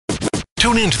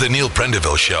Tune in to the Neil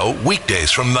Prendeville Show weekdays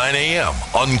from 9 a.m.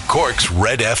 on Cork's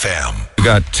RedFM. You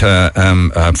got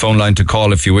a phone line to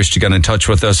call if you wish to get in touch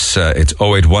with us. It's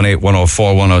 0818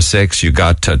 104 106. You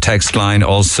got a text line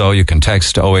also. You can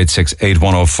text 0868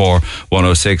 104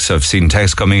 106. I've seen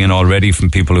texts coming in already from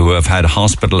people who have had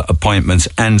hospital appointments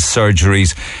and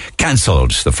surgeries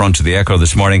cancelled. The front of the Echo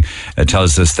this morning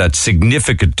tells us that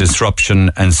significant disruption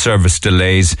and service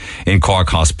delays in Cork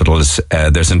hospitals.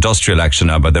 There's industrial action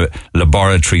now by the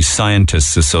Laboratory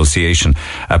Scientists Association.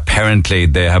 Apparently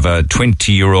they have a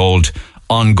 20-year-old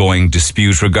ongoing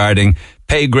dispute regarding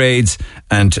pay grades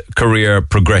and career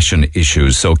progression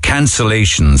issues. So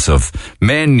cancellations of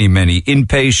many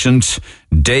inpatient,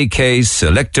 day case,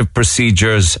 elective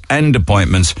procedures and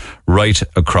appointments right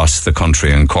across the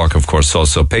country. And Cork, of course,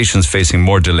 also patients facing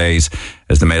more delays,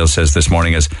 as the Mail says this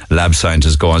morning, as lab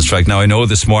scientists go on strike. Now, I know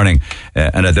this morning,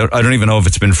 and I don't even know if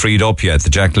it's been freed up yet, the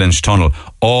Jack Lynch Tunnel,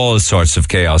 all sorts of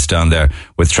chaos down there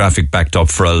with traffic backed up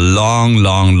for a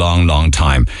long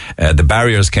time. The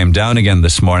barriers came down again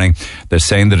this morning. They're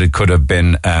saying that it could have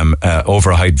been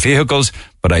overheight vehicles,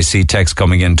 but I see text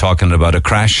coming in talking about a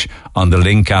crash on the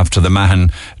link after the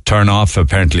Mahon turn off.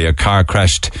 Apparently a car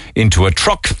crashed into a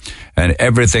truck and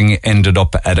everything ended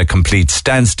up at a complete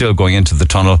standstill going into the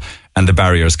tunnel, and the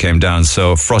barriers came down.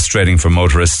 So frustrating for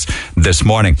motorists this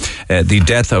morning. The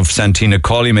death of Santina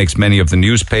Cawley makes many of the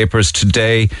newspapers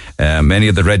today. Many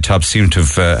of the red tops seem to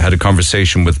have had a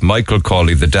conversation with Michael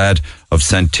Cawley, the dad of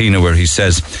Santina, where he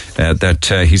says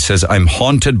I'm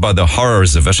haunted by the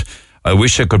horrors of it. I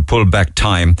wish I could pull back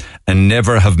time and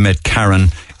never have met Karen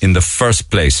in the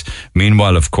first place.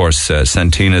 Meanwhile, of course,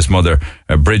 Santina's mother,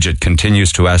 Bridget,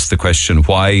 continues to ask the question,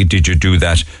 why did you do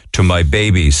that to my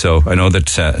baby? So I know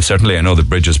that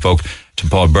Bridget spoke to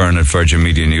Paul Byrne at Virgin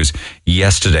Media News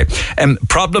yesterday.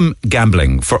 Problem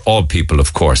gambling for all people,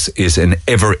 of course, is an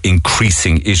ever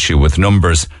increasing issue with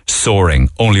numbers soaring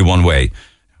only one way.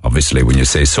 Obviously, when you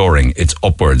say soaring, it's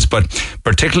upwards, but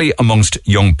particularly amongst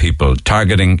young people,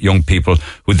 targeting young people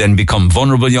who then become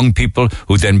vulnerable young people,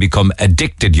 who then become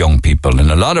addicted young people. And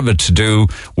a lot of it to do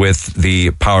with the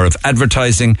power of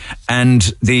advertising and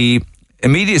the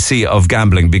immediacy of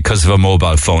gambling because of a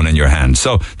mobile phone in your hand.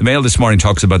 So the Mail this morning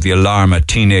talks about the alarm at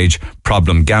teenage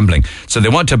problem gambling. So they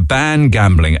want to ban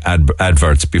gambling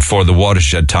adverts before the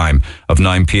watershed time of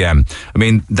 9 p.m. I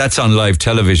mean, that's on live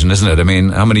television, isn't it? I mean,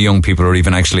 how many young people are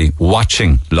even actually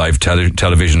watching live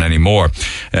television anymore?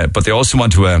 But they also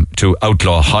want to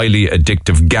outlaw highly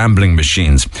addictive gambling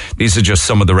machines. These are just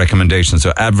some of the recommendations.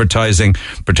 So advertising,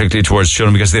 particularly towards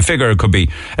children, because they figure it could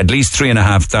be at least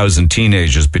 3,500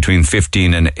 teenagers between 15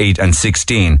 and 8 and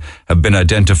 16 have been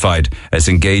identified as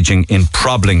engaging in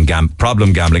problem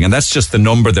gambling, and that's just the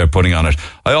number they're putting on it.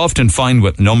 I often find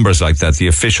with numbers like that, the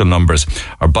official numbers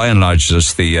are by and large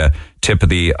just the tip of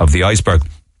the iceberg.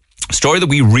 Story that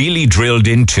we really drilled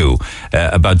into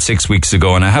about 6 weeks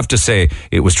ago, and I have to say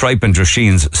it was Tripe and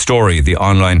Drasheen's story, the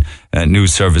online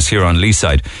news service here on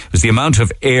Leaside. It was the amount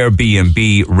of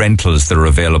Airbnb rentals that are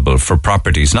available for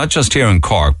properties, not just here in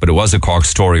Cork, but it was a Cork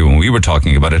story when we were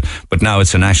talking about it, but now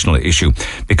it's a national issue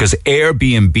because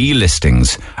Airbnb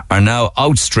listings are now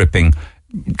outstripping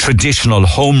traditional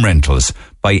home rentals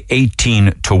by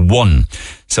 18 to 1.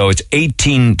 So it's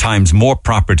 18 times more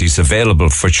properties available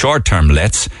for short-term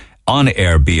lets on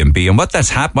Airbnb. And what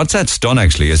that's done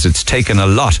actually is it's taken a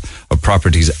lot of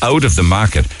properties out of the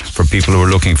market for people who are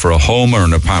looking for a home or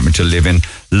an apartment to live in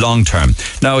long term.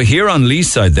 Now here on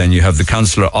Leaside then you have the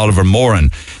councillor Oliver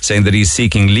Moran saying that he's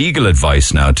seeking legal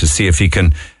advice now to see if he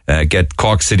can get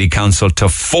Cork City Council to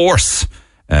force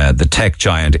the tech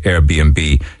giant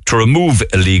Airbnb to remove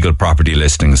illegal property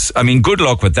listings. I mean, good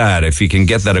luck with that if you can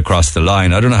get that across the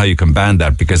line. I don't know how you can ban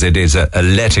that because it is a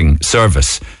letting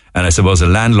service. And I suppose a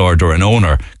landlord or an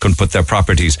owner can put their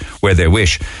properties where they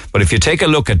wish. But if you take a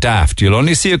look at Daft, you'll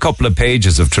only see a couple of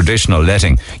pages of traditional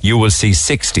letting. You will see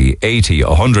 60, 80,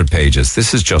 100 pages.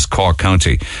 This is just Cork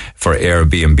County for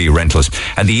Airbnb rentals.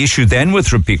 And the issue then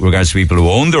with regards to people who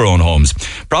own their own homes,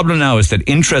 problem now is that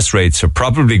interest rates are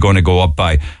probably going to go up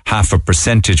by 0.5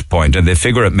 percentage point, and they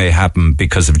figure it may happen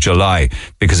because of July,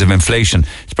 because of inflation.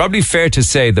 It's probably fair to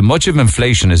say that much of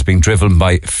inflation is being driven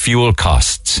by fuel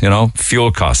costs,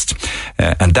 fuel costs.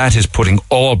 And that is putting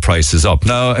all prices up.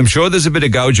 Now, I'm sure there's a bit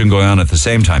of gouging going on at the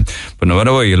same time, but no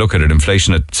matter where you look at it,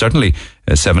 inflation at certainly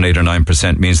 7, 8 or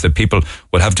 9% means that people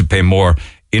will have to pay more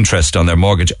interest on their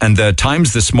mortgage. And the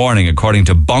Times this morning, according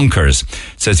to Bonkers,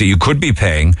 says that you could be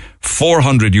paying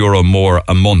 €400 more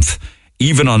a month,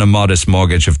 even on a modest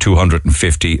mortgage of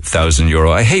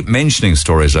 €250,000. I hate mentioning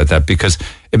stories like that because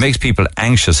it makes people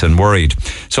anxious and worried.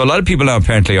 So a lot of people now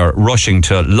apparently are rushing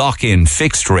to lock in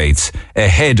fixed rates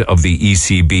ahead of the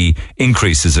ECB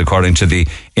increases, according to the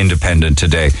Independent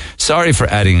today. Sorry for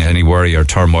adding any worry or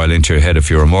turmoil into your head if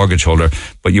you're a mortgage holder,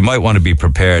 but you might want to be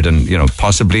prepared and,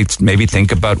 possibly maybe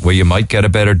think about where you might get a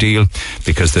better deal,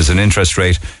 because there's an interest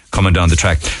rate coming down the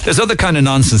track. There's other kind of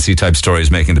nonsensy type stories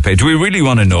making the page. Do we really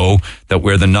want to know that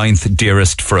we're the 9th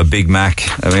dearest for a Big Mac?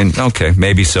 I mean, okay,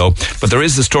 maybe so. But there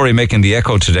is a story making the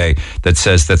Echo today that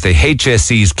says that the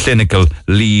HSE's clinical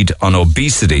lead on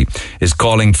obesity is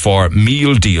calling for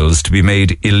meal deals to be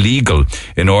made illegal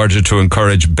in order to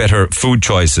encourage better food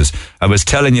choices. I was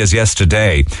telling you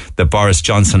yesterday that Boris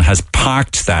Johnson has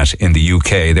parked that in the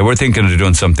UK. They were thinking of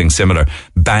doing something similar,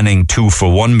 banning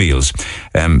 2-for-1 meals.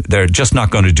 They're just not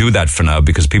going to do that for now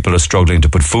because people are struggling to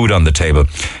put food on the table.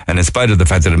 And in spite of the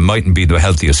fact that it mightn't be the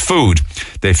healthiest food,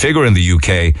 they figure in the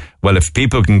UK, well, if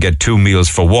people can get 2 meals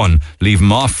for one, leave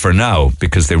them off for now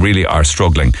because they really are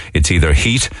struggling. It's either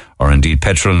heat or indeed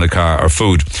petrol in the car or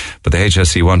food. But the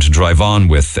HSE want to drive on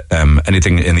with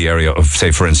anything in the area of,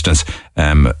 say, for instance,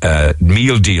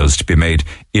 meal deals to be made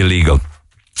illegal.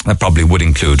 That probably would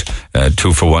include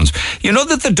 2-for-1s. You know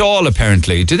that the Dáil,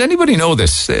 apparently, did anybody know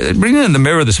this? Reading in the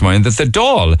Mirror this morning that the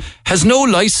Dáil has no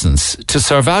licence to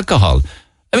serve alcohol.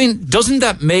 I mean, doesn't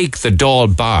that make the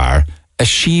Dáil bar a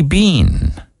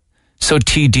shebeen? So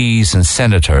TDs and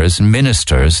senators and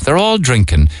ministers, they're all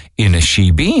drinking in a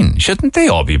shebeen. Shouldn't they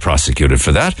all be prosecuted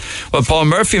for that? Well, Paul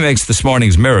Murphy makes this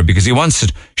morning's Mirror because he wants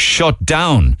it shut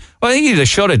down. Well, I think you need to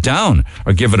shut it down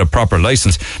or give it a proper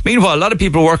licence. Meanwhile, a lot of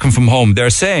people working from home, they're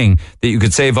saying that you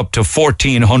could save up to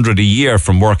 $1,400 a year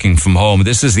from working from home.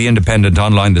 This is the Independent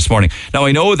online this morning. Now,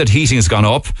 I know that heating has gone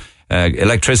up.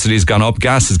 Electricity has gone up,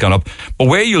 gas has gone up. But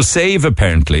where you'll save,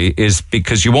 apparently, is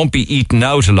because you won't be eating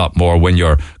out a lot more when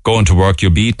you're going to work.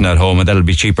 You'll be eating at home and that'll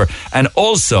be cheaper. And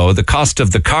also, the cost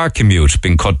of the car commute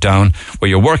being cut down. Where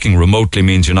you're working remotely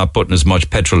means you're not putting as much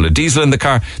petrol or diesel in the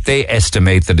car. They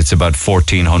estimate that it's about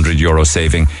 €1,400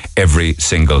 saving every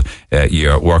single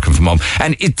year working from home.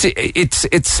 And it's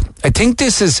I think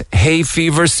this is hay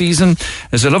fever season.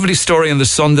 There's a lovely story in the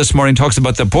Sun this morning, talks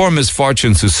about the poor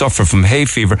misfortunes who suffer from hay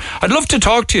fever. I'd love to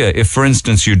talk to you if, for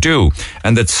instance, you do,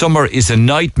 and that summer is a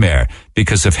nightmare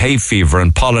because of hay fever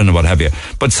and pollen and what have you.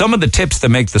 But some of the tips that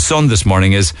make the Sun this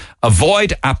morning is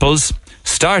avoid apples,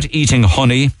 start eating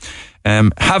honey,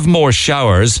 have more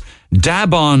showers,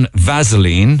 dab on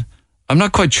Vaseline. I'm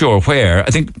not quite sure where.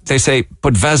 I think they say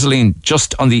put Vaseline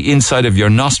just on the inside of your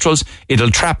nostrils.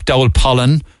 It'll trap Dáil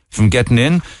pollen from getting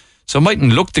in. So it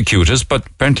mightn't look the cutest, but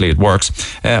apparently it works.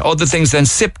 Other things then,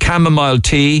 sip chamomile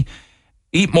tea,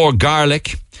 eat more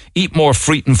garlic, eat more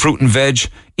fruit and veg,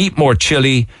 eat more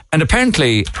chili, and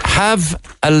apparently have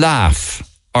a laugh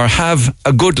or have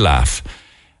a good laugh.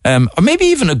 Or maybe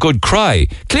even a good cry.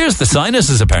 Clears the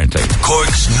sinuses, apparently.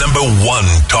 Cork's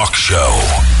 #1 talk show.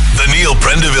 The Neil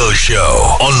Prendeville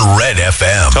Show on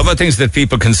RedFM. Talk about things that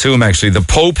people consume, actually. The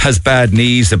Pope has bad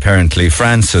knees, apparently.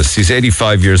 Francis, he's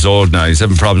 85 years old now. He's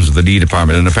having problems with the knee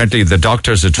department. And apparently the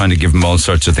doctors are trying to give him all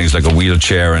sorts of things like a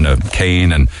wheelchair and a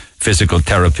cane and physical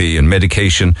therapy and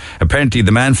medication. Apparently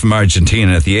the man from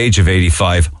Argentina at the age of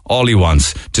 85, all he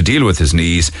wants to deal with his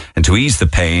knees and to ease the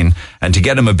pain and to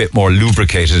get him a bit more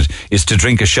lubricated is to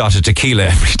drink a shot of tequila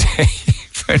every day.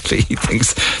 Apparently he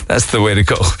thinks that's the way to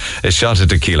go, a shot of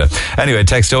tequila. Anyway,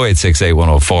 text 0868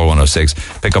 104 106.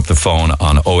 Pick up the phone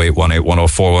on 0818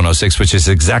 104 106, which is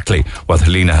exactly what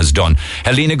Helena has done.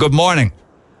 Helena, good morning.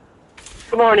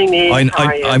 Good morning, Neil. How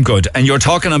are you? I'm good. And you're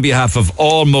talking on behalf of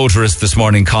all motorists this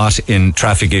morning caught in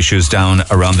traffic issues down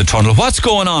around the tunnel. What's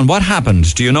going on? What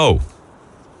happened? Do you know?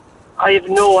 I have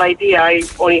no idea. I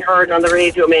only heard on the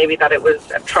radio maybe that it was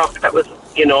a truck that was,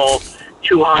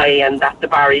 too high and that the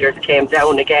barriers came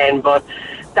down again. But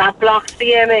that blocks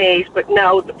the M8. But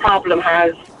now the problem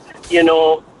has,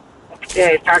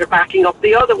 started backing up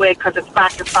the other way because it's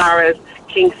back as far as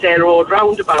Kingsale Road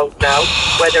roundabout now,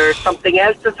 whether something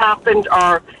else has happened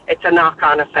or it's a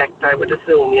knock-on effect, I would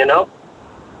assume,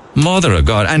 Mother of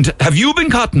God. And have you been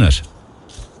caught in it?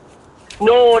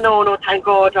 No, thank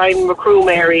God. I'm a Macroom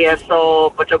area,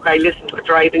 but look, I listen to it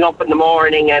driving up in the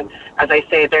morning, and as I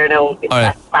say there now,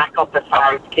 it's back up as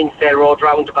far as Kingsale Road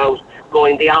roundabout,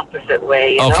 going the opposite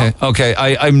way, Okay.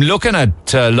 I'm looking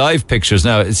at live pictures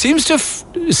now. It seems to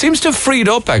have freed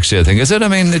up, actually, I think, is it? I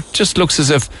mean, it just looks as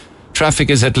if traffic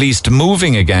is at least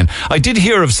moving again. I did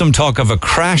hear of some talk of a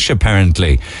crash,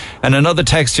 apparently. And another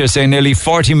text here saying nearly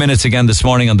 40 minutes again this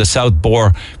morning on the South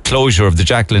Bore closure of the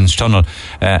Jacqueline's Tunnel.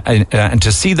 And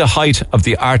to see the height of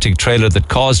the Arctic trailer that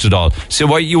caused it all.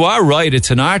 So you are right, it's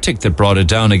an Arctic that brought it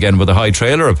down again with a high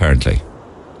trailer, apparently.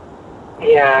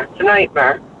 Yeah, it's a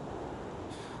nightmare.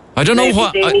 I don't know Maybe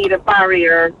what... they need a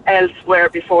barrier elsewhere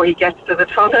before he gets to the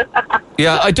tunnel.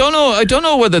 Yeah, I don't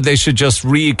know whether they should just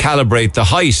recalibrate the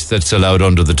height that's allowed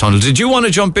under the tunnel. Did you want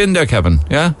to jump in there, Kevin?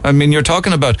 Yeah? I mean, you're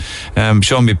talking about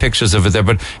showing me pictures of it there,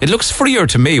 but it looks freer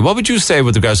to me. What would you say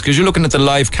with regards, because you're looking at the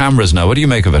live cameras now. What do you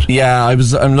make of it? Yeah,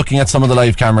 I'm looking at some of the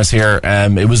live cameras here.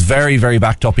 It was very, very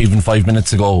backed up even 5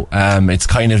 minutes ago. It's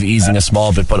kind of easing a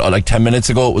small bit, but like 10 minutes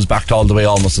ago, it was backed all the way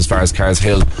almost as far as Cars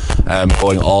Hill,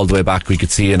 going all the way back. We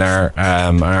could see in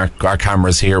our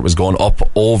cameras here, it was going up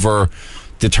over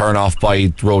the turn off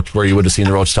by Roach, where you would have seen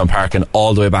the Rochestown Park, and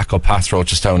all the way back up past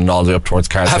Rochestown and all the way up towards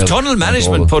Cars Hill. Have tunnel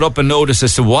management put up a notice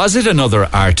as to, was it another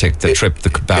Arctic that tripped the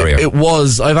barrier? It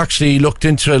was. I've actually looked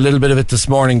into a little bit of it this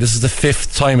morning. This is the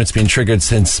 5th time it's been triggered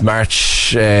since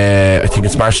March, I think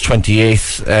it's March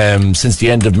 28th. Since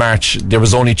the end of March, there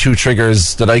was only 2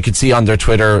 triggers that I could see on their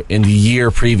Twitter in the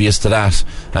year previous to that,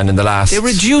 and in the last... They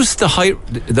reduced the height,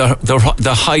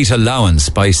 the height allowance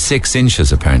by 6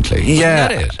 inches, apparently. Yeah.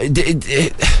 Isn't that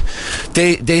it?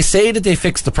 They say that they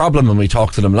fixed the problem when we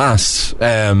talked to them last.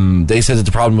 They said that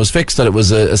the problem was fixed, that it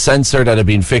was a sensor that had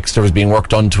been fixed or was being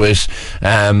worked onto it.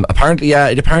 Apparently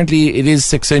it is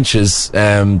 6 inches.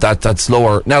 That's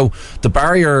lower. Now, the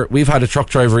barrier, we've had a truck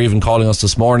driver even calling us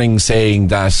this morning saying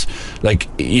that, like,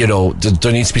 you know,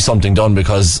 there needs to be something done,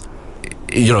 because,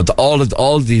 you know,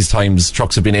 all these times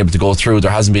trucks have been able to go through.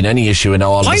 There hasn't been any issue, and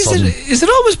now all of a sudden... Is it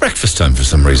always breakfast time for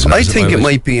some reason? I think it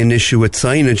might be an issue with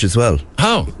signage as well.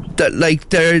 How? That, like,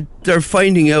 they're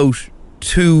finding out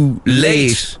too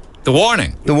late. The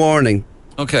warning.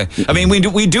 Okay. I mean,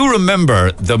 we do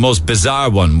remember the most bizarre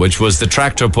one, which was the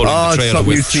tractor pulling the trailer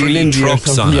with 3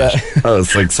 trucks on it. Oh,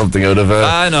 it's like something out of a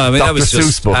I know, I mean, that was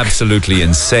just absolutely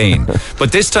insane.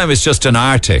 But this time it's just an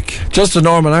Arctic. Just a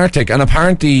normal Arctic. And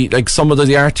apparently, like, some of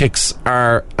the Arctics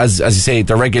are, as you say,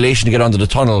 the regulation to get under the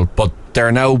tunnel, but they're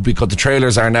now, because the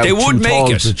trailers are now too tall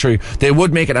to through. They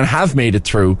would make it and have made it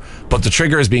through, but the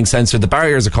trigger is being censored, the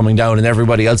barriers are coming down, and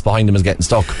everybody else behind them is getting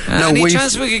stuck. Any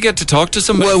chance we could get to talk to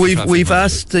somebody? Well, we've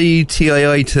asked the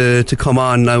TII to come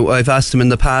on. Now, I've asked them in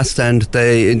the past, and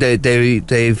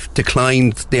they've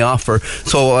declined the offer.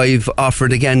 So I've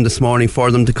offered again this morning for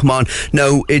them to come on.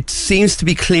 Now, it seems to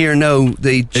be clear now,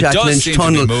 the Jack Lynch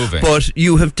tunnel, but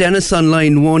you have Dennis on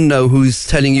line 1 now, who's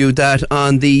telling you that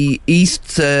on the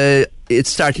east, it's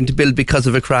starting to build because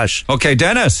of a crash. Okay,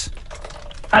 Dennis.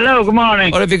 Hello, good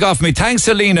morning. What have you got for me? Thanks,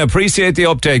 Selena. Appreciate the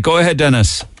update. Go ahead,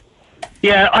 Dennis.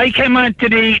 Yeah, I came onto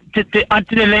the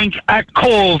link at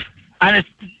Cove, and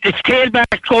it's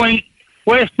tailback going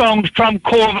westbound from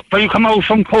Cove, where you come out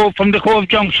from Cove, from the Cove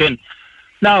Junction.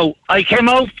 Now, I came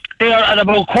out there at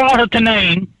about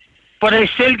 9:15, but I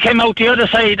still came out the other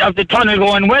side of the tunnel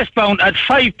going westbound at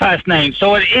 9:05.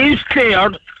 So it is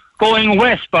cleared going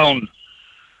westbound.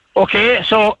 Okay,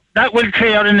 so that will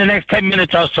clear in the next 10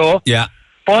 minutes or so. Yeah.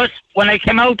 But when I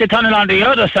came out the tunnel on the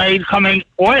other side, coming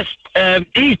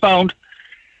eastbound,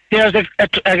 there's an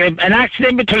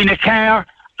accident between a car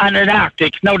and an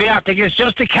Arctic. Now, the Arctic is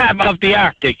just a cab of the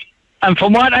Arctic. And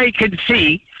from what I can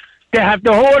see, they have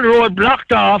the whole road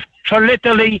blocked off for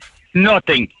literally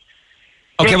nothing.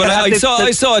 Okay, well,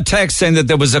 I saw a text saying that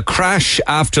there was a crash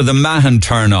after the Mahon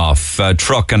turn-off,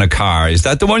 truck and a car. Is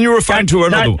that the one you're referring to, or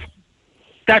another one?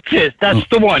 That's it. That's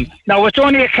the one. Now, it's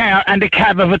only a car and the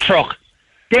cab of a truck.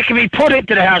 They can be put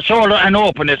into the hard shoulder and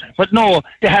open it. But no,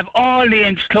 they have all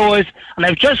lanes closed, and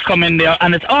I've just come in there,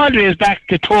 and it's all the way back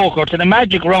to Toker, to the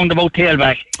magic roundabout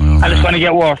tailback. And it's going to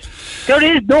get worse. There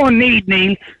is no need,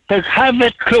 Neil, to have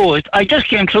it closed. I just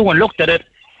came through and looked at it.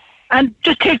 And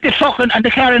just take the truck and the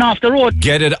car in off the road.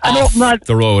 Get it off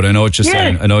the road. I know what you're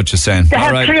saying. They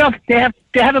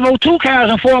have about 2 cars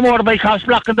and 4 motorbike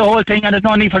blocking the whole thing, and there's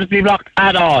no need for it to be blocked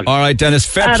at all. All right, Dennis.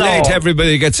 Fair play to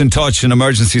everybody who gets in touch in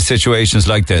emergency situations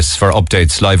like this for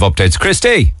updates, live updates.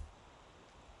 Christy.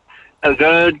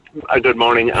 Good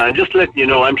morning. Just letting you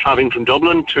know, I'm travelling from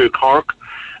Dublin to Cork,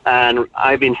 and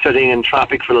I've been sitting in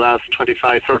traffic for the last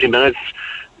 25-30 minutes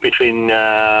between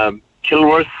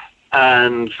Kilworth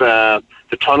and the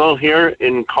tunnel here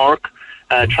in Cork.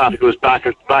 Traffic was backed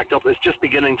up. It's just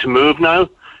beginning to move now,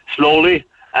 slowly.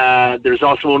 There's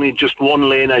also only just one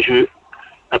lane as you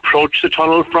approach the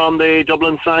tunnel from the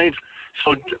Dublin side.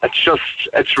 So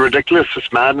it's ridiculous.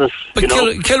 It's madness. But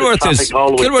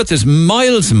Kilworth is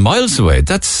miles and miles away.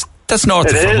 That's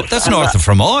north of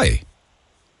Fermoy.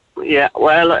 Yeah,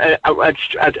 well,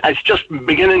 it's just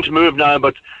beginning to move now,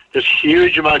 but there's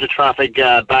huge amount of traffic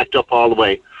backed up all the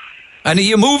way. And are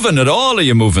you moving at all, or are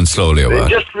you moving slowly away?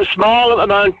 Just a small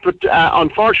amount, but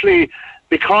unfortunately,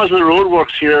 because of the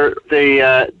roadworks here,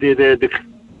 the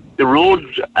road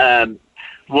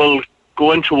will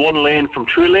go into one lane from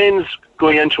two lanes,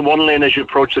 going into one lane as you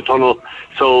approach the tunnel.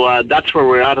 So that's where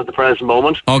we're at the present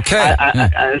moment. Okay.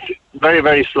 It's very,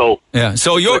 very slow. Yeah.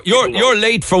 So you're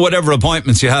late for whatever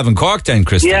appointments you have in Cork then,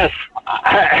 Christy? Yes.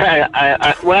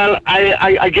 I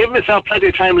gave myself plenty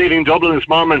of time leaving Dublin this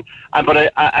morning,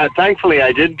 but thankfully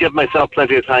I did give myself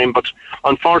plenty of time, but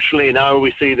unfortunately now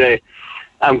we see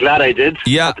I'm glad I did.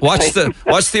 Yeah, what's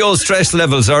the old stress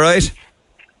levels, all right?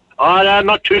 Oh, I'm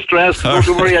not too stressed. Don't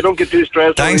worry, I don't get too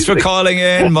stressed. Thanks for calling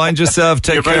in. Mind yourself.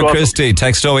 Take care, Christy.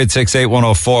 Text 0868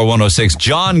 104 106.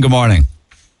 John, good morning.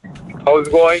 How's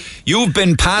it going? You've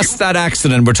been past that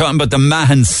accident. We're talking about the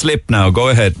Mahon slip now. Go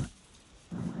ahead.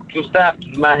 Just after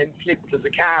the Mahon slip, there's a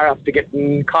car after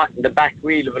getting caught in the back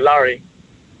wheel of a lorry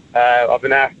of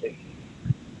an Arctic.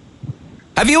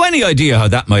 Have you any idea how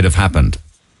that might have happened?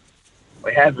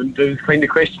 I haven't. I was kind of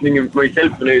questioning it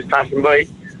myself when I was passing by.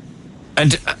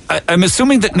 And I'm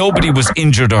assuming that nobody was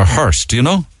injured or hurt, do you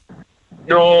know?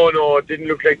 No, it didn't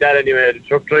look like that anyway. The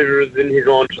truck driver was in his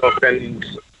own truck, and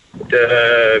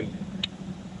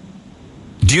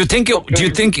Do you think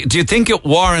it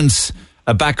warrants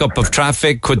a backup of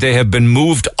traffic? Could they have been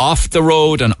moved off the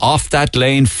road and off that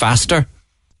lane faster?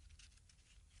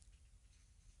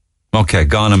 Okay,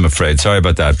 gone, I'm afraid. Sorry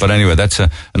about that. But anyway, that's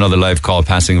another live call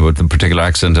passing about the particular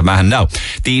accident in Mahon. Now,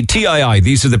 the TII,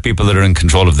 these are the people that are in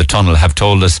control of the tunnel, have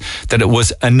told us that it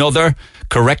was another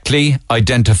correctly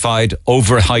identified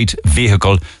overheight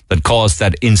vehicle that caused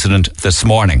that incident this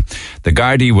morning. The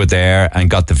Gardaí were there and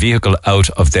got the vehicle out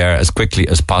of there as quickly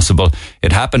as possible.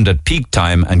 It happened at peak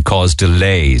time and caused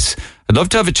delays. I'd love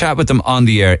to have a chat with them on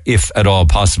the air, if at all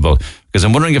possible, because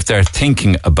I'm wondering if they're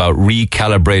thinking about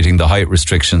recalibrating the height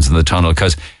restrictions in the tunnel,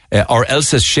 because, or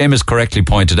else, as Seamus correctly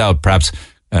pointed out, perhaps,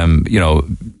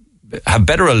 have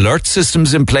better alert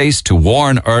systems in place to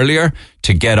warn earlier,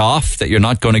 to get off, that you're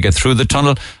not going to get through the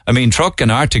tunnel. I mean, truck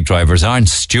and Arctic drivers aren't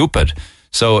stupid.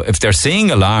 So if they're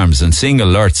seeing alarms and seeing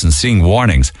alerts and seeing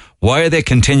warnings, why are they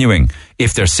continuing,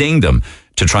 if they're seeing them,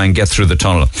 to try and get through the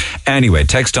tunnel? Anyway,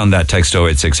 text on that, text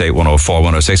 0868 104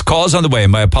 106. Calls on the way.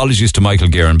 My apologies to Michael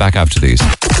Gearan. Back after these.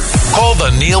 Call the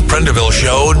Neil Prendeville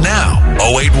Show now.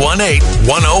 0818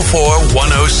 104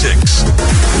 106.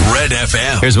 Red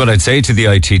FM. Here's what I'd say to the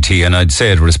ITT, and I'd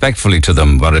say it respectfully to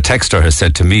them. What a texter has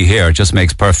said to me here just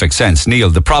makes perfect sense. Neil,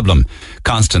 the problem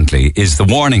constantly is the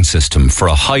warning system for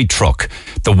a high truck.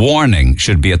 The warning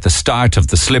should be at the start of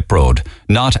the slip road,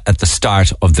 not at the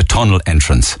start of the tunnel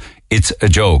entrance. It's a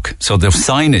joke. So the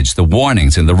signage, the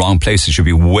warnings in the wrong places should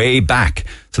be way back.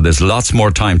 So there's lots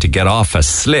more time to get off a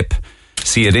slip.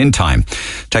 See it in time.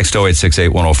 Text 0868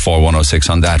 104 106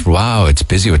 on that. Wow, it's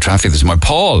busy with traffic this morning.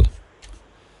 Paul.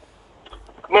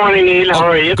 Good morning, Neil. How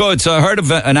are you? Good. So I heard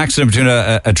of an accident between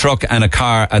a truck and a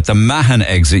car at the Mahon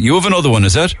exit. You have another one,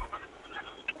 is it?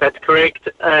 That's correct.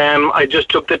 I just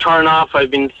took the turn off.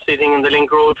 I've been sitting in the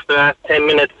link road for the last 10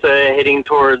 minutes heading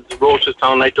towards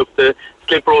Rochestown. I took the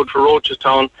slip road for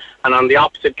Rochestown, and on the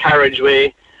opposite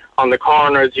carriageway, on the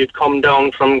corners, you'd come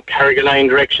down from Carrigaline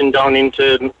direction down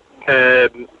into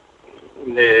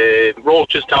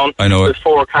Rochestown. I know it. There's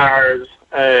 4 cars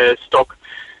stuck.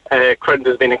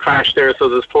 There's been a crash there, so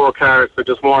there's 4 cars. So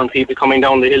just warn people coming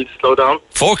down the hill to slow down.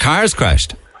 4 cars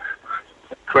crashed?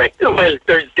 Correct. Well,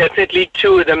 there's definitely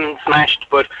 2 of them smashed,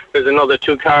 but there's another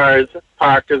 2 cars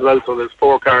parked as well, so there's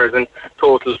 4 cars in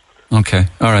total. Okay,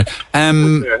 all right.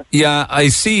 Yeah, I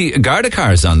see Garda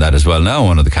cars on that as well now,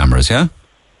 one of the cameras, yeah?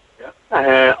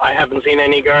 I haven't seen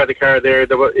any Garda car there.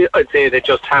 I'd say that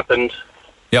just happened.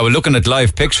 Yeah, we're looking at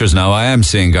live pictures now. I am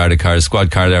seeing Garda cars,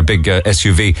 squad car there, big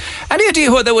SUV. Any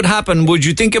idea what that would happen? Would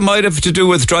you think it might have to do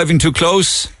with driving too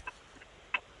close?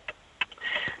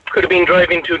 Could have been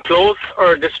driving too close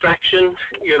or distraction,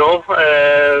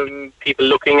 people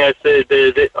looking at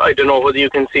the I don't know whether you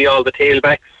can see all the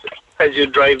tailbacks as you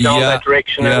drive down that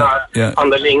direction on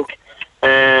the link.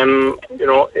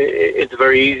 It's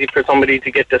very easy for somebody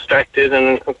to get distracted,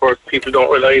 and of course people don't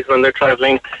realise when they're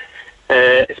travelling,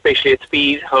 especially at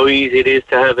speed, how easy it is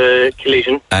to have a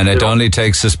collision. And it only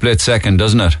takes a split second,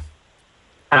 doesn't it?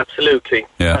 Absolutely.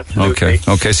 Yeah. Absolutely.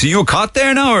 Okay. So you caught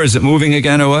there now, or is it moving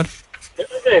again, or what?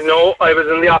 No, I was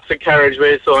in the opposite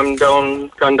carriageway, so I'm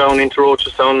gone down into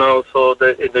Rochestown now, so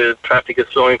the traffic is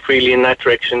flowing freely in that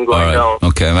direction going down.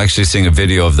 Okay, I'm actually seeing a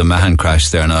video of the Mahon crash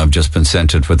there now. I've just been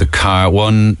sent it with the car.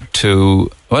 1,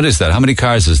 2, what is that? How many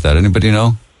cars is that? Anybody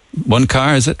know? 1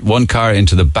 car, is it? 1 car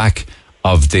into the back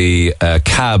of the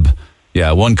cab.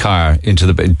 Yeah, 1 car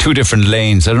into 2 different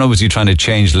lanes. I don't know, was he trying to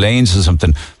change lanes or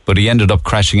something, but he ended up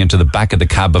crashing into the back of the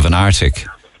cab of an Arctic.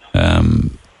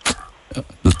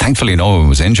 Thankfully, no one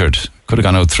was injured. Could have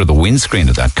gone out through the windscreen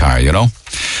of that car, you know.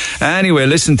 Anyway,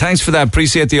 listen, thanks for that.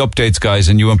 Appreciate the updates, guys,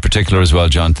 and you in particular as well,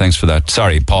 John. Thanks for that.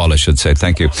 Sorry, Paul, I should say.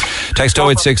 Thank you. Text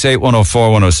 0868 104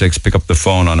 106. Pick up the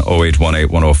phone on 0818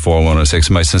 104 106.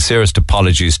 My sincerest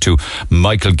apologies to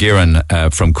Michael Gearan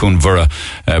from Coonvura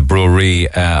Brewery.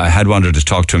 I had wanted to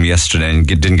talk to him yesterday and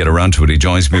didn't get around to it. He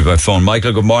joins me by phone.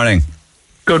 Michael, good morning.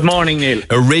 Good morning, Neil.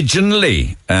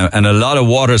 Originally, and a lot of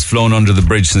water's flown under the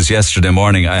bridge since yesterday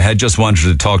morning, I had just wanted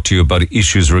to talk to you about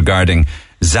issues regarding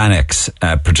Xanax,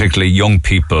 particularly young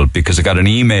people, because I got an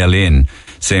email in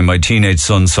saying my teenage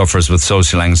son suffers with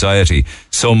social anxiety,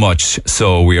 so much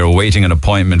so we are awaiting an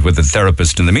appointment with a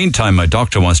therapist. In the meantime, my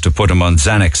doctor wants to put him on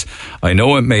Xanax. I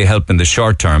know it may help in the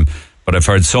short term, but I've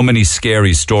heard so many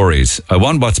scary stories. I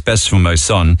want what's best for my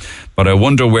son, but I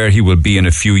wonder where he will be in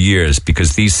a few years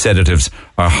because these sedatives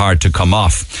are hard to come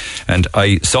off. And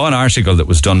I saw an article that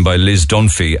was done by Liz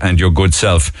Dunphy and your good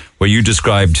self where you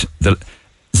described the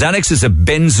Xanax is a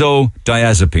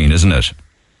benzodiazepine, isn't it?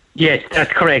 Yes,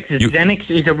 that's correct. Xanax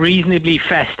is a reasonably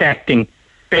fast-acting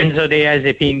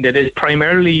benzodiazepine that is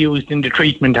primarily used in the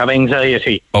treatment of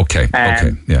anxiety. Okay,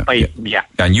 yeah.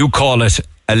 And you call it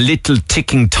a little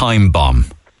ticking time bomb.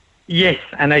 Yes,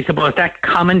 and I suppose that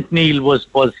comment, Neil,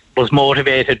 was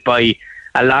motivated by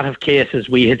a lot of cases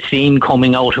we had seen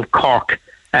coming out of Cork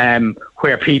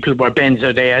where people were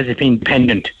benzodiazepine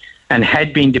dependent and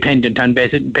had been dependent on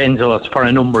benzos for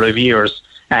a number of years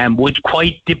with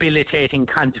quite debilitating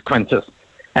consequences.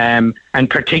 And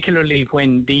particularly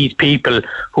when these people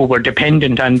who were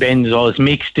dependent on benzos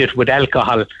mixed it with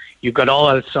alcohol, you got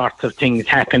all sorts of things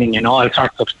happening and all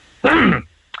sorts of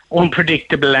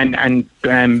unpredictable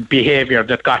and behaviour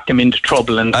that got them into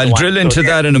trouble. And I'll drill into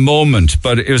that in a moment,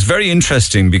 but it was very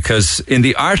interesting because in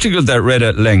the article that I read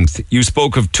at length, you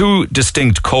spoke of two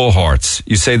distinct cohorts.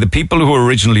 You say the people who were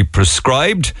originally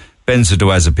prescribed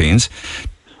benzodiazepines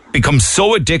become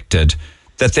so addicted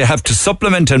that they have to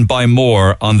supplement and buy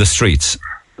more on the streets.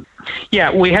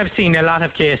 Yeah, we have seen a lot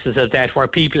of cases of that where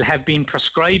people have been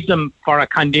prescribed them for a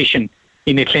condition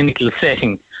in a clinical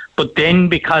setting, but then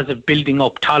because of building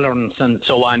up tolerance and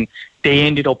so on, they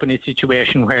ended up in a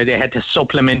situation where they had to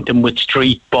supplement them with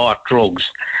street-bought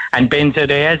drugs. And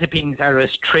benzodiazepines are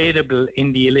as tradable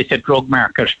in the illicit drug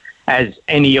market as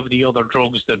any of the other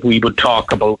drugs that we would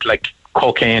talk about, like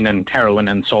cocaine and heroin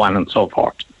and so on and so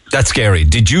forth. That's scary.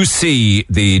 Did you see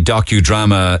the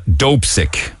docudrama Dope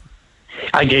Sick?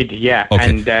 I did, yeah. Okay.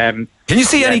 And can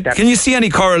you see any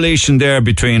correlation there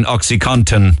between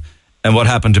OxyContin and what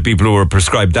happened to people who were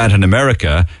prescribed that in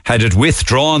America, had it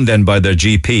withdrawn then by their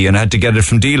GP and had to get it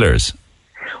from dealers?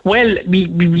 Well,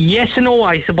 yes and no,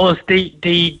 I suppose.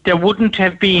 There wouldn't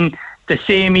have been the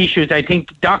same issues. I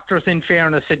think doctors, in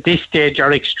fairness, at this stage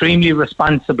are extremely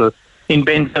responsible in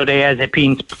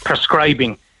benzodiazepines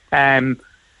prescribing,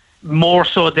 more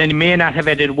so than may not have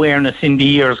had awareness in the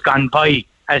years gone by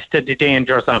as to the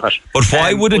dangers of it. But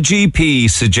why would a GP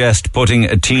suggest putting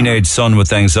a teenage son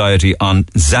with anxiety on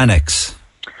Xanax?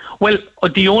 Well,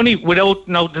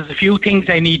 there's a few things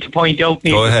I need to point out,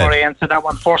 Neil, before I answer that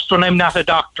one. First one, I'm not a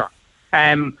doctor.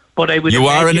 But I would. You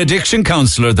are an addiction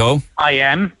counsellor, though. I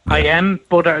am,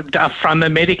 but from a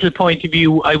medical point of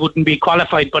view, I wouldn't be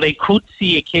qualified. But I could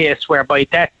see a case whereby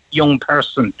that young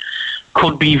person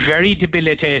could be very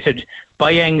debilitated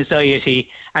by anxiety,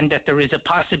 and that there is a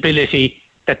possibility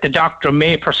that the doctor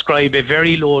may prescribe a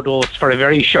very low dose for a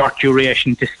very short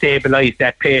duration to stabilise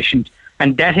that patient.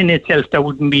 And that in itself, there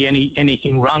wouldn't be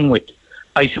anything wrong with.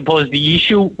 I suppose the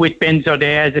issue with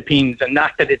benzodiazepines, and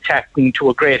not that it's happening to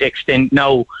a great extent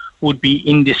now, would be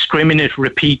indiscriminate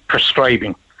repeat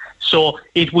prescribing. So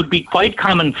it would be quite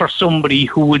common for somebody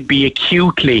who would be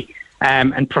acutely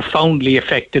and profoundly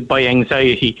affected by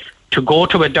anxiety to go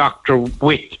to a doctor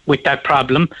with that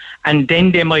problem, and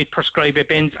then they might prescribe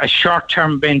a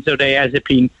short-term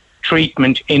benzodiazepine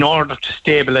treatment in order to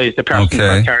stabilise the person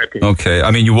for therapy. Okay.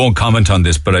 I mean, you won't comment on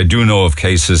this, but I do know of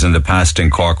cases in the past in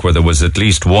Cork where there was at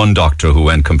least one doctor who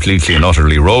went completely and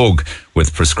utterly rogue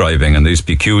with prescribing, and there used to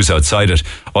be queues outside it.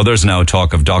 Others now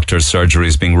talk of doctors'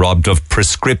 surgeries being robbed of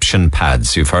prescription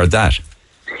pads. You've heard that?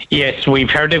 Yes, we've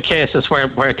heard of cases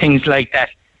where things like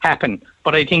that happen.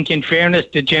 But I think, in fairness,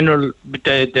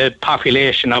 the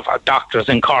population of doctors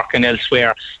in Cork and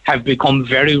elsewhere have become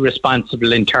very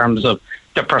responsible in terms of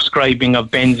the prescribing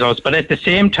of benzos. But at the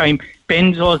same time,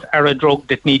 benzos are a drug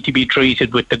that need to be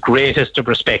treated with the greatest of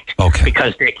respect,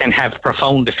 because they can have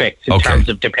profound effects in terms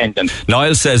of dependence.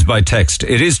 Niall says by text,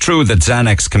 it is true that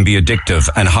Xanax can be addictive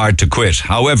and hard to quit.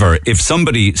 However, if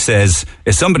somebody,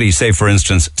 say for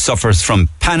instance, suffers from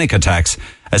panic attacks,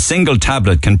 a single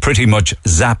tablet can pretty much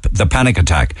zap the panic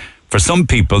attack. For some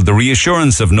people, the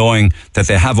reassurance of knowing that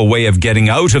they have a way of getting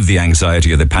out of the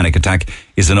anxiety or the panic attack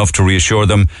is enough to reassure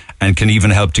them and can even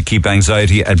help to keep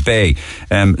anxiety at bay.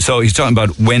 So he's talking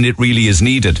about when it really is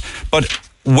needed. But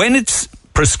when it's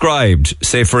prescribed,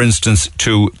 say for instance,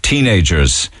 to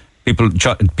teenagers, people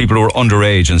who are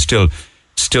underage and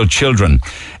still children,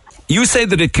 you say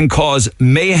that it can cause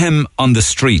mayhem on the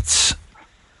streets.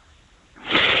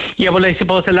 Yeah, well, I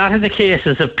suppose a lot of the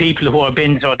cases of people who are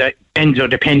benzo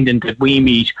dependent that we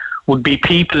meet would be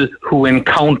people who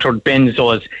encountered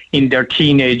benzos in their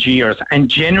teenage years. And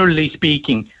generally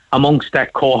speaking, amongst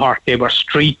that cohort, they were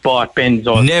street-bought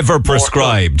benzos. Never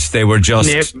prescribed. They were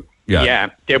just... They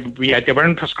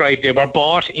weren't prescribed. They were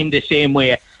bought in the same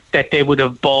way that they would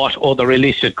have bought other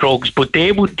illicit drugs. But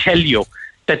they would tell you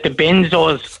that the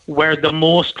benzos were the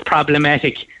most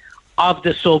problematic of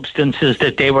the substances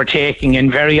that they were taking,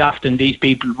 and very often these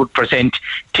people would present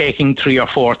taking 3 or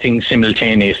 4 things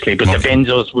simultaneously, but the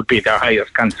benzos would be their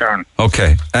highest concern.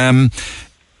 Okay.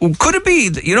 Could it be,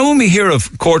 when we hear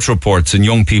of court reports and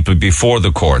young people before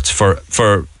the courts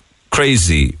for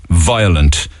crazy,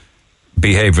 violent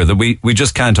behaviour that we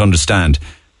just can't understand,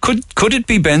 could it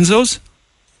be benzos?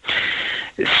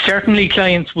 Certainly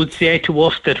clients would say to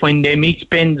us that when they mix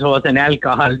benzos and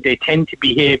alcohol, they tend to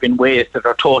behave in ways that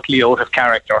are totally out of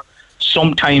character,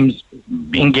 sometimes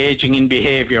engaging in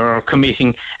behaviour or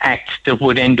committing acts that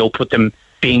would end up with them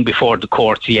being before the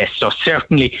courts, yes. So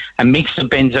certainly a mix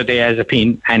of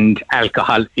benzodiazepine and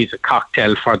alcohol is a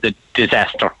cocktail for the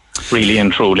disaster, really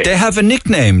and truly. They have a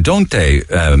nickname, don't they,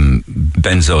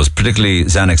 benzos, particularly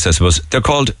Xanax, I suppose. They're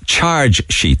called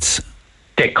charge sheets.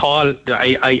 They call,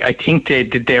 I think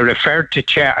they refer to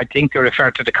I think they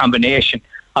refer to the combination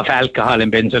of alcohol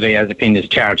and benzodiazepine as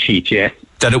charge sheets, yes.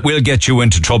 That it will get you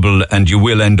into trouble and you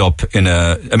will end up in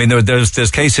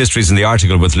there's case histories in the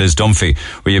article with Liz Dunphy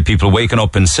where you have people waking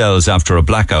up in cells after a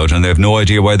blackout and they have no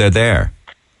idea why they're there.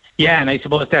 Yeah, and I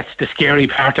suppose that's the scary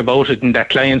part about it, and that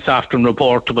clients often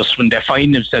report to us when they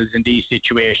find themselves in these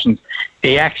situations,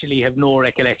 they actually have no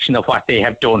recollection of what they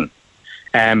have done.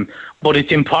 But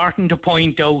it's important to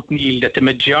point out, Neil, that the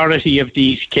majority of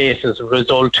these cases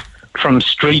result from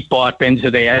street-bought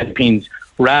benzodiazepines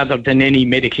rather than any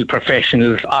medical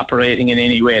professionals operating in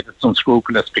any way that's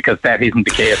unscrupulous, because that isn't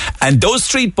the case. And those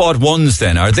street-bought ones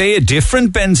then, are they a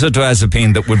different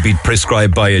benzodiazepine that would be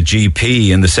prescribed by a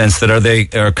GP in the sense that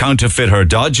are counterfeit or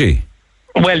dodgy?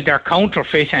 Well, they're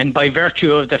counterfeit, and by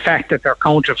virtue of the fact that they're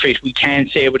counterfeit, we can't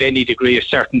say with any degree of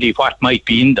certainty what might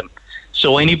be in them.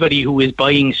 So anybody who is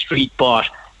buying street-bought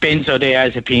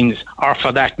benzodiazepines, or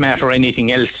for that matter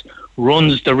anything else,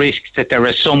 runs the risk that there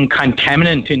is some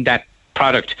contaminant in that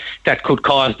product that could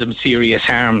cause them serious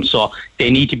harm. So they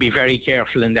need to be very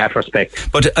careful in that respect.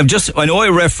 But I know I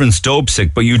referenced dope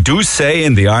sick, but you do say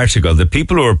in the article that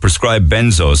people who are prescribed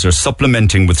benzos are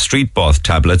supplementing with street-bought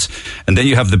tablets, and then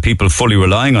you have the people fully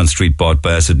relying on street-bought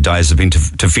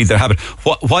benzodiazepine to feed their habit.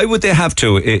 Why would they have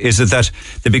to? Is it that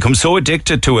they become so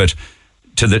addicted to it,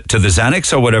 to the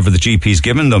Xanax or whatever the GP's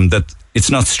given them, that it's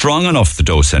not strong enough, the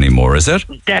dose anymore, is it?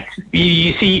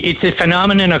 You see, it's a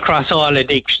phenomenon across all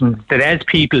addictions that as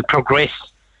people progress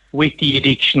with the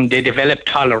addiction, they develop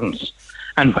tolerance.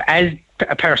 And as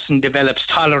a person develops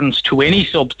tolerance to any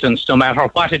substance, no matter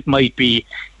what it might be,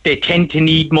 they tend to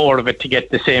need more of it to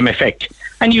get the same effect.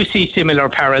 And you see similar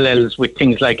parallels with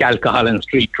things like alcohol and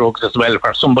street drugs as well,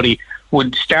 where somebody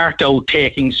would start out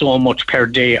taking so much per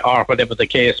day or whatever the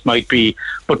case might be,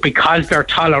 but because their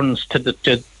tolerance to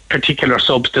the particular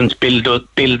substance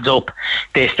builds up,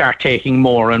 they start taking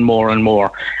more and more and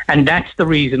more. And that's the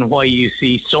reason why you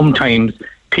see sometimes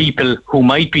people who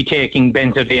might be taking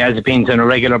benzodiazepines on a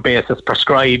regular basis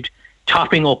prescribed,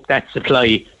 topping up that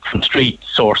supply from street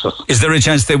sources. Is there a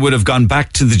chance they would have gone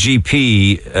back to the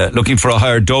GP looking for a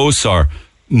higher dose or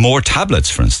more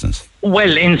tablets, for instance?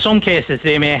 Well, in some cases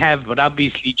they may have, but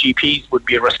obviously GPs would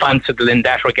be responsible in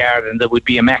that regard, and there would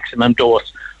be a maximum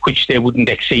dose which they wouldn't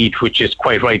exceed, which is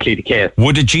quite rightly the case.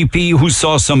 Would a GP who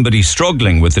saw somebody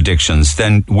struggling with addictions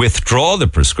then withdraw the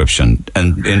prescription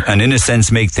and in a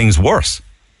sense make things worse?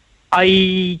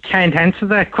 I can't answer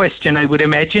that question. I would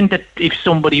imagine that if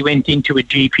somebody went into a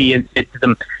GP and said to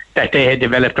them that they had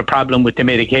developed a problem with the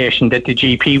medication, that the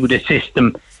GP would assist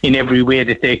them in every way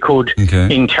that they could,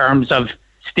 in terms of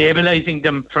stabilising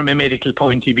them from a medical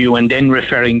point of view and then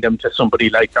referring them to somebody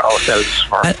like ourselves.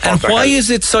 And why is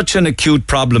it such an acute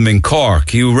problem in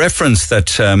Cork? You referenced that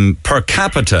per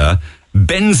capita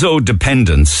benzo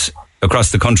dependence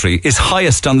across the country is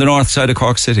highest on the north side of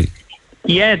Cork City.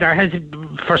 Yeah, there has,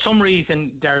 for some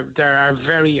reason, there are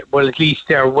very, well, at least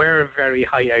there were very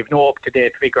high. I've no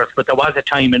up-to-date figures, but there was a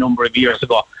time a number of years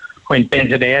ago when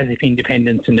benzodiazepine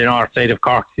dependence in the north side of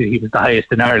Cork City was the highest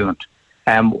in Ireland.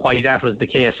 Why that was the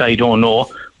case, I don't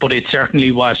know, but it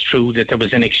certainly was true that there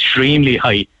was an extremely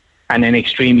high and an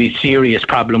extremely serious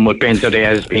problem with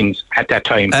benzodiazepines at that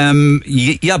time.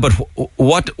 Yeah, but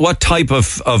what type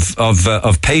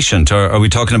of patient? Are we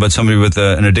talking about somebody with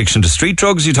an addiction to street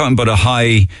drugs? Are you talking about a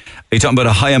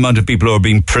high amount of people who are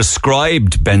being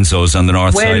prescribed benzos on the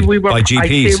north side by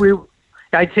GPs?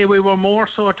 I'd say we were more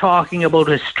so talking about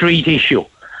a street issue,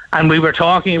 and we were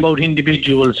talking about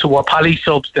individuals who were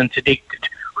polysubstance addicted,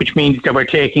 which means they were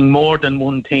taking more than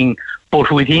one thing,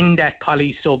 but within that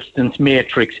polysubstance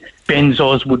matrix,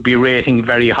 benzos would be rating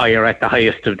very higher at the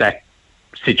highest of that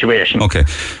situation. Okay.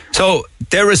 So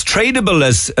they're as tradable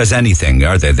as anything,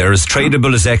 are they? They're as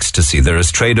tradable as ecstasy, they're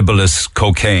as tradable as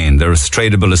cocaine, they're as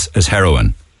tradable as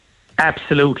heroin?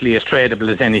 Absolutely as tradable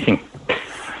as anything.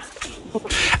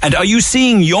 And are you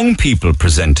seeing young people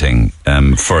presenting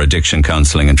for addiction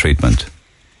counselling and treatment?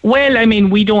 Well, I mean,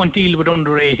 we don't deal with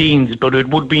under 18s, but it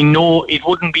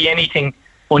wouldn't be anything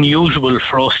unusual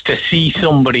for us to see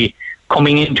somebody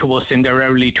coming into us in their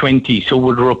early 20s who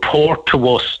would report to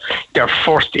us their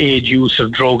first age use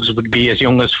of drugs would be as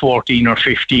young as 14 or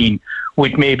 15,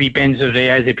 with maybe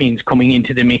benzodiazepines coming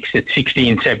into the mix at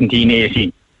 16, 17,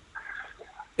 18.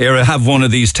 Era, have one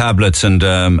of these tablets and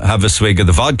have a swig of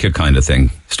the vodka kind of thing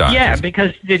started. Yeah,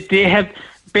 because they have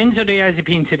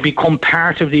benzodiazepines have become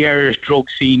part of the Irish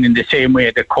drug scene in the same way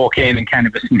that cocaine and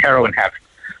cannabis and heroin have.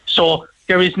 So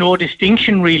there is no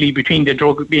distinction really between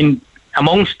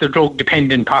amongst the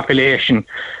drug-dependent population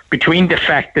between the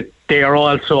fact that they are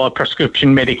also a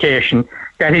prescription medication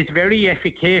that is very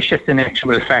efficacious in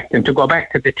actual fact. And to go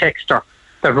back to the texter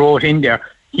that wrote in there,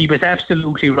 he was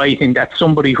absolutely right in that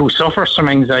somebody who suffers from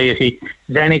anxiety,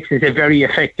 Xanax is a very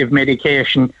effective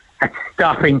medication at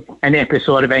stopping an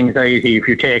episode of anxiety if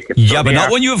you take it. Yeah, but not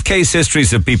when you have case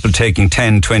histories of people taking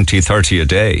 10, 20, 30 a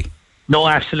day. No,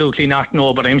 absolutely not,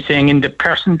 no. But I'm saying in the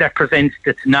person that presents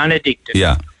that's non-addicted,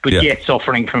 but yet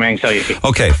suffering from anxiety.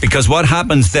 Okay, because what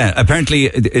happens then, apparently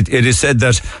it is said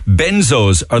that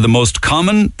benzos are the most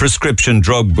common prescription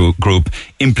drug group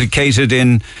implicated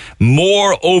in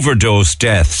more overdose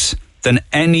deaths than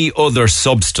any other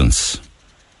substance.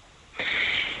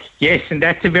 Yes, and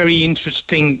that's a very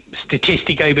interesting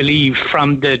statistic, I believe,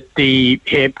 from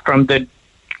the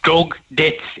drug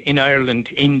deaths in Ireland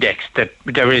index, that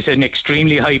there is an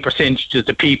extremely high percentage of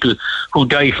the people who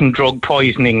die from drug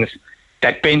poisonings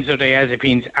that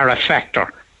benzodiazepines are a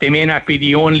factor. They may not be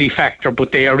the only factor,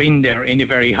 but they are in there in a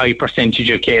very high percentage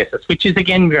of cases, which is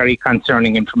again very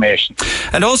concerning information.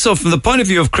 And also from the point of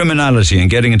view of criminality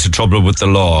and getting into trouble with the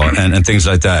law and things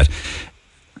like that,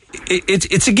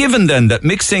 it's a given then that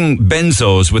mixing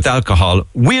benzos with alcohol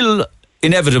will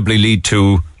inevitably lead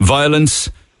to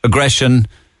violence, aggression,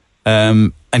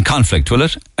 and conflict, will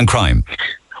it? And crime?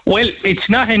 Well, it's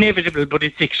not inevitable, but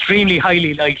it's extremely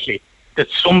highly likely that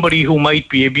somebody who might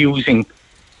be abusing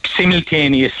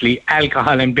simultaneously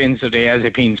alcohol and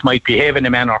benzodiazepines might behave in a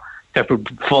manner that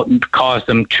would cause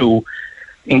them to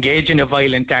engage in a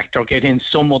violent act or get in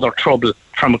some other trouble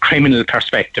from a criminal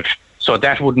perspective. So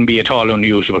that wouldn't be at all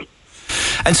unusual.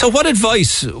 And so what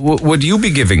advice would you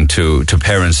be giving to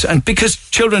parents? And because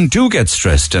children do get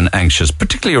stressed and anxious,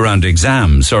 particularly around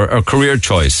exams or career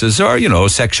choices or,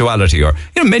 sexuality or,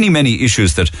 many, many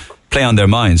issues that play on their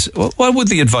minds. What would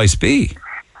the advice be?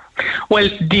 Well,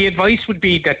 the advice would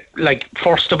be that,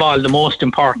 first of all, the most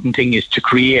important thing is to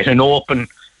create an open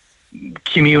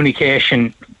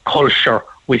communication culture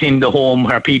within the home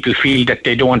where people feel that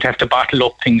they don't have to bottle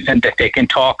up things and that they can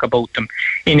talk about them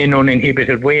in an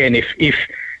uninhibited way. And if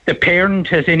the parent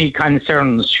has any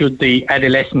concerns, should the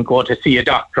adolescent go to see a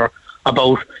doctor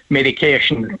about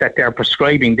medications that they're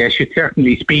prescribing, they should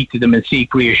certainly speak to them and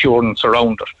seek reassurance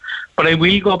around it. But I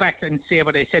will go back and say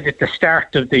what I said at the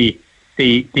start of the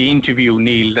interview,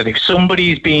 Neil, that if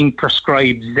somebody is being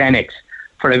prescribed Xanax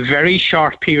for a very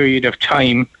short period of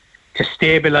time to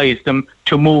stabilise them,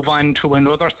 to move on to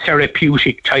another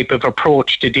therapeutic type of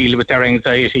approach to deal with their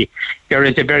anxiety, there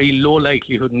is a very low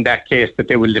likelihood in that case that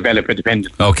they will develop a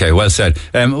dependence. Okay, well said.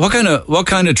 What kind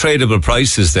of tradable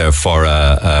price is there for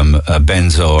a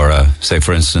benzo or say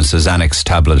for instance a Xanax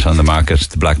tablet on the market,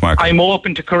 the black market? I'm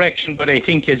open to correction, but I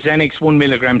think a Xanax 1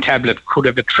 milligram tablet could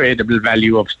have a tradable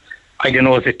value of, I don't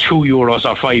know, is it €2 or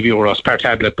 €5 per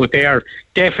tablet, but they are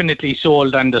definitely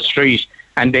sold on the street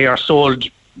and they are sold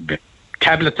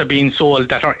tablets are being sold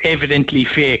that are evidently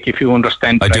fake, if you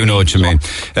understand. I do know what you mean.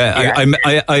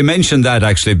 I mentioned that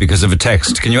actually because of a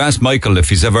text. Can you ask Michael if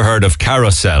he's ever heard of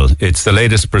Carousel? It's the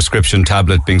latest prescription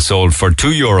tablet being sold for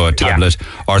 €2 a tablet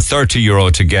or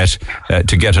 €30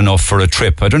 to get enough for a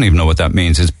trip. I don't even know what that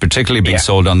means. It's particularly being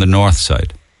sold on the north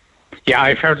side. Yeah,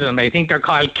 I've heard of them. I think they're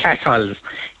called Casols,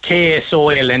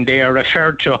 KSOL, and they are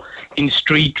referred to in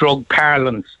street drug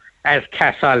parlance as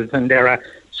Casols, and they're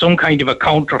some kind of a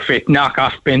counterfeit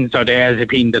knockoff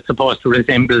benzodiazepine that's supposed to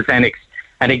resemble Xanax.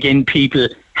 And again, people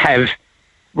have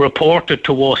reported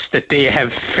to us that they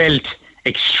have felt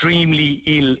extremely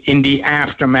ill in the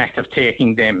aftermath of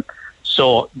taking them.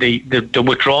 So the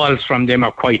withdrawals from them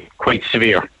are quite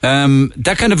severe.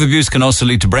 That kind of abuse can also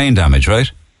lead to brain damage,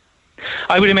 right?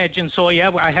 I would imagine so, yeah.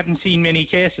 I haven't seen many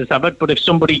cases of it, but if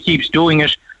somebody keeps doing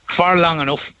it for long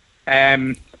enough,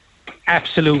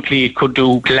 absolutely it could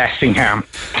do lasting harm.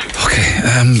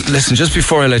 Okay, listen, just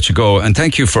before I let you go, and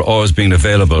thank you for always being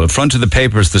available. Front of the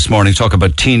papers this morning talk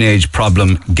about teenage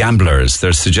problem gamblers.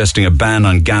 They're suggesting a ban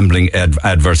on gambling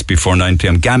adverts before 9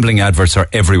 p.m. Gambling adverts are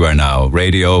everywhere now.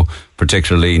 Radio,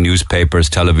 particularly, newspapers,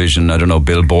 television, I don't know,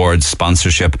 billboards,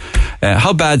 sponsorship.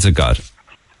 How bad's it got?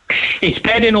 It's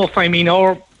bad enough. I mean,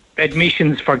 our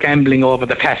admissions for gambling over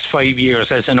the past 5 years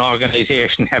as an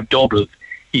organisation have doubled.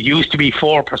 It used to be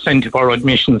 4% of our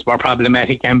admissions were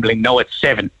problematic gambling. Now it's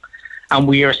 7%. And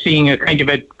we are seeing a kind of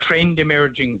a trend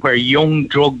emerging where young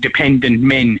drug-dependent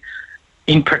men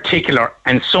in particular,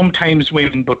 and sometimes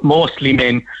women, but mostly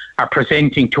men, are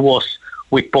presenting to us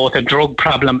with both a drug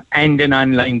problem and an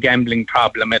online gambling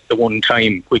problem at the one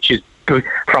time, which is,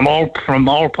 from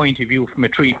our point of view, from a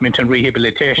treatment and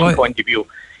rehabilitation point of view,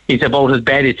 is about as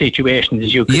bad a situation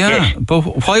as you could get. Yeah, but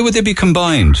why would they be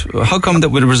combined? How come that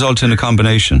would result in a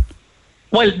combination?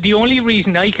 Well, the only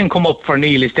reason I can come up for,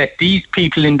 Neil, is that these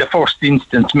people in the first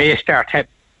instance may start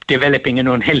developing an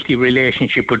unhealthy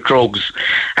relationship with drugs,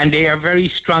 and they are very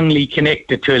strongly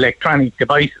connected to electronic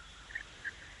devices.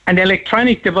 And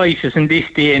electronic devices in this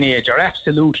day and age are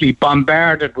absolutely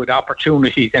bombarded with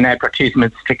opportunities and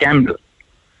advertisements to gamble.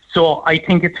 So I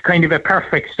think it's kind of a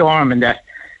perfect storm in that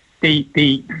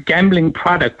the gambling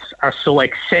products are so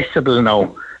accessible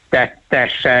now that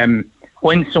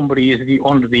when somebody is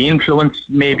under the influence,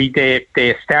 maybe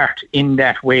they start in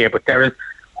that way. But there is,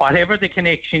 whatever the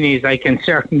connection is, I can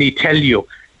certainly tell you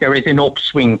there is an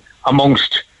upswing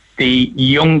amongst the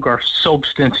younger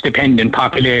substance-dependent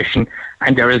population,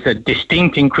 and there is a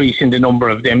distinct increase in the number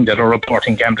of them that are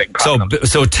reporting gambling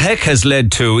problems. So tech has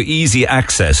led to easy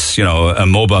access, you know, a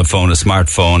mobile phone, a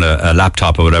smartphone, a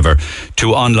laptop or whatever,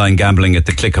 to online gambling at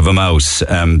the click of a mouse.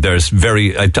 I'm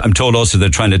told also they're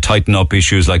trying to tighten up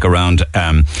issues like around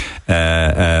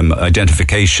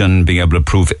identification, being able to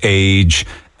prove age,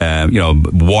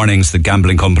 warnings that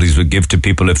gambling companies would give to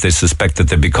people if they suspect that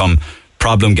they become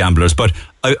problem gamblers. But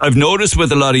I've noticed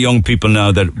with a lot of young people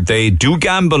now that they do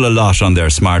gamble a lot on their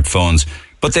smartphones,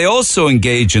 but they also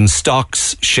engage in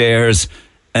stocks, shares,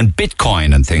 and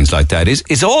Bitcoin and things like that.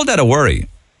 Is all that a worry?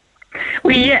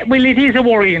 Well, it is a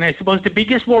worry, and I suppose the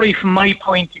biggest worry from my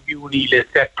point of view, Neil, is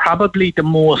that probably the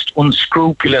most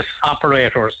unscrupulous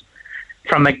operators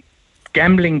from a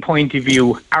gambling point of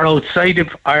view are outside of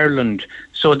Ireland.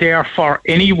 So therefore,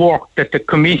 any work that the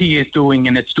committee is doing,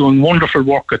 and it's doing wonderful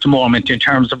work at the moment in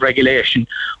terms of regulation,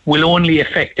 will only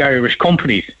affect Irish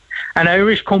companies. And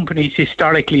Irish companies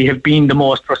historically have been the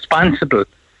most responsible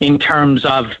in terms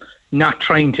of not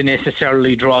trying to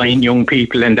necessarily draw in young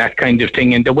people and that kind of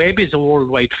thing. And the web is a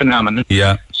worldwide phenomenon.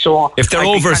 Yeah. So if they're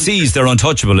overseas, they're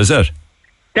untouchable, is it?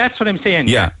 That's what I'm saying.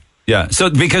 Yeah. Yeah, so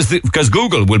because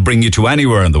Google will bring you to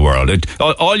anywhere in the world.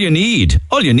 All you need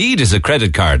is a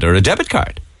credit card or a debit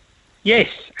card. Yes,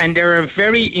 and there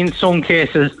are in some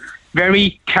cases,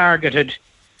 very targeted,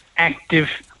 active,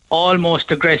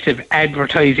 almost aggressive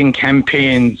advertising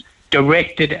campaigns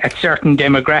directed at certain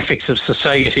demographics of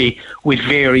society with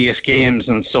various games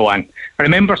and so on. I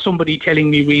remember somebody telling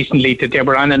me recently that they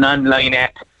were on an online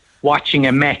app watching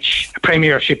a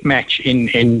Premiership match in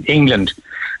England,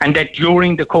 and that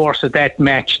during the course of that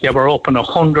match, there were open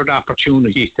 100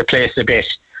 opportunities to place a bet.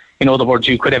 In other words,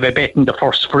 you could have a bet in the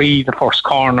first free, the first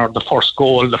corner, the first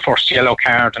goal, the first yellow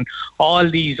card, and all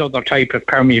these other type of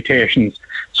permutations.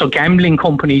 So gambling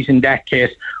companies in that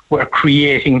case were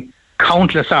creating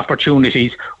countless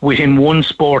opportunities within one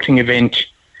sporting event,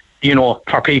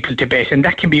 for people to bet. And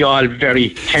that can be all very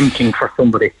tempting for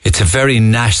somebody. It's a very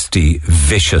nasty,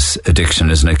 vicious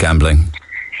addiction, isn't it, gambling?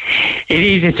 It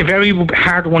is. It's a very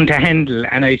hard one to handle,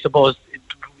 and I suppose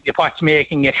what's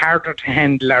making it harder to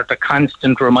handle are the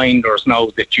constant reminders now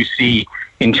that you see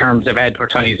in terms of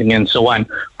advertising and so on,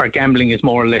 where gambling is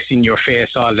more or less in your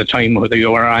face all the time, whether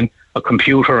you are on a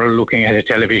computer or looking at a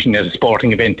television at a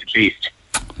sporting event at least.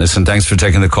 Listen, thanks for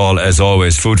taking the call. As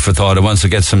always, food for thought. I want to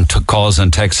get some calls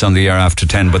and texts on the air after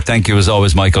 10, but thank you as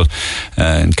always, Michael,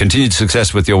 and continued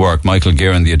success with your work. Michael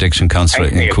Gearan, the addiction counsellor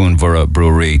in Coonborough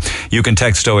Brewery. You can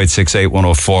text 0868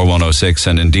 104 106,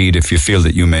 and indeed, if you feel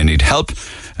that you may need help,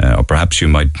 or perhaps you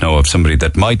might know of somebody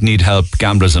that might need help,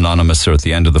 Gamblers Anonymous are at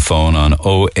the end of the phone on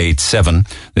 087.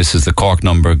 This is the Cork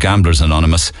number, Gamblers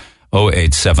Anonymous,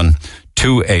 087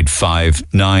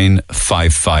 285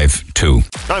 9552.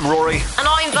 I'm Rory. And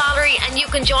I'm Valerie, and you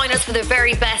can join us for the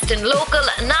very best in local,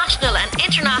 national and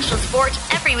international sport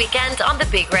every weekend on the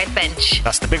Big Red Bench.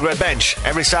 That's the Big Red Bench,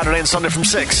 every Saturday and Sunday from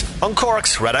 6 on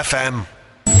Cork's Red FM.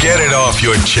 Get it off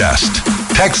your chest.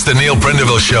 Text the Neil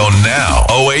Prendeville Show now.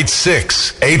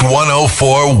 086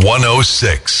 8104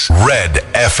 106. Red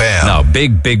FM. Now,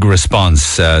 big response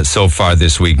so far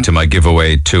this week to my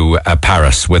giveaway to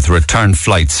Paris, with return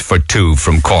flights for 2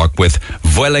 from Cork with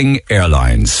Vueling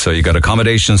Airlines. So you got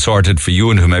accommodation sorted for you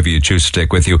and whomever you choose to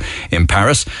take with you in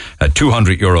Paris. A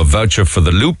 €200 voucher for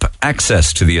the Loop.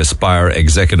 Access to the Aspire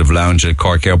Executive Lounge at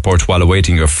Cork Airport while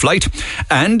awaiting your flight.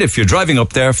 And if you're driving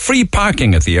up there, free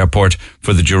parking at the airport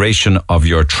for the duration of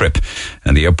your trip.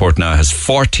 And the airport now has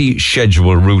 40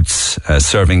 scheduled routes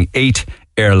serving 8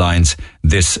 airlines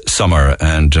this summer,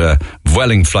 and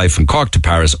Vueling fly from Cork to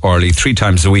Paris early 3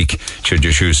 times a week should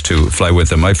you choose to fly with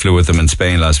them. I flew with them in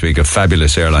Spain last week, a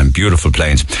fabulous airline, beautiful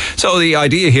planes. So the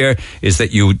idea here is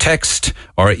that you text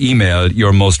or email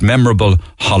your most memorable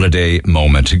holiday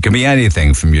moment. It can be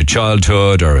anything from your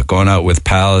childhood or going out with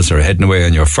pals or heading away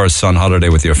on your first sun holiday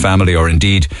with your family or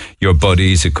indeed your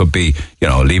buddies. It could be,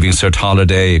 leaving cert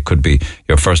holiday. It could be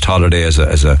your first holiday as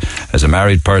a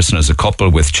married person, as a couple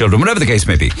with children, whatever the case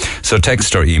may be. So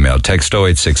text or email. Text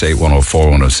 0868 104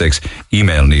 106.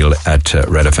 Email Neil at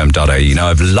redfm.ie. Now I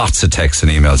have lots of texts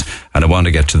and emails and I want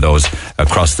to get to those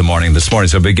across the morning this morning,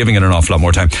 so I'll be giving it an awful lot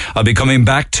more time. I'll be coming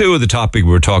back to the topic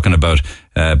we were talking about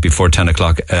before 10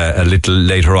 o'clock a little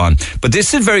later on. But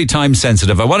this is very time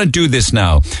sensitive. I want to do this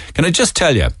now. Can I just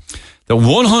tell you that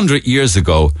 100 years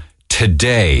ago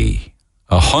today,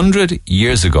 100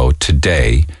 years ago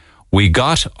today, we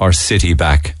got our city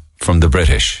back from the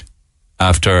British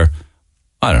after,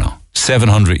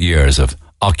 700 years of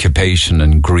occupation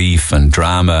and grief and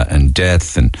drama and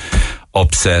death and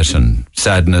upset and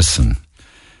sadness. And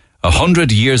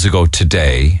 100 years ago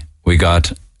today, we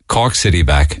got Cork City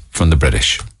back from the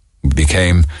British. We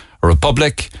became a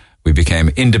republic, we became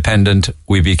independent,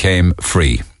 we became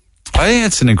free. I think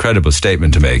it's an incredible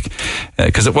statement to make,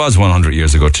 because it was 100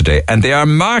 years ago today, and they are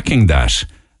marking that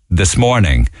this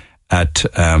morning at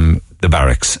the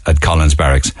barracks, at Collins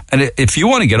Barracks. And if you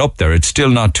want to get up there, it's still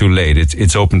not too late.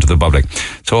 It's open to the public.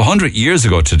 So 100 years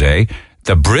ago today,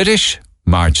 the British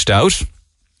marched out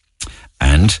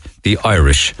and the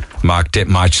Irish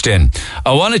marched in.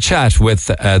 I want to chat with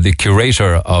the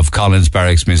curator of Collins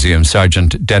Barracks Museum,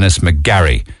 Sergeant Dennis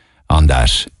McGarry, on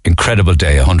that incredible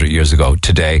day 100 years ago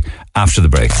today, after the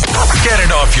break. Get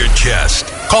it off your chest.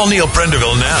 Call Neil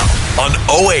Prendeville now on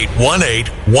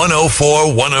 0818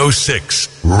 104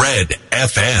 106. Red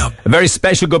FM. A very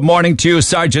special good morning to you,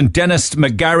 Sergeant Dennis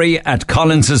McGarry at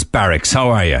Collins's Barracks. How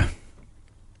are you?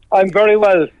 I'm very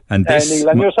well, and Neil,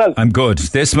 and yourself? I'm good.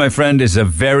 This, my friend, is a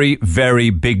very, very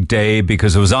big day,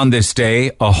 because it was on this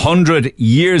day 100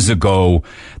 years ago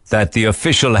that the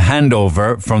official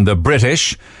handover from the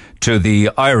British to the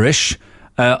Irish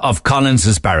of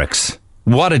Collins's Barracks.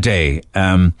 What a day!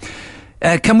 Can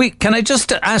I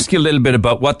just ask you a little bit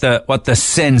about what the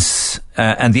sense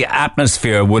and the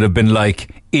atmosphere would have been like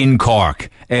in Cork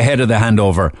ahead of the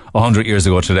handover 100 years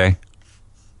ago today?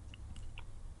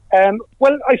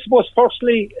 Well, I suppose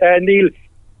firstly, Neil,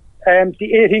 the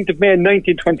 18th of May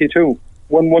 1922,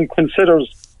 when one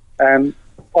considers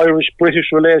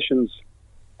Irish-British relations,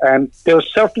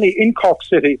 there's certainly in Cork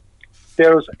City,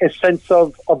 there's a sense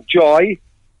of joy,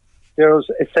 there's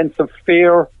a sense of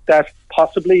fear that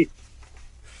possibly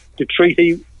the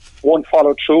treaty won't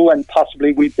follow through and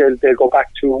possibly they'll go back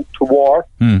to war.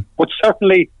 But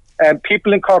certainly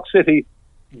people in Cork City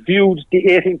viewed the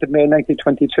 18th of May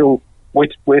 1922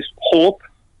 with hope,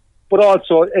 but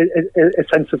also a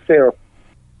sense of fear.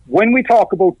 When we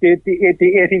talk about the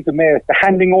 18th of May, the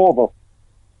handing over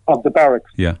of the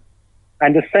barracks,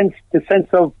 and the sense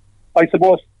of, I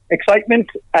suppose, excitement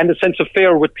and a sense of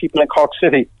fear with people in Cork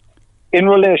City in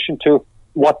relation to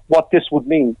what this would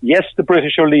mean. Yes, the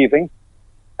British are leaving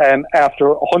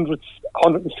after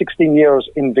 116 years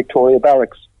in Victoria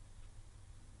Barracks,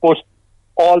 but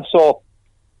also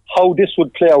how this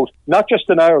would play out, not just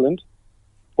in Ireland,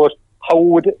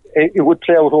 how it would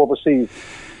play out overseas.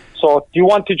 So, do you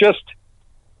want to just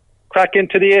crack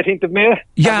into the 18th of May?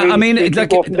 Yeah, I mean, it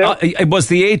was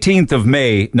the 18th of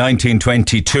May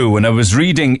 1922, and I was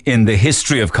reading in the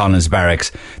history of Collins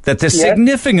Barracks that the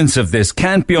significance of this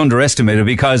can't be underestimated,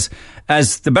 because,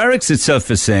 as the barracks itself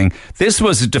is saying, this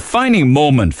was a defining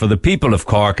moment for the people of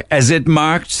Cork, as it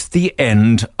marked the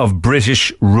end of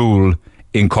British rule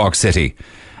in Cork City.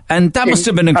 And that must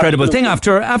have been an incredible thing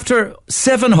after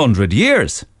 700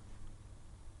 years.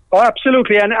 Oh,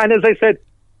 absolutely. And as I said,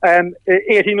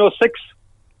 1806,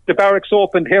 the barracks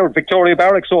opened here. Victoria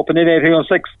Barracks opened in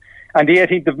 1806, and the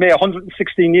 18th of May,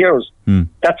 116 years.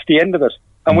 That's the end of it.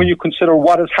 And when you consider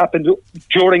what has happened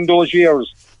during those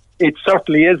years, it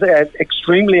certainly is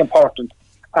extremely important.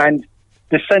 And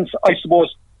the sense, I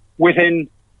suppose, within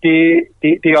the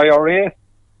IRA,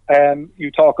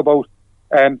 you talk about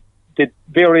the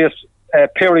various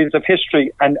periods of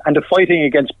history and the fighting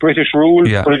against British rule,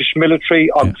 British military,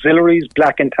 auxiliaries,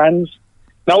 black and tans.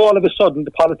 Now all of a sudden,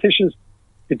 the politicians,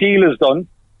 the deal is done,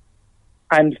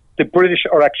 and the British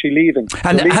are actually leaving.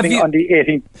 And they're leaving on the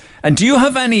 18th. And do you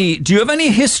have any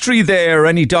history there,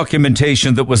 any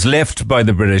documentation that was left by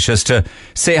the British as to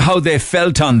say how they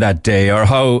felt on that day, or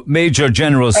how Major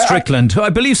General Strickland, who I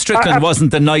believe Strickland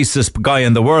wasn't the nicest guy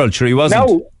in the world, sure he wasn't?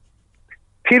 No,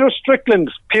 Peter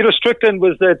Strickland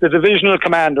was the divisional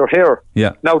commander here.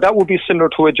 Yeah. Now that would be similar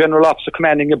to a general officer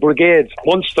commanding a brigade,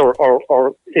 Munster,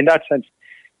 or in that sense.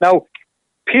 Now,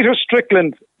 Peter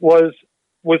Strickland was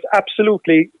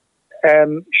absolutely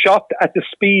shocked at the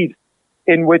speed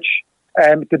in which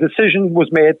the decision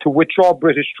was made to withdraw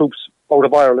British troops out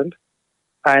of Ireland,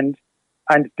 and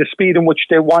the speed in which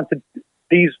they wanted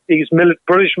these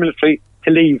British military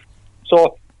to leave.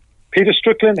 So Peter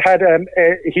Strickland had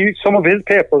some of his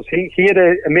papers. He had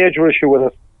a major issue with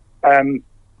it.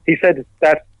 He said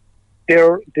that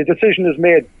the decision is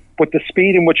made, but the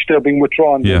speed in which they're being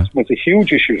withdrawn was a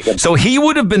huge issue. So he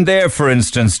would have been there, for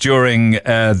instance, during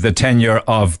the tenure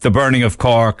of the burning of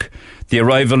Cork, the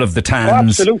arrival of the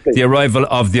Tans, the arrival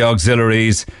of the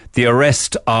auxiliaries, the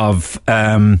arrest of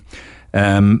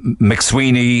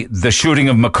McSweeney, the shooting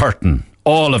of McCurtain,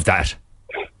 all of that.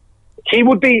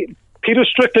 Peter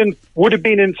Strickland would have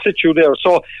been in situ there.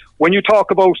 So when you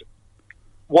talk about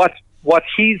what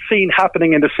he's seen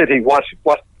happening in the city, what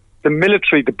the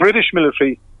military, the British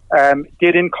military,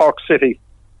 did in Cork City,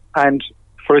 and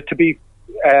for it to be,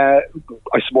 I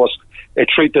suppose,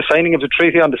 the signing of the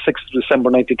treaty on the 6th of December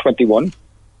 1921,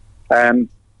 and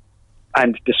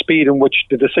the speed in which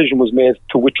the decision was made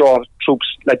to withdraw troops,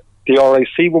 like the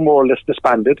RIC were more or less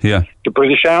disbanded. Yeah. The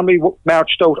British Army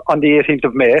marched out on the 18th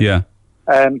of May. Yeah.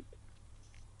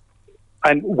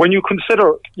 And when you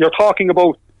consider, you're talking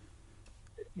about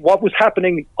what was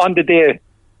happening on the day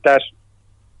that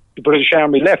the British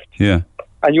Army left. Yeah.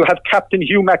 And you have Captain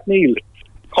Hugh McNeill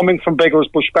coming from Beggars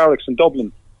Bush Barracks in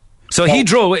Dublin. So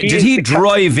did he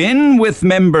drive in with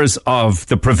members of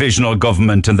the Provisional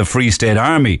Government and the Free State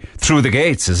Army through the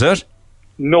gates, is it?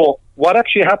 No. What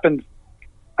actually happened,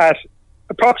 at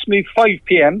approximately 5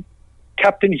 p.m,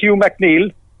 Captain Hugh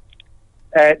McNeill,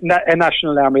 a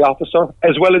National Army officer,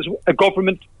 as well as a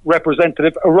government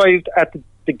representative, arrived at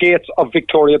the gates of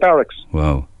Victoria Barracks.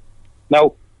 Wow.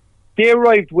 Now, they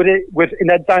arrived with an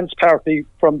advance party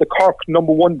from the Cork No.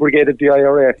 1 Brigade of the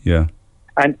IRA. Yeah.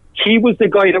 And he was the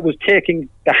guy that was taking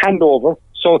the handover.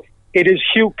 So it is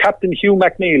Captain Hugh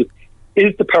McNeill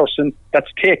is the person that's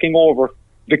taking over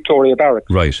Victoria Barracks.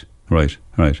 Right.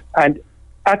 And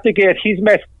at the gate, he's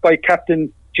met by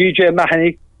Captain G.J.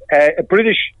 Mahoney, a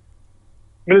British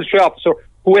military officer,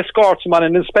 who escorts him on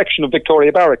an inspection of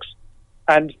Victoria Barracks.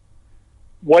 And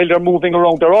while they're moving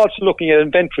around, they're also looking at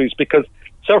inventories, because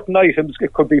certain items,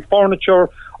 it could be furniture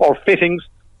or fittings,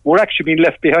 were actually being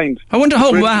left behind. I wonder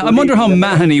how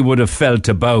Mahoney would have felt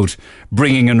about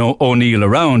bringing an O'Neill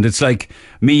around. It's like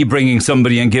me bringing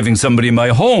somebody and giving somebody my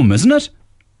home, isn't it?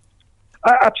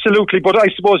 Absolutely, but I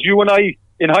suppose you and I,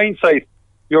 in hindsight,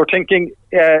 you're thinking,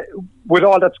 with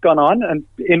all that's gone on and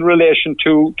in relation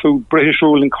to British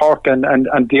rule in Cork and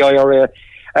the IRA,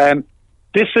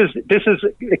 this is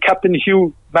Captain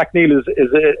Hugh McNeill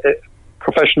is a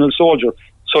professional soldier.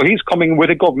 So he's coming with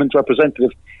a government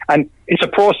representative, and it's a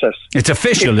process. It's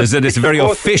official, is it? It's a very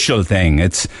official thing.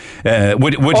 It's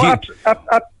would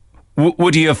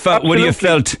he have felt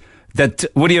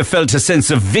a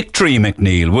sense of victory,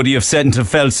 McNeill? Would he have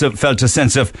felt a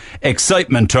sense of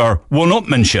excitement or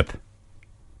one-upmanship?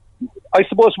 I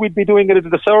suppose we'd be doing it a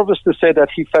disservice to say that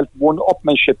he felt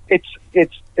one-upmanship. It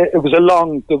was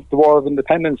the War of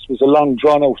Independence was a long,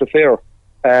 drawn-out affair.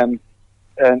 And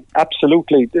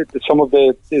absolutely, some of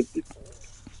the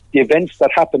the events that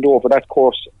happened over that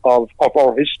course of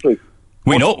our history.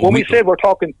 We know when we say we're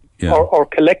talking our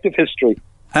collective history.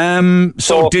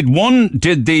 So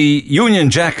did the Union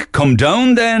Jack come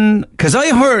down then? Because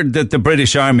I heard that the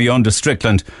British Army under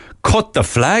Strickland cut the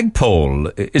flagpole.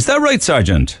 Is that right,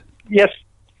 Sergeant? Yes,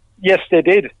 they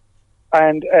did.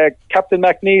 And Captain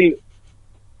McNeil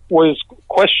was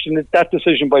questioned that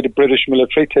decision by the British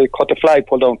military to cut the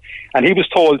flagpole down. And he was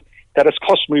told that it's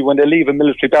customary when they leave a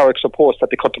military barracks or post that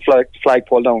they cut the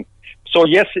flagpole down. So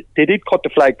yes, they did cut the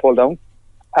flagpole down,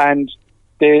 and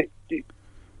the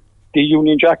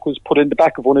Union Jack was put in the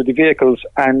back of one of the vehicles,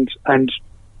 and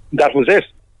that was it.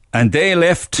 And they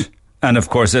left. And of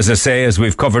course, as I say, as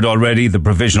we've covered already, the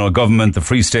provisional government, the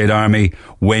Free State Army,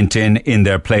 went in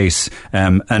their place.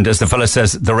 And as the fella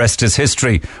says, the rest is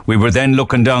history. We were then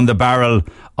looking down the barrel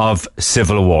of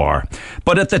civil war.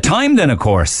 But at the time then, of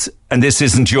course, and this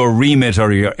isn't your remit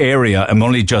or your area, I'm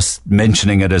only just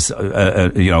mentioning it as,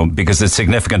 because it's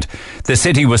significant. The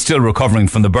city was still recovering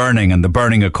from the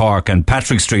burning of Cork, and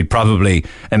Patrick Street probably,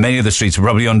 and many of the streets were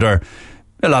probably under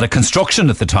a lot of construction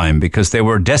at the time because they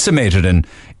were decimated in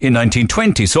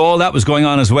 1920. So all that was going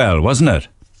on as well, wasn't it?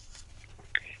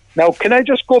 Now, can I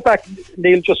just go back,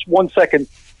 Neil, just 1 second?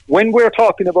 When we're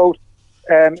talking about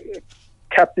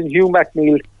Captain Hugh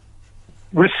McNeil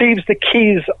receives the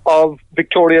keys of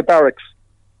Victoria Barracks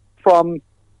from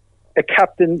a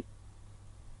Captain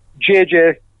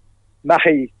J.J.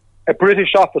 Mahy, a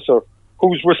British officer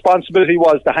whose responsibility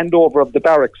was the handover of the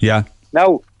barracks. Yeah.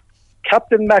 Now,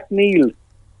 Captain McNeil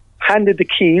handed the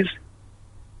keys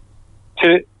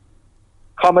to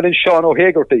Commandant Sean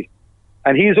O'Hagerty,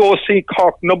 and he's OC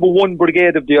Cork number 1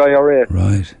 Brigade of the IRA.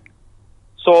 Right.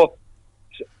 So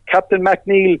Captain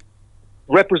McNeil,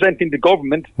 representing the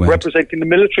government, representing the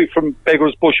military from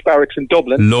Beggars Bush Barracks in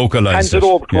Dublin, localised hands it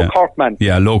over to a Cork man.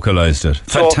 Yeah, localised it.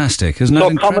 Fantastic, isn't it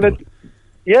incredible?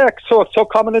 So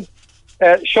Commandant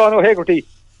Sean O'Hagerty,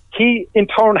 he in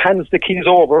turn hands the keys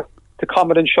over to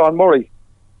Commandant Sean Murray.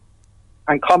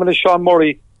 And Commandant Sean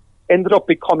Murray ended up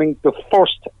becoming the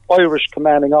first Irish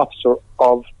commanding officer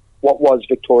of what was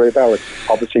Victoria Barracks.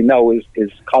 Obviously now is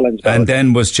Collins Barracks. And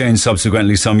then was changed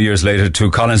subsequently some years later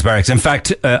to Collins Barracks. In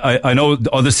fact, I know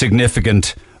other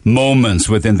significant moments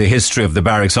within the history of the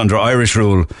barracks under Irish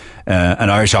rule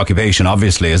and Irish occupation,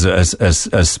 obviously, as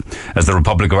the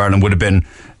Republic of Ireland, would have been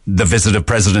the visit of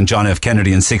President John F. Kennedy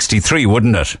in 1963,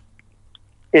 wouldn't it?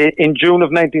 In June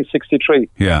of 1963.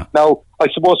 Yeah. Now, I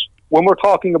suppose when we're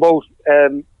talking about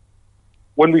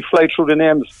when we fly through the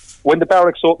names, when the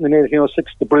barracks opened in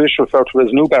 1806, the British referred to it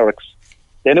as New Barracks.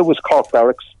 Then it was Cork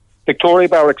Barracks. Victoria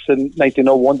Barracks in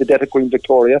 1901, the death of Queen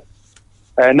Victoria.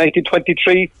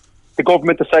 1923, the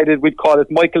government decided we'd call it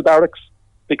Michael Barracks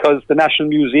because the National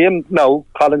Museum, now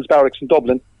Collins Barracks in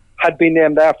Dublin, had been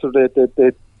named after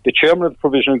the chairman of the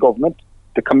provisional government,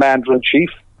 the commander-in-chief,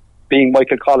 being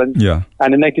Michael Collins. Yeah.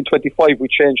 And in 1925, we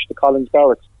changed to Collins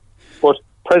Barracks. But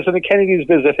President Kennedy's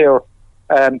visit here,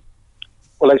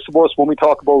 I suppose when we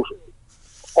talk about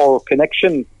our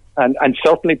connection, and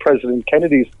certainly President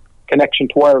Kennedy's connection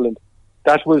to Ireland,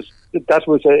 that was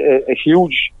a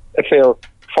huge affair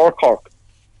for Cork.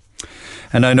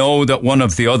 And I know that one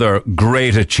of the other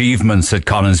great achievements at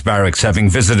Collins Barracks, having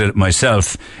visited it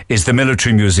myself, is the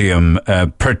Military Museum,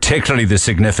 particularly the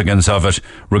significance of it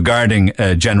regarding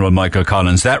General Michael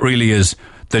Collins. That really is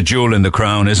the jewel in the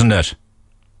crown, isn't it?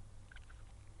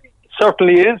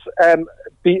 Certainly is.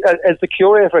 As the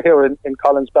curator here in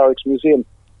Collins Barracks Museum,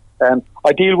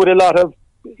 I deal with a lot of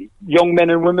young men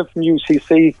and women from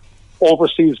UCC,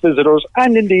 overseas visitors,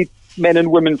 and indeed men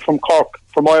and women from Cork,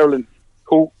 from Ireland,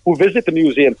 who visit the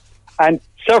museum. And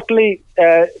certainly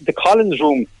the Collins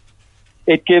Room,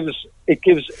 it gives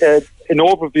an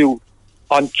overview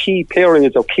on key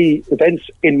periods or key events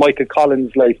in Michael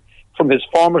Collins' life, from his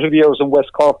formative years in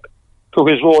West Cork to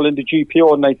his role in the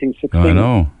GPO in 1916. I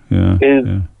know,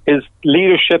 yeah. His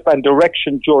leadership and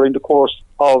direction during the course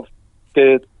of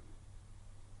the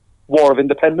War of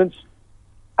Independence.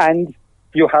 And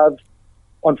you have,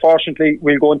 unfortunately,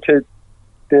 we'll go into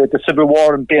the Civil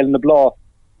War and Bale na Bláth,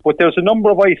 but there's a number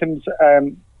of items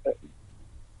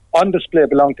on display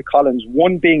belong to Collins,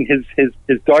 one being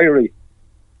his diary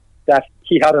that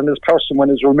he had on his person when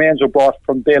his remains were brought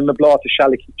from Bale na Bláth to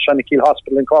Shanakil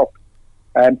Hospital in Cork.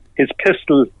 His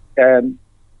pistol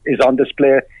is on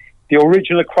display. The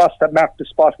original cross that marked the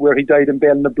spot where he died in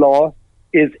Bale na Bláth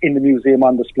is in the museum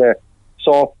on display.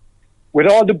 So with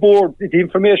all the boards, the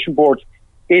information boards,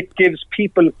 it gives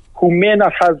people who may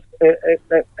not have a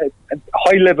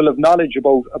high level of knowledge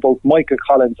about Michael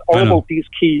Collins or about these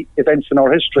key events in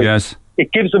our history. Yes.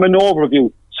 It gives them an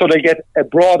overview so they get a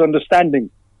broad understanding.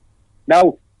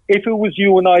 Now, if it was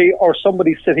you and I or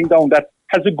somebody sitting down that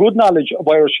has a good knowledge of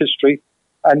Irish history,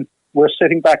 and we're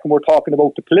sitting back and we're talking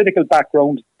about the political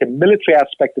background, the military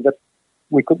aspect of it,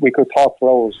 we could talk for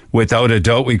hours. Without a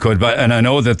doubt we could, and I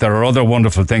know that there are other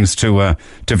wonderful things to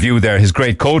view there. His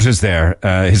great coat is there,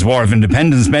 his War of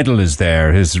Independence medal is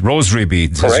there, his rosary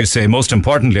beads, correct, as you say. Most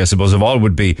importantly, I suppose, of all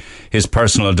would be his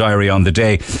personal diary on the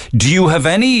day. Do you have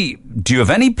any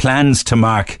plans to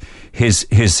mark his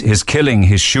killing,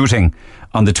 his shooting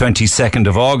on the 22nd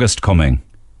of August coming?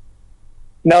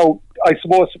 Now, I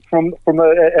suppose from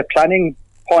a planning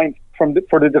point for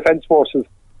the Defence Forces,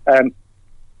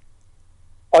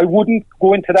 I wouldn't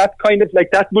go into that kind of, like,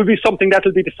 that will be something that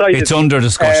will be decided. It's under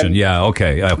discussion,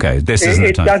 okay. This isn't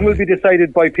the time. That will be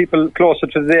decided by people closer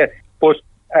to the day. But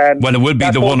well, it will be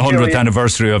the 100th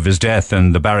anniversary of his death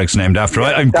and the barracks named after.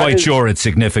 I'm quite sure it's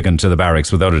significant to the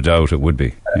barracks, without a doubt. It would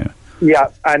be. Yeah,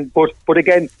 but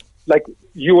again, like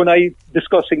you and I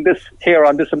discussing this here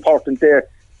on this important day,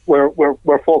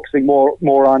 we're focusing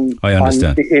more on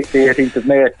the 18th of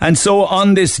May. And so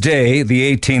on this day,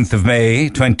 the 18th of May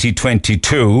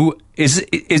 2022,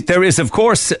 there is of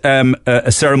course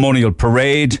a ceremonial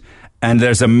parade, and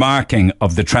there's a marking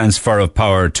of the transfer of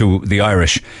power to the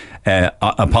Irish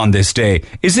upon this day.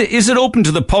 Is it open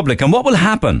to the public, and what will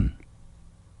happen?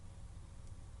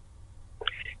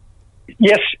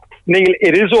 Yes, Neil,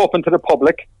 it is open to the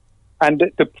public, and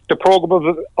the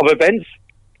programme of events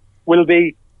will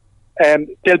be,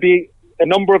 there'll be a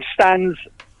number of stands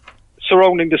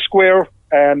surrounding the square,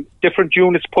 different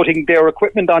units putting their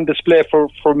equipment on display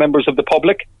for members of the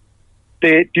public.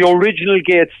 The original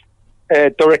gates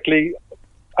directly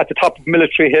at the top of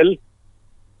Military Hill.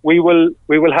 We will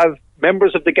have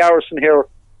members of the garrison here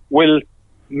will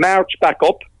march back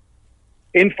up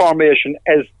in formation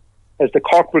as the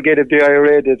Cork Brigade of the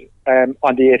IRA did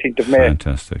on the 18th of May.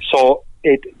 Fantastic. So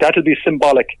that'll be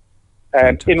symbolic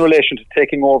in relation to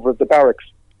taking over the barracks.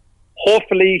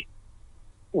 Hopefully,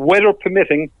 weather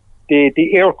permitting,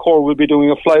 the Air Corps will be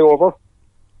doing a flyover,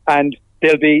 and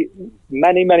there'll be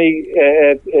many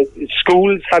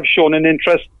schools have shown an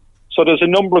interest. So there's a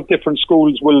number of different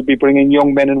schools will be bringing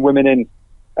young men and women in,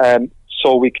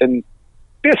 so we can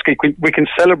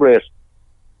celebrate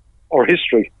our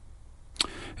history.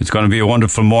 It's going to be a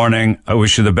wonderful morning. I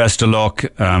wish you the best of luck.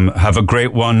 Have a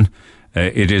great one.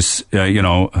 It is, I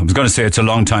was going to say it's a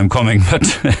long time coming, but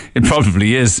it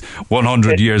probably is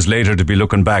 100 years later to be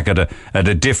looking back at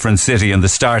a different city and the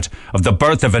start of the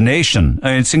birth of a nation.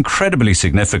 I mean, it's incredibly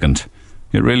significant.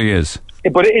 It really is.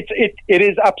 But it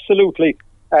is absolutely,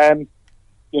 Irish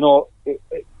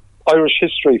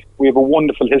history. We have a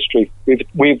wonderful history.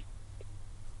 There's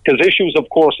issues, of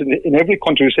course, in every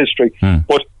country's history,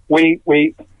 but we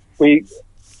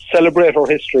celebrate our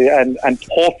history, and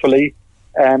hopefully,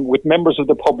 with members of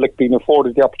the public being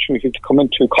afforded the opportunity to come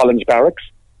into Collins Barracks,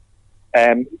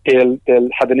 they'll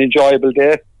have an enjoyable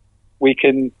day. We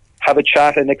can have a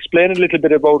chat and explain a little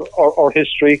bit about our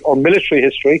history, our military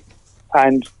history,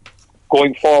 and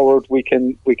going forward, we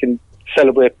can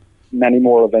celebrate many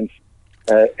more events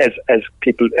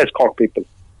as Cork people.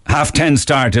 10:30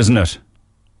 start, isn't it?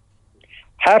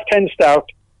 10:30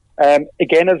 start.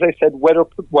 Again, as I said,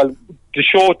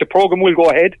 the programme will go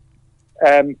ahead.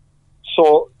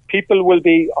 So people will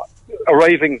be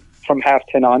arriving from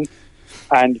 10:30 on,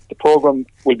 and the programme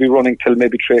will be running till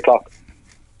maybe 3 o'clock.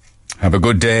 Have a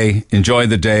good day. Enjoy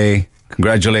the day.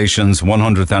 Congratulations,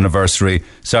 100th anniversary.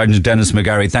 Sergeant Dennis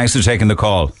McGarry, thanks for taking the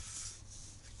call.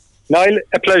 Niall,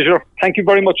 a pleasure. Thank you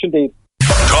very much indeed.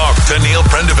 Talk to Neil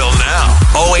Prendeville now.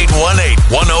 0818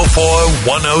 104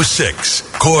 106.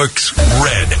 Cork's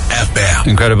Red FM.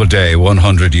 Incredible day,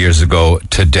 100 years ago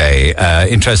today.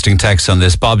 Interesting text on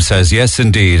this. Bob says, yes,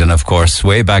 indeed. And of course,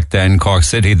 way back then, Cork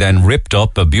City then ripped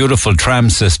up a beautiful tram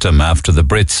system after the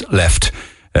Brits left.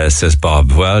 Says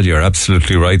Bob. Well, you're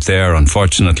absolutely right there.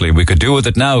 Unfortunately, we could do with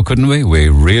it now, couldn't we? We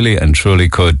really and truly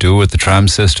could do with the tram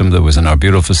system that was in our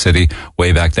beautiful city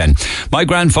way back then. My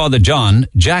grandfather,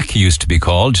 Jack he used to be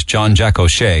called, John Jack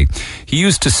O'Shea, he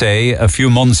used to say a few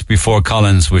months before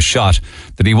Collins was shot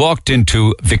that he walked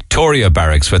into Victoria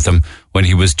Barracks with him when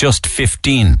he was just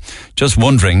 15. Just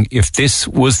wondering if this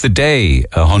was the day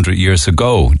 100 years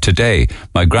ago today.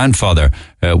 My grandfather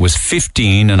was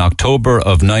 15 in October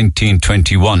of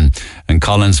 1921, and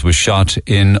Collins was shot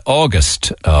in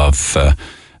August of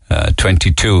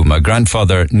 22. My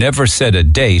grandfather never said a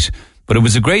date, but it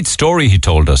was a great story he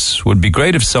told us. Would be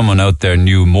great if someone out there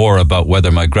knew more about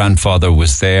whether my grandfather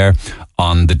was there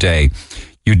on the day.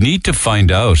 You'd need to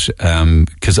find out,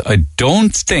 because I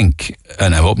don't think,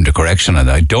 and I'm open to correction on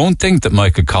that, I don't think that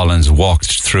Michael Collins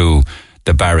walked through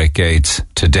the barrack gates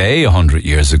today 100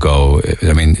 years ago.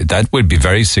 I mean, that would be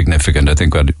very significant. I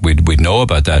think we'd know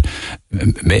about that.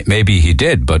 Maybe he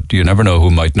did, but you never know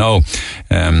who might know.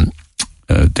 The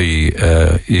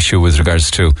issue with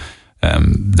regards to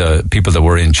the people that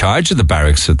were in charge of the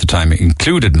barracks at the time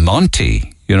included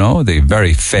Monty, the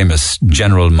very famous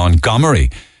General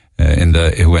Montgomery,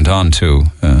 who went on to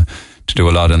do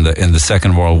a lot in the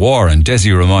Second World War. And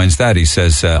Desi reminds that. He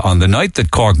says, on the night that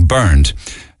Cork burned,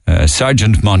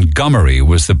 Sergeant Montgomery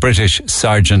was the British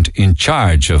sergeant in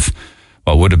charge of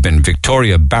what would have been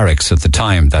Victoria Barracks at the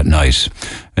time that night.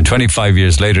 And 25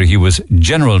 years later, he was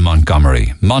General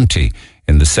Montgomery, Monty,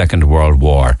 in the Second World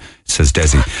War, says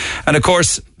Desi. And of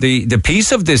course, the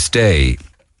peace of this day,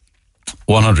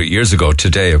 100 years ago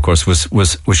today, of course,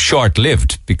 was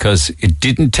short-lived, because it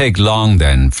didn't take long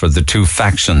then for the two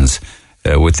factions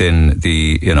within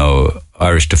the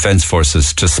Irish Defence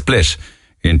Forces to split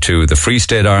into the Free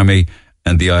State Army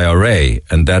and the IRA,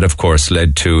 and that of course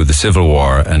led to the Civil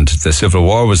War. And the Civil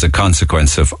War was a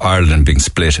consequence of Ireland being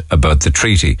split about the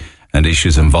treaty and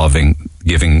issues involving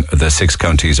giving the 6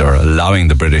 counties, or allowing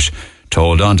the British to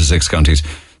hold on to 6 counties.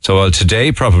 So while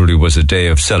today probably was a day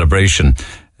of celebration,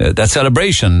 that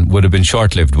celebration would have been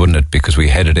short-lived, wouldn't it? Because we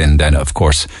headed in then, of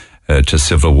course, to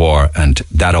civil war, and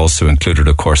that also included,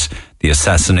 of course, the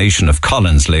assassination of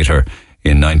Collins later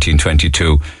in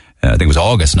 1922. I think it was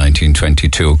August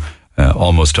 1922,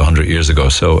 almost 100 years ago.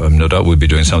 So no doubt we'll be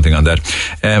doing something on that.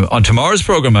 On tomorrow's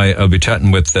programme, I'll be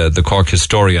chatting with the Cork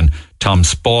historian, Tom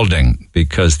Spalding,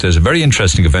 because there's a very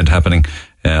interesting event happening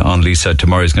on Leeside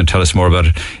tomorrow. He's going to tell us more about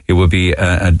it. It will be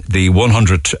the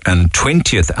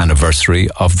 120th anniversary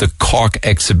of the Cork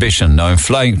exhibition. Now, I'm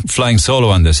flying solo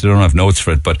on this. I don't have notes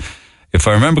for it, but if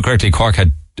I remember correctly, Cork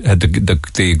had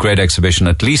the great exhibition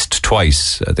at least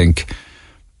twice, I think.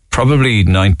 Probably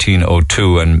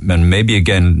 1902 and maybe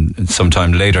again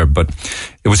sometime later, but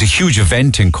it was a huge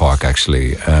event in Cork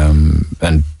actually,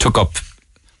 and took up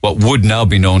what would now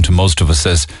be known to most of us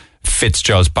as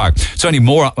Fitzgerald's Park. So any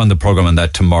more on the programme on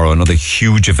that tomorrow, another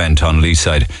huge event on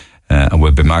Leeside, and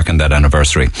we'll be marking that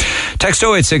anniversary. Text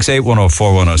 0868 104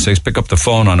 106, pick up the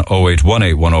phone on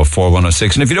 0818 104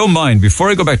 106. And if you don't mind, before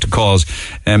I go back to calls,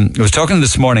 I was talking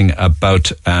this morning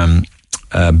about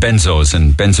benzos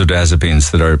and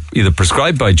benzodiazepines that are either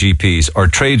prescribed by GPs or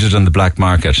traded on the black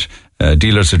market.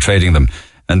 Dealers are trading them,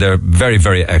 and they're very,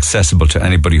 very accessible to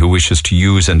anybody who wishes to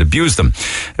use and abuse them.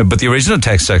 But the original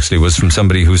text actually was from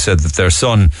somebody who said that their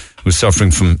son was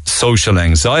suffering from social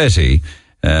anxiety.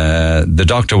 The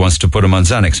doctor wants to put him on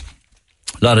Xanax.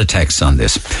 A lot of texts on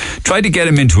this. Try to get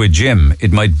him into a gym.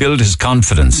 It might build his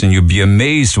confidence, and you'll be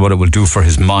amazed what it will do for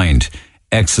his mind.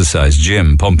 Exercise,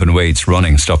 gym, pumping weights,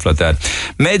 running, stuff like that.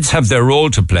 Meds have their role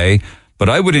to play, but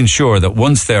I would ensure that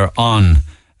once they're on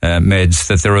meds,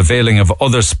 that they're availing of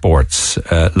other sports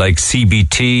like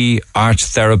CBT, art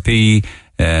therapy,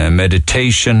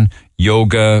 meditation,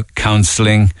 yoga,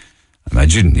 counselling. I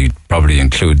imagine you'd probably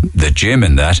include the gym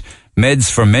in that.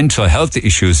 Meds for mental health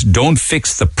issues don't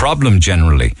fix the problem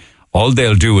generally. All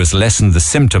they'll do is lessen the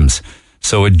symptoms.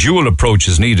 So a dual approach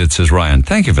is needed, says Ryan.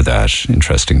 Thank you for that.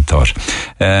 Interesting thought.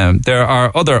 There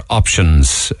are other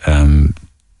options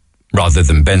rather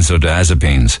than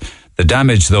benzodiazepines. The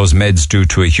damage those meds do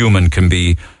to a human can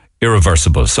be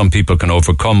irreversible. Some people can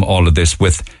overcome all of this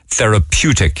with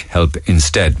therapeutic help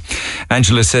instead.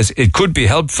 Angela says, it could be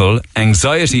helpful.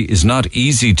 Anxiety is not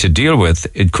easy to deal with.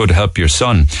 It could help your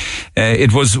son.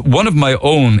 If it was one of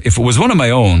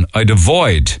my own, I'd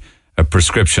avoid a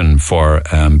prescription for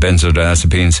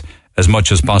benzodiazepines as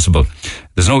much as possible.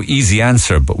 There's no easy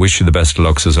answer, but wish you the best of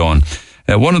luck, says on.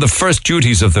 One of the first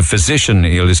duties of the physician,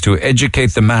 Neil, is to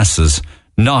educate the masses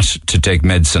not to take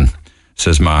medicine,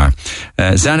 says Mar.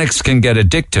 Xanax can get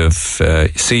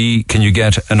addictive. Can you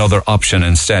get another option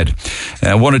instead?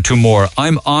 One or two more.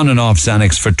 I'm on and off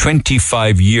Xanax for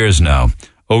 25 years now.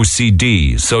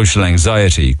 OCD, social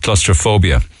anxiety,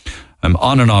 claustrophobia. I'm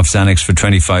on and off Xanax for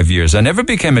 25 years. I never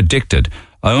became addicted.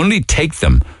 I only take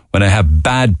them when I have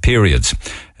bad periods.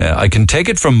 I can take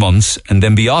it for months and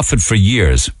then be off it for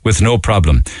years with no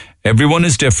problem. Everyone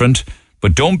is different,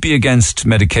 but don't be against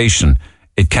medication.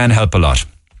 It can help a lot.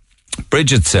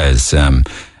 Bridget says,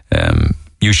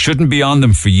 you shouldn't be on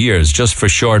them for years, just for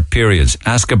short periods.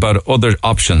 Ask about other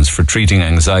options for treating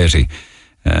anxiety.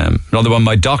 Another one,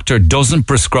 my doctor doesn't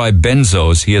prescribe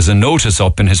benzos. He has a notice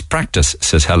up in his practice,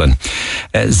 says Helen.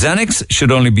 Xanax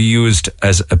should only be used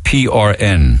as a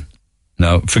PRN.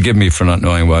 Now, forgive me for not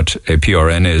knowing what a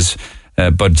PRN is,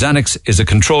 but Xanax is a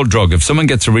controlled drug. If someone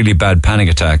gets a really bad panic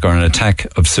attack or an attack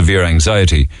of severe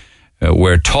anxiety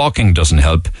where talking doesn't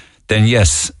help, then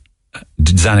yes,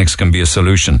 Xanax can be a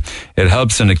solution. It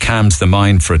helps and it calms the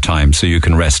mind for a time so you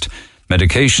can rest.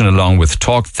 Medication along with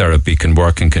talk therapy can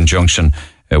work in conjunction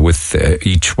with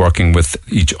working with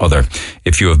each other.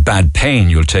 If you have bad pain,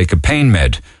 you'll take a pain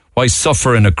med. Why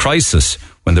suffer in a crisis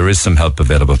when there is some help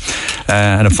available?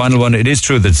 And a final one, it is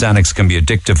true that Xanax can be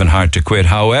addictive and hard to quit.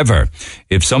 However,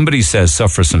 if somebody says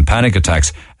suffers some panic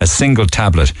attacks, a single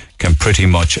tablet can pretty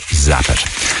much zap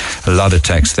it. A lot of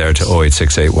text there to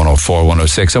 0868 104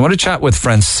 106. I want to chat with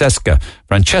Francesca,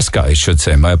 I should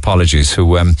say, my apologies,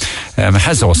 who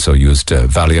has also used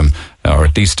Valium, or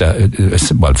at least,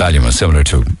 Valium is similar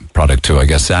to product to, I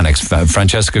guess, Xanax.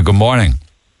 Francesca, good morning.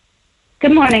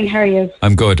 Good morning, how are you?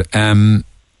 I'm good. And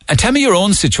tell me your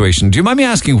own situation. Do you mind me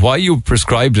asking why you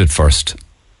prescribed it first?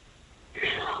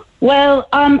 Well,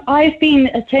 I've been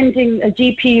attending a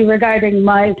GP regarding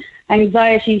my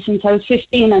anxiety since I was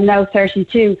 15 and now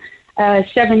 32.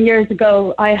 7 years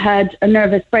ago, I had a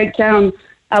nervous breakdown,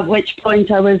 at which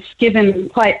point I was given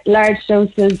quite large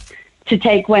doses to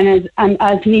take when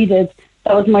as needed.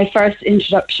 That was my first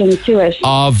introduction to it.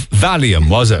 Of Valium,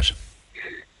 was it?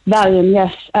 Valium,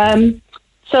 yes.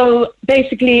 So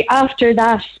basically after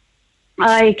that,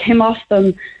 I came off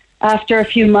them after a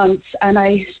few months and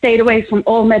I stayed away from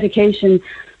all medication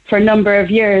for a number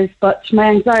of years, but my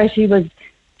anxiety was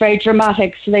very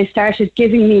dramatic, so they started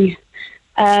giving me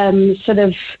sort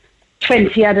of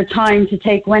 20 at a time to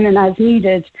take when and as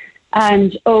needed.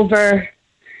 And over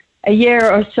a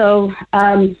year or so,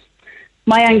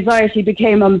 my anxiety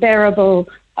became unbearable.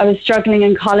 I was struggling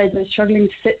in college, I was struggling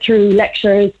to sit through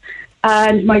lectures,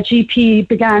 and my GP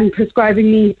began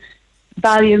prescribing me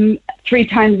Valium 3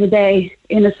 times a day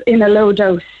in a low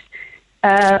dose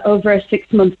over a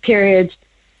 6-month period.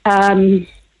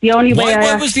 The only way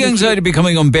why was the anxiety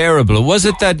becoming unbearable? Was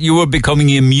it that you were becoming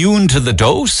immune to the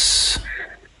dose?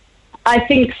 I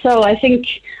think so. I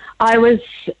think I was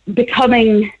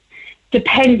becoming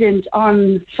dependent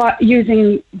on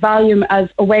using Valium as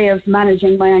a way of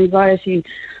managing my anxiety.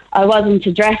 I wasn't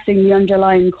addressing the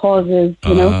underlying causes,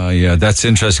 you know. Yeah, that's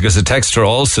interesting because the texter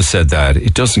also said that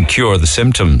it doesn't cure the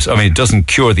symptoms. I mean, it doesn't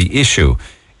cure the issue.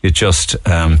 It just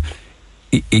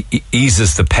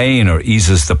eases the pain or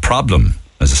eases the problem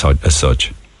as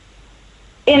such.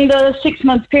 In the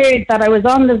 6-month period that I was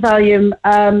on the Valium,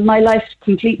 my life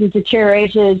completely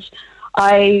deteriorated.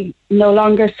 I no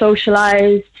longer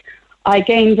socialised. I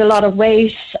gained a lot of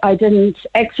weight. I didn't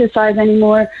exercise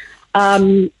anymore.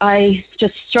 I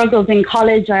just struggled in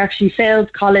college. I actually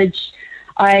failed college.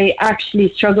 I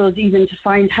actually struggled even to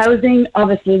find housing.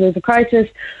 Obviously, there's a crisis,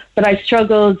 but I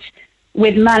struggled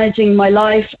with managing my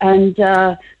life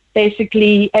and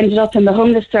basically ended up in the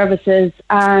homeless services.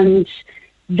 And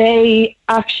they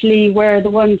actually were the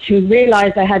ones who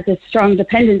realised I had this strong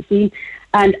dependency.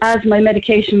 And as my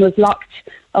medication was locked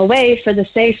away for the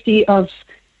safety of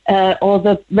all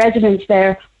the residents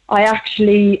there, I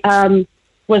actually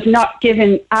was not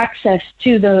given access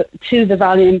to the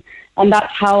Valium, and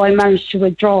that's how I managed to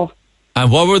withdraw. And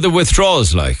what were the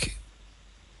withdrawals like?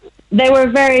 They were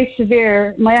very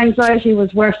severe. My anxiety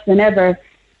was worse than ever.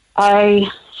 I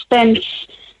spent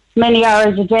many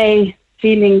hours a day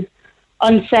feeling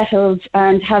unsettled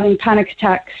and having panic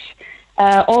attacks.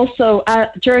 Also,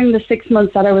 during the 6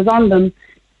 months that I was on them,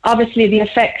 obviously the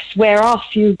effects wear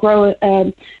off. You grow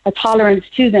a tolerance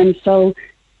to them, so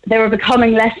they were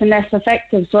becoming less and less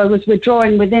effective. So I was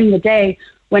withdrawing within the day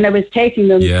when I was taking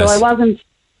them. Yes. So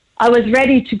I was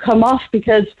ready to come off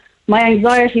because my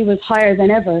anxiety was higher than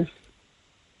ever.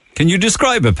 Can you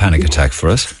describe a panic attack for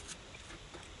us?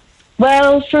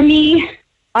 Well, for me,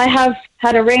 I have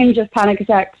had a range of panic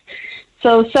attacks.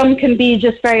 So some can be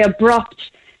just very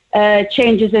abrupt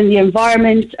changes in the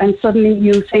environment, and suddenly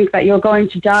you think that you're going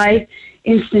to die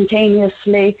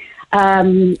instantaneously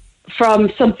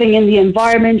from something in the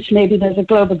environment. Maybe there's a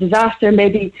global disaster,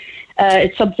 maybe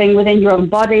it's something within your own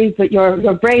body, but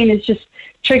your brain is just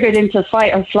triggered into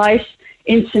fight or flight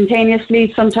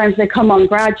instantaneously. Sometimes they come on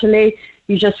gradually.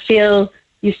 You just feel,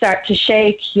 you start to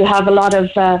shake, you have a lot of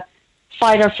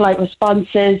fight or flight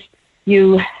responses,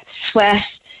 you sweat,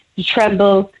 you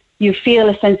tremble, you feel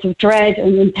a sense of dread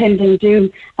and impending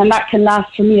doom, and that can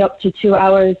last for me up to 2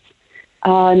 hours.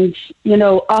 And, you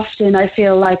know, often I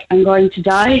feel like I'm going to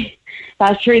die.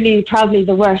 That's really probably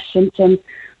the worst symptom.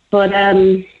 But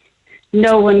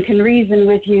no one can reason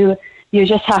with you. You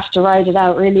just have to ride it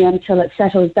out, really, until it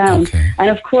settles down. Okay. And,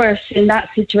 of course, in that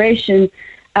situation,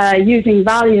 using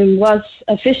Valium was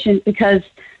efficient because,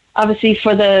 obviously,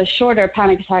 for the shorter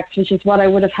panic attacks, which is what I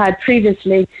would have had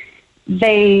previously,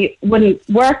 they wouldn't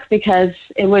work because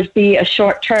it would be a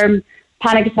short-term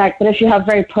panic attack. But if you have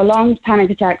very prolonged panic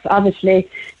attacks, obviously it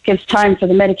gives time for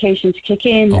the medication to kick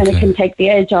in, and it can take the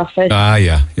edge off it.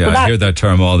 Yeah. So I hear that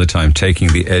term all the time,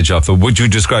 taking the edge off it. Would you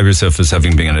describe yourself as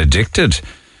having been addicted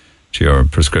to your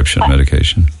prescription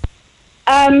medication?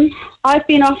 I've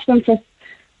been off them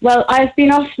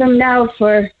now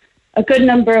for a good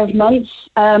number of months.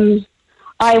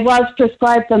 I was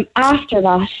prescribed them after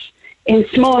that in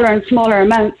smaller and smaller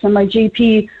amounts, and my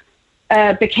GP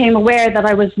became aware that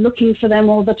I was looking for them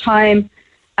all the time.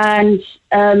 And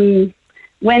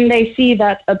when they see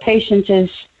that a patient is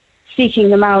seeking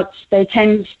them out, they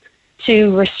tend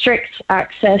to restrict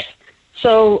access.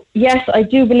 So yes, I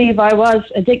do believe I was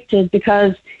addicted,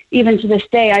 because even to this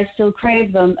day I still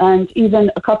crave them. And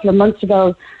even a couple of months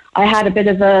ago I had a bit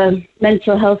of a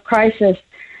mental health crisis,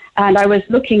 and I was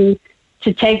looking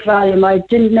to take Valium. I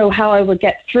didn't know how I would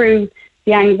get through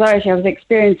the anxiety I was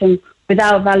experiencing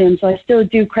without Valium, so I still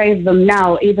do crave them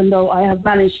now, even though I have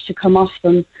managed to come off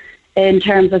them in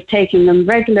terms of taking them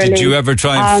regularly. Did you ever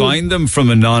try and find them from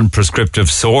a non-prescriptive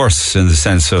source, in the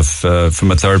sense of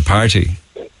from a third party?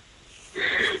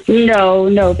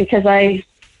 No, because I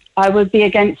would be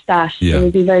against that. Yeah. It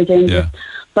would be very dangerous.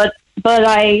 Yeah.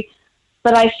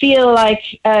 But I feel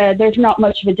like there's not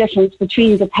much of a difference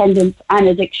between dependence and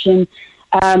addiction.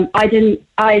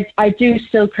 I do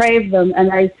still crave them,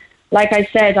 and like I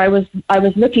said, I was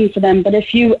looking for them. But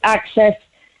if you access,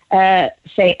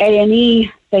 say, A&E,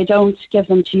 they don't give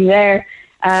them to you there.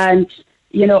 And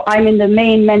I'm in the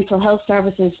main mental health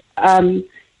services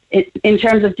in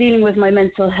terms of dealing with my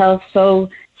mental health. So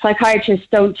psychiatrists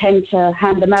don't tend to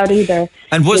hand them out either.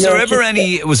 And was there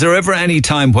ever any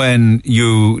time when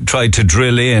you tried to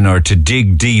drill in or to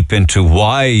dig deep into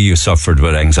why you suffered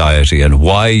with anxiety and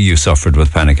why you suffered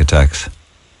with panic attacks?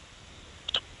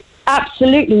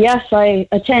 Absolutely, yes. I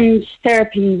attend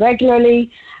therapy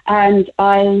regularly, and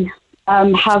I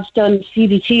have done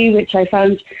CBT, which I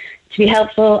found to be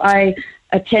helpful. I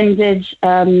attended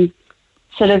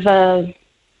sort of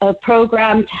a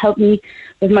program to help me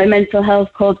with my mental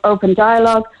health called Open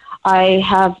Dialogue. I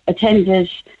have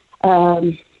attended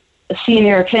a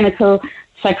senior clinical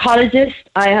psychologist.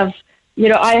 I have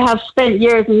spent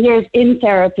years and years in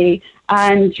therapy,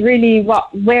 and really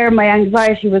where my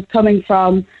anxiety was coming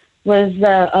from was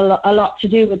a lot to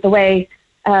do with the way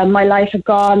my life had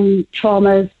gone,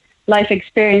 traumas, life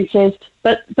experiences.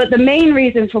 But the main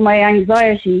reason for my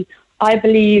anxiety, I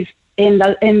believe, in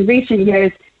recent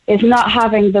years, is not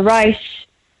having the right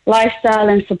lifestyle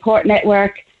and support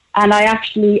network. And I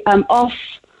actually am off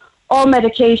all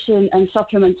medication and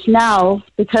supplements now,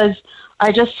 because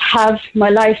I just have my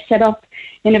life set up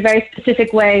in a very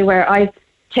specific way where I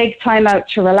take time out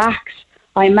to relax.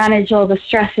 I manage all the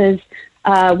stresses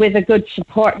with a good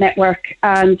support network,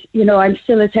 and I'm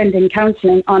still attending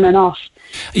counselling on and off.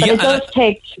 But it does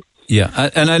take... Yeah,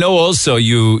 and I know also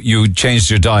you changed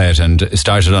your diet and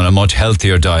started on a much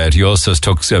healthier diet. You also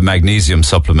took magnesium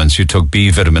supplements, you took B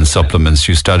vitamin supplements,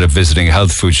 you started visiting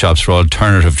health food shops for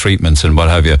alternative treatments and what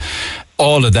have you.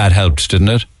 All of that helped, didn't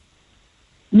it?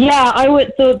 Yeah, I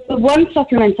would. The one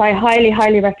supplement I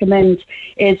highly recommend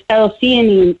is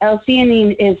L-theanine.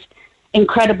 L-theanine is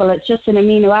incredible. It's just an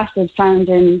amino acid found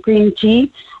in green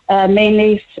tea,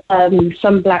 mainly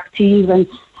some black teas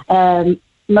and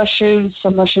mushrooms.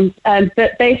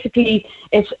 But basically,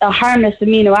 it's a harmless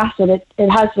amino acid. It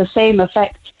has the same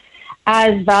effect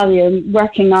as Valium,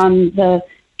 working on the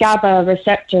GABA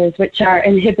receptors, which are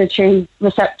inhibitory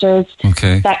receptors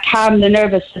that calm the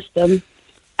nervous system.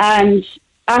 And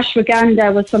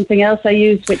ashwagandha was something else I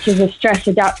used, which is a stress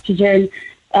adaptogen,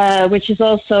 which is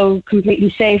also completely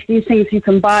safe. These things you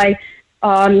can buy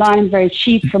online very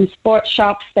cheap from sports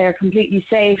shops. They're completely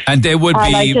safe. And they would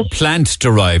be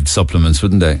plant-derived supplements,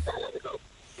 wouldn't they?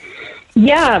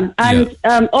 Yeah, and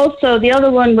also the other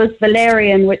one was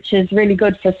valerian, which is really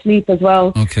good for sleep as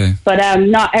well. Okay. But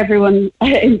not everyone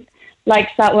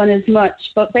likes that one as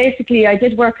much. But basically, I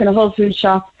did work in a Whole Foods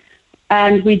shop,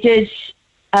 and we did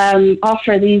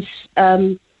offer these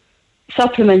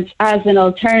supplements as an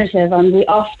alternative, and we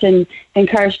often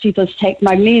encourage people to take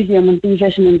magnesium and B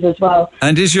vitamins as well.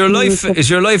 And is your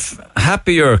life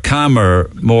happier, calmer,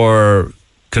 more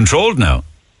controlled now?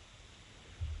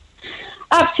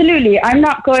 Absolutely. I'm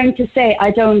not going to say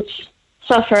I don't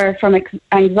suffer from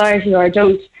anxiety or I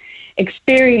don't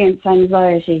experience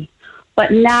anxiety,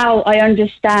 but now I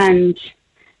understand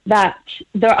that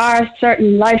there are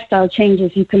certain lifestyle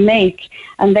changes you can make,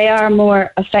 and they are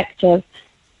more effective.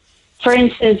 For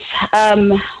instance,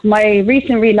 my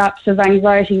recent relapse of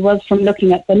anxiety was from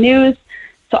looking at the news.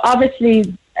 So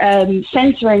obviously,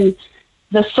 censoring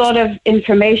the sort of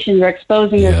information you're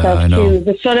exposing yourself to,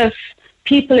 the sort of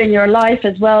people in your life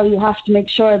as well. You have to make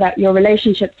sure that your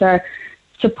relationships are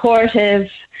supportive,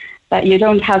 that you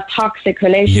don't have toxic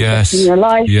relationships in your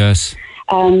life. Yes.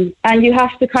 And you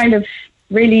have to kind of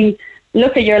really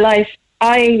look at your life.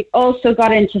 I also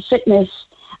got into fitness,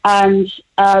 and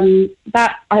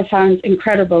that I found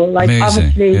incredible. Like, amazing.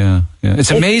 obviously, yeah.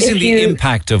 It's amazing the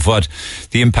impact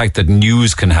that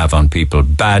news can have on people.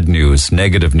 Bad news,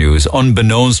 negative news,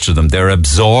 unbeknownst to them, they're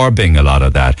absorbing a lot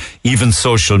of that. Even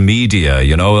social media,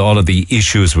 all of the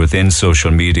issues within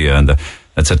social media, and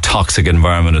that's a toxic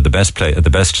environment at the best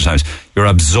of times. You're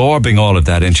absorbing all of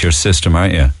that into your system,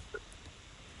 aren't you?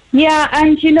 Yeah,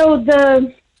 and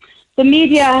the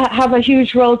media have a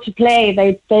huge role to play.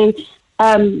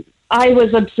 I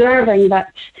was observing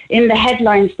that in the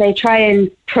headlines they try and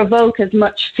provoke as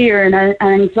much fear and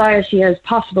anxiety as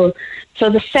possible. So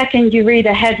the second you read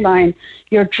a headline,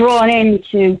 you're drawn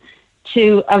into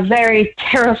a very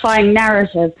terrifying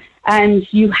narrative, and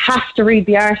you have to read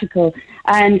the article.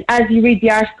 And as you read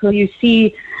the article, you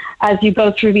see, as you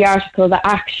go through the article, that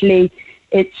actually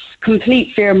it's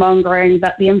complete fear-mongering,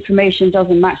 that the information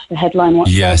doesn't match the headline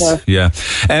whatsoever. Yes, yeah.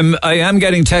 I am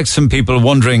getting texts from people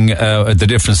wondering the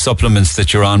different supplements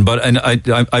that you're on, but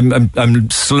I'm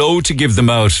slow to give them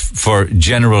out for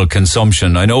general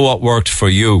consumption. I know what worked for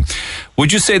you.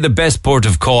 Would you say the best port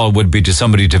of call would be to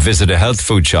somebody to visit a health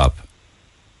food shop?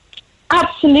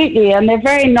 Absolutely, and they're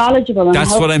very knowledgeable.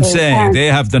 That's what I'm saying. They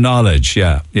have the knowledge.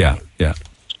 Yeah.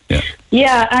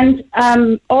 Yeah,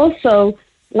 and also,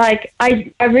 like,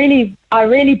 I really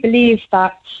believe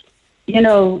that,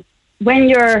 when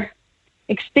you're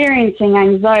experiencing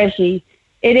anxiety,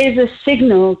 it is a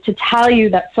signal to tell you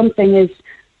that something is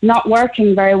not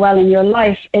working very well in your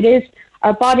life. It is,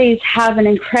 our bodies have an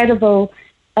incredible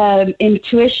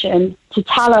intuition to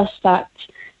tell us that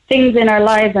things in our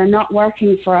lives are not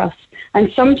working for us. And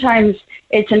sometimes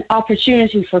it's an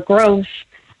opportunity for growth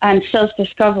and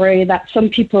self-discovery that some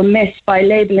people miss by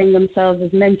labeling themselves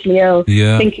as mentally ill,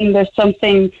 thinking there's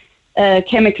something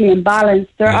chemically imbalanced.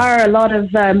 There are a lot of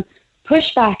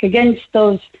pushback against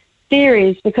those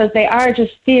theories because they are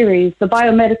just theories. The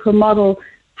biomedical model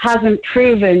hasn't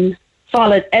proven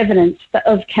solid evidence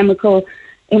of chemical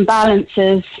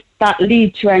imbalances that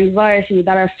lead to anxiety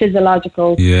that are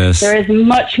physiological. Yes. There is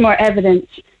much more evidence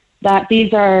that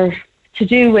these are to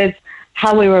do with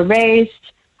how we were raised,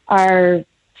 our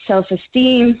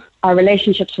self-esteem, our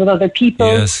relationships with other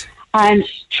people, and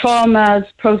traumas,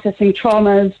 processing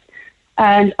traumas,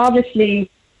 and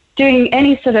obviously doing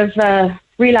any sort of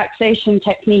relaxation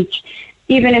technique,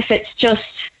 even if it's just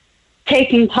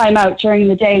taking time out during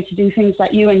the day to do things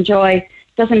that you enjoy.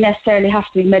 Doesn't necessarily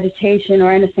have to be meditation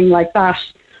or anything like that.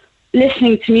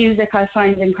 Listening to music I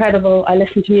find incredible. I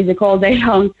listen to music all day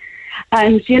long.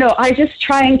 And, I just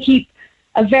try and keep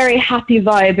a very happy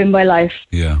vibe in my life.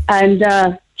 Yeah. And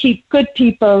keep good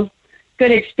people,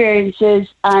 good experiences.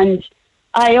 And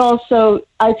I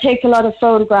take a lot of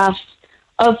photographs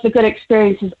of the good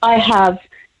experiences I have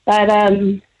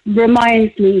that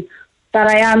reminds me that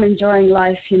I am enjoying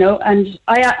life, and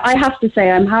I have to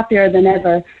say I'm happier than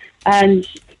ever. And,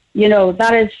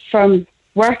 that is from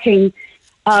working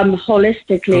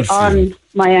holistically on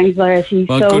my anxiety.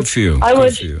 Well, so good for you.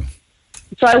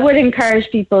 So I would encourage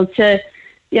people to,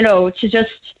 to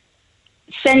just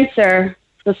censor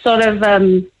the sort of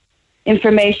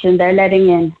information they're letting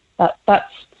in.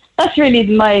 That's really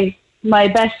my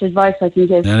best advice I can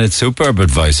give. And it's superb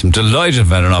advice. I'm delighted I've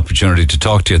had an opportunity to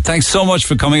talk to you. Thanks so much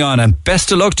for coming on, and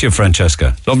best of luck to you,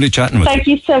 Francesca. Lovely chatting with you. Thank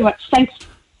you so much. Thanks.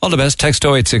 All the best. Text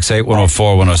 0868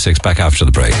 104 106. Back after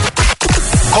the break.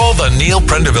 Call the Neil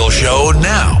Prendeville Show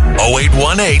now.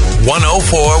 0818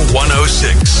 104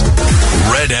 106.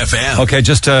 Red FM. Okay,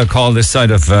 just to call this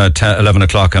side of 11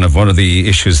 o'clock, and of one of the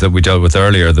issues that we dealt with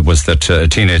earlier was that a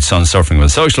teenage son suffering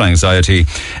with social anxiety.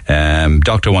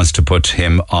 Doctor wants to put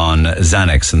him on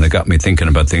Xanax, and they got me thinking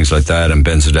about things like that and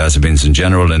benzodiazepines in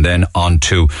general, and then on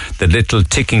to the little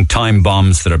ticking time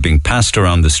bombs that are being passed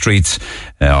around the streets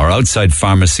or outside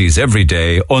pharmacies every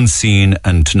day, unseen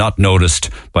and not noticed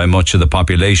by much of the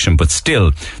population, but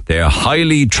still they are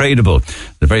highly tradable.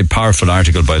 A very powerful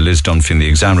article by Liz Dunphy in the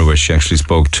Examiner, where she actually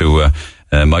spoke to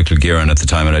Michael Gearan at the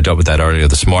time, and I dealt with that earlier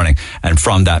this morning, and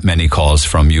from that many calls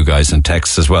from you guys and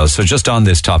texts as well. So just on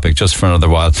this topic, just for another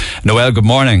while. Noelle, good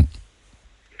morning.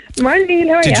 Morning, Neil.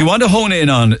 How are you? Did you want to hone in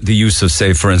on the use of,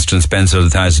 say, for instance,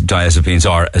 benzodiazepines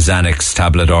or a Xanax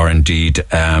tablet, or indeed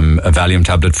a Valium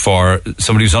tablet for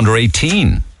somebody who's under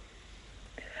 18?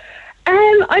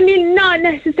 I mean, not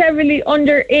necessarily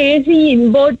under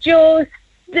 18, but just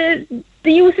the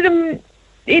use of them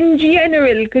in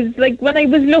general, because like when I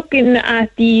was looking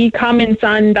at the comments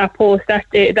on that post that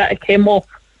day that it came up,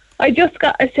 I just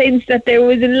got a sense that there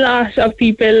was a lot of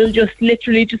people just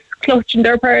literally just clutching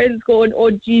their pearls going,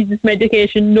 oh Jesus,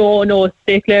 medication, no,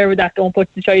 stay clear with that, don't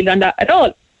put the child on that at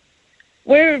all.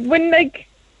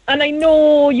 And I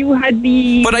know you had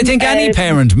the... But I think any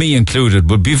parent, me included,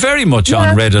 would be very much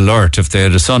on red alert if they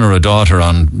had a son or a daughter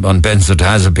on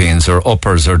benzodiazepines or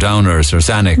uppers or downers or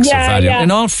Xanax or Valium. Yeah. In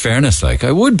all fairness,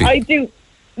 I would be. I do.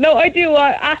 No, I do,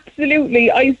 absolutely.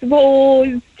 I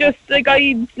suppose just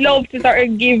I'd love to sort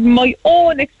of give my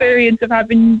own experience of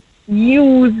having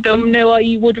used them. Now,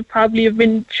 I would have probably have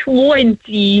been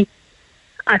 20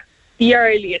 at the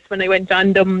earliest when I went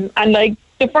on them. And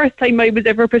the first time I was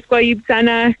ever prescribed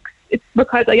Xanax, it's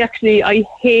because I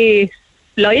hate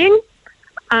flying,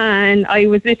 and I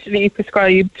was literally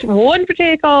prescribed one for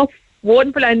takeoff,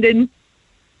 one for landing,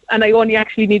 and I only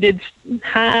actually needed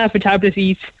half a tablet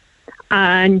each.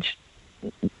 And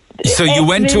so you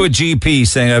went to a GP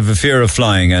saying I have a fear of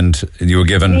flying, and you were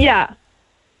given... Yeah.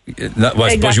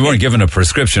 I suppose you weren't given a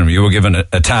prescription, you were given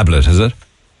a tablet, is it?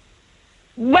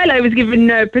 Well, I was given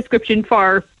a prescription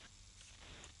for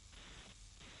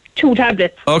 2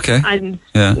 tablets. Okay. And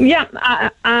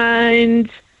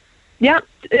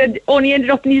only ended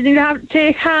up needing to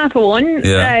take half of one.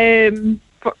 Yeah.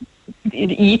 For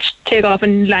each takeoff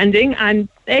and landing, and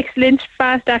excellent,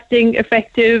 fast acting,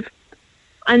 effective.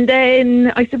 And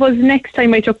then I suppose the next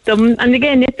time I took them, and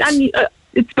again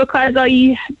it's because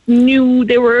I knew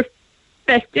they were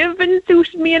effective and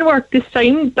suited me in work this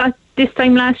time. This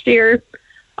time last year,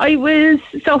 I was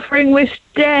suffering with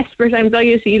desperate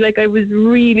anxiety. I was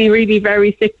really, really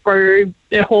very sick for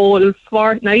a whole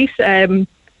fortnight.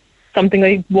 Something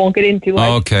I won't get into.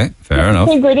 Okay, fair enough.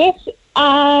 Figured it,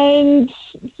 and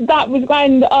that was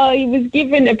when I was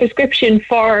given a prescription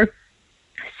for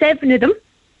 7 of them,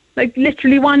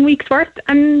 literally 1 week's worth,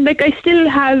 and I still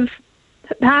have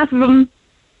half of them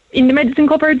in the medicine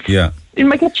cupboard in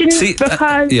my kitchen.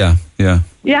 Because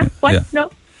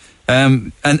no.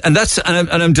 And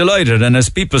I'm delighted. And as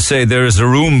people say, there is a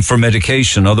room for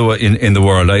medication otherwise in the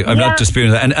world. I'm not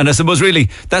disputing that. And I suppose really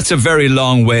that's a very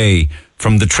long way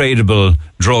from the tradable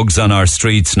drugs on our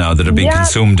streets now that are being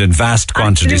consumed in vast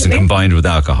quantities and combined with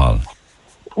alcohol.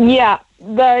 Yeah,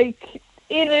 in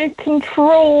a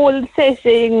controlled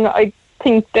setting, I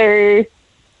think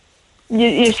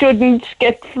you shouldn't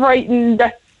get frightened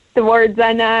at the word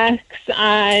Xanax,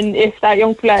 and if that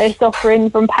young fella is suffering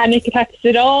from panic attacks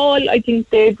at all, I think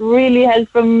they'd really help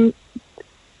them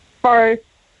for,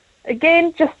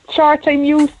 again, just short-time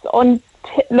use on,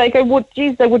 I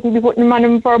wouldn't be putting him on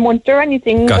him for a month or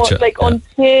anything, gotcha. But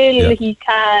until he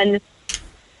can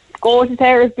go to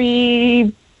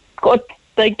therapy,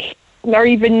 or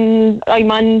even I'm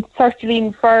on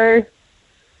sertraline for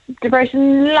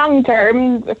depression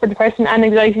long-term, for depression and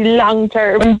anxiety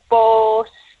long-term, but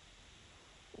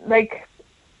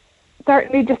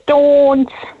certainly just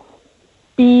don't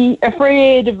be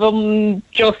afraid of them.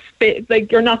 Just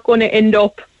you're not going to end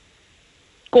up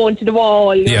going to the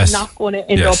wall. You're not going to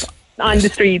end up on the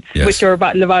streets with your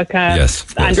bottle of vodka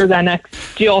and your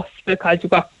Xanax just because you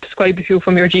got prescribed a few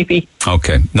from your GP.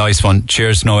 Okay, nice one.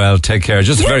 Cheers, Noel. Take care.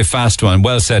 Just a very fast one.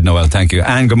 Well said, Noel. Thank you.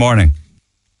 Anne, good morning.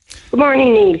 Good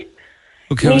morning, Neil.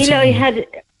 Okay, Neil,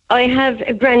 I have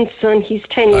a grandson. He's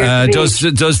 10 years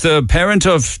old. Does the parent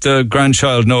of the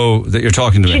grandchild know that you're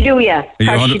talking to me? She do, yeah. Are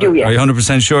you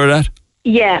 100% sure of that?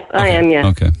 Yeah, okay. I am, yeah.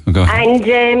 Okay, go ahead.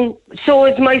 And so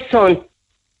is my son.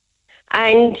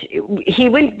 And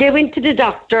they went to the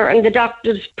doctor, and the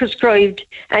doctors prescribed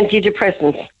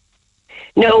antidepressants.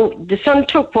 Now, the son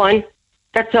took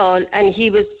that's all, and he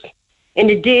was in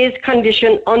a dazed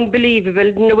condition, unbelievable,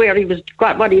 didn't know what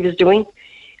he was doing.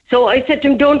 So I said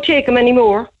to him, don't take him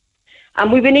anymore. And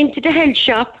we went into the health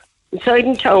shop inside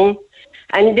in town,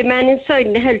 and the man inside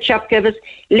in the health shop gave us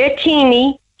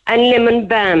Letini and lemon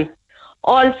balm.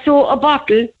 Also a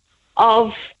bottle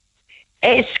of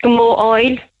Eskimo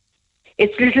oil.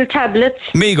 It's little tablets.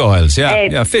 Meag oils,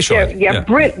 fish oil.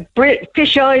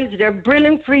 Fish oils, they're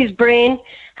brilliant for his brain.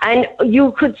 And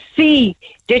you could see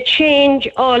the change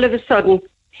all of a sudden.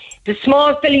 The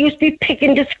small fella used to be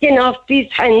picking the skin off his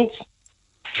hands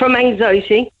from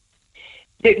anxiety.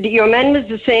 Your man was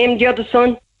the same, the other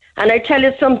son. And I tell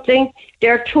you something,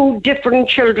 they're 2 different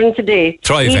children today.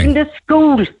 Thriving. Even the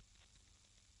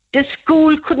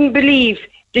school couldn't believe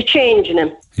the change in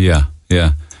him. Yeah.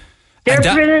 They're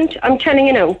brilliant, I'm telling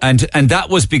you now. And that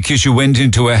was because you went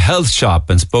into a health shop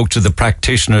and spoke to the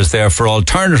practitioners there for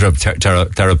alternative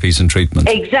therapies and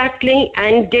treatments. Exactly,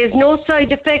 and there's no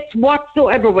side effects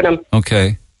whatsoever with them.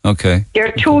 Okay. Okay.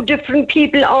 They're two different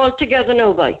people altogether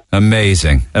now, boy.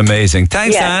 Amazing.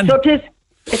 Thanks, Anne. So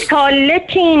it's called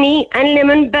Latini and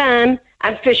Lemon Balm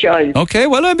and Fish Oil. Okay,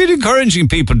 well, I've been encouraging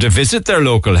people to visit their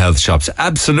local health shops.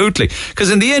 Absolutely.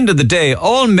 Because in the end of the day,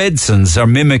 all medicines are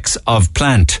mimics of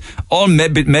plant. All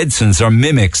medicines are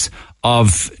mimics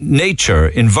of nature,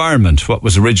 environment, what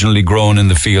was originally grown in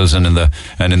the fields and in the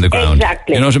ground.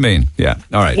 Exactly. You know what I mean? Yeah.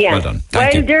 All right. Yeah. Well done.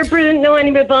 Thank you. They're brilliant now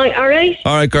anyway, boy. All right?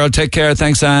 All right, girl. Take care.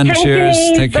 Thanks, Anne. Thank Cheers.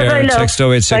 you. Take care. Bye-bye, love. Text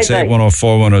 0868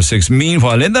 104 106.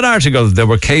 Meanwhile, in that article, there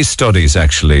were case studies,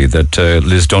 actually, that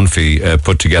Liz Dunphy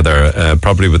put together,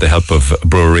 probably with the help of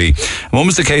Brewery. One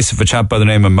was the case of a chap by the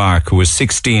name of Mark, who was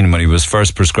 16 when he was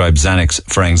first prescribed Xanax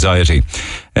for anxiety.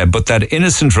 But that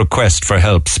innocent request for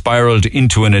help spiraled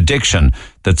into an addiction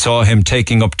that saw him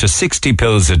taking up to 60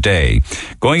 pills a day,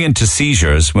 going into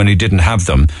seizures when he didn't have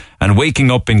them, and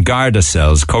waking up in Garda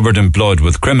cells covered in blood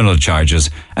with criminal charges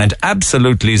and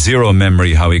absolutely zero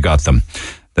memory how he got them.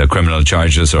 The criminal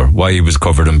charges, or why he was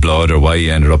covered in blood, or why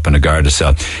he ended up in a Garda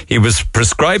cell. He was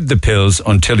prescribed the pills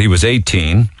until he was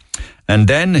 18, and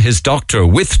then his doctor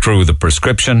withdrew the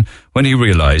prescription when he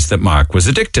realised that Mark was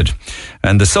addicted.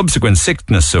 And the subsequent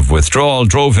sickness of withdrawal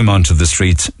drove him onto the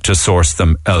streets to source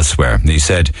them elsewhere. And he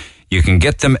said, you can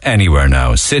get them anywhere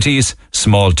now. Cities,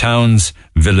 small towns,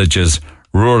 villages,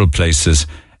 rural places,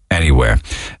 anywhere.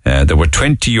 There were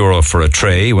 €20 for a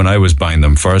tray when I was buying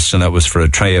them first, and that was for a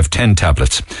tray of 10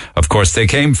 tablets. Of course, they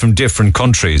came from different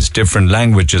countries, different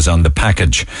languages on the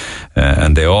package,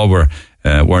 and they all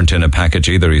weren't in a package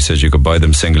either. He says you could buy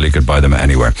them single, you could buy them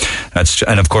anywhere.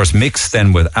 And of course, mixed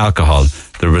then with alcohol,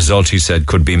 the result, he said,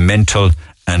 could be mental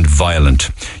and violent.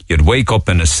 You'd wake up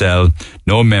in a cell,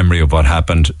 no memory of what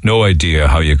happened, no idea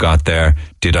how you got there.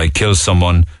 Did I kill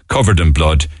someone? Covered in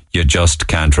blood. You just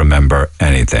can't remember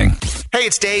anything. Hey,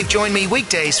 it's Dave. Join me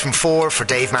weekdays from 4 for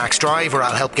Dave Max Drive, where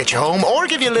I'll help get you home or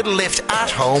give you a little lift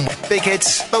at home. Big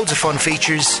hits, loads of fun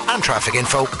features and traffic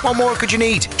info. What more could you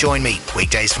need? Join me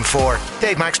weekdays from 4.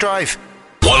 Dave Max Drive.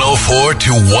 104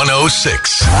 to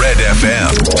 106 Red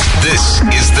FM. This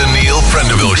is the Neil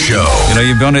Prendeville Show.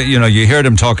 You heard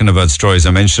him talking about stories.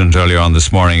 I mentioned it earlier on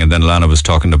this morning, and then Lana was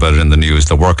talking about it in the news.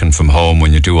 The working from home,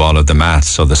 when you do all of the maths,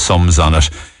 so the sums on it,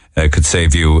 could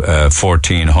save you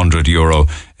 €1,400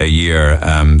 a year.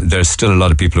 There's still a lot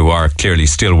of people who are clearly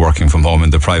still working from home in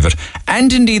the private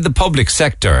and indeed the public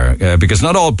sector, because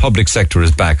not all public sector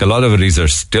is back. A lot of it is either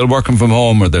still working from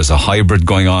home or there's a hybrid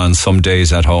going on, some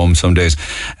days at home, some days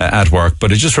at work.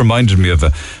 But it just reminded me of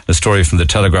a story from the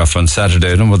Telegraph on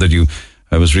Saturday. I don't know whether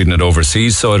I was reading it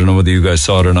overseas, so I don't know whether you guys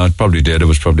saw it or not. Probably did. It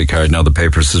was probably carried in all the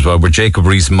papers as well, where Jacob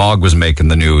Rees-Mogg was making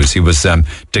the news. He was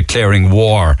declaring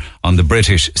war on the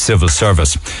British civil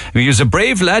service. I mean, he was a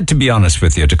brave lad, to be honest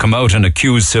with you, to come out and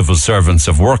accuse civil servants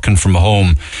of working from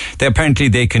home. They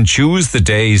can choose the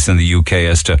days in the UK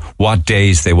as to what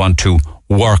days they want to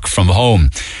work from home.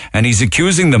 And he's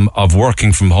accusing them of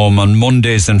working from home on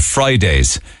Mondays and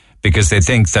Fridays, because they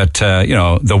think that,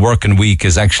 the working week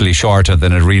is actually shorter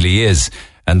than it really is,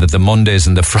 and that the Mondays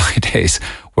and the Fridays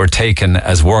were taken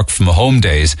as work from home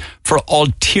days for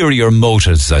ulterior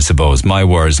motives, I suppose. My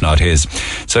words, not his.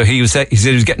 So he said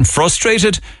he was getting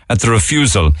frustrated at the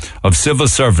refusal of civil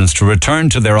servants to return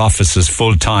to their offices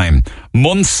full time,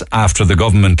 months after the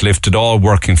government lifted all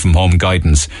working from home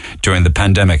guidance during the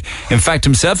pandemic. In fact,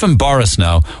 himself and Boris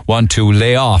now want to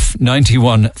lay off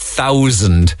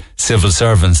 91,000 civil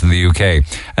servants in the UK.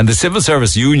 And the civil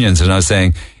service unions are now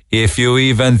saying, if you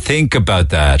even think about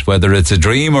that, whether it's a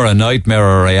dream or a nightmare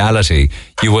or a reality,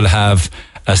 you will have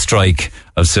a strike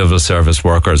of civil service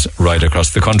workers right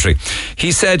across the country.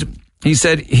 He said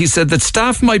that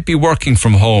staff might be working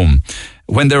from home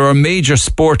when there are major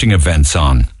sporting events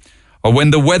on, or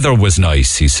when the weather was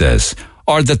nice, he says,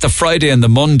 or that the Friday and the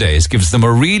Mondays gives them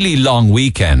a really long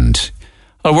weekend.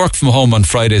 I'll work from home on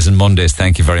Fridays and Mondays,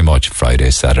 thank you very much.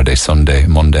 Friday, Saturday, Sunday,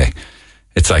 Monday.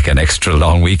 It's like an extra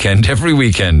long weekend every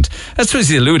weekend. That's what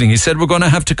he's alluding. He said we're going to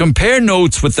have to compare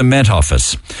notes with the Met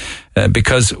Office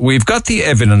because we've got the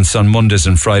evidence on Mondays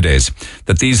and Fridays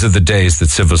that these are the days that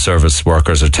civil service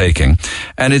workers are taking.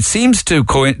 And it seems to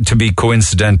be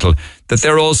coincidental that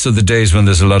they're also the days when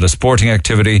there's a lot of sporting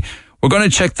activity. We're going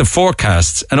to check the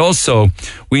forecasts, and also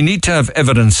we need to have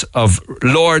evidence of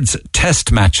Lord's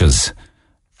test matches,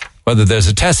 whether there's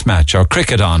a test match or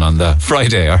cricket on the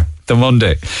Friday or the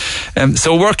Monday.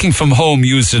 So working from home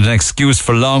used as an excuse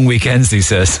for long weekends, he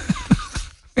says.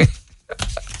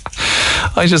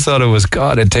 I just thought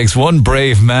it takes one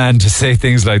brave man to say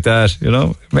things like that,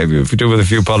 Maybe if we do with a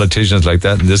few politicians like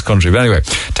that in this country. But anyway,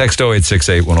 text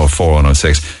 0868 104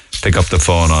 106. pick up the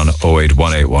phone on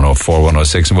 0818 104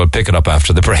 106, and we'll pick it up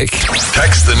after the break.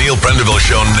 Text the Neil Prendeville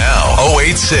Show now.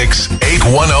 086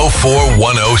 8104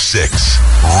 106.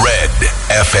 Red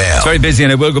FM. It's very busy,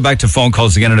 and I will go back to phone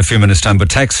calls again in a few minutes' time, but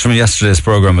text from yesterday's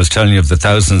programme was telling you of the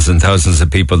thousands and thousands of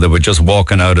people that were just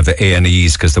walking out of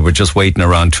A&Es because they were just waiting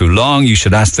around too long. You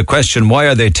should ask the question, why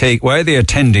are they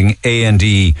attending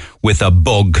A&E with a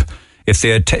bug? If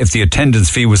the attendance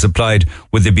fee was applied,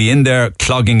 would they be in there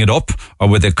clogging it up, or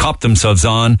would they cop themselves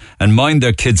on and mind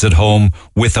their kids at home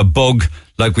with a bug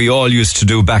like we all used to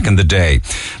do back in the day?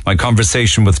 My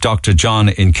conversation with Dr. John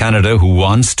in Canada, who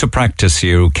wants to practice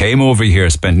here, who came over here,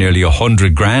 spent nearly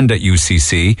 $100,000 at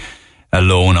UCC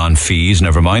alone on fees,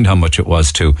 never mind how much it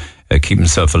was to keep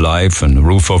himself alive and a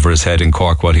roof over his head in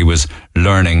Cork while he was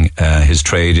learning his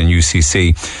trade in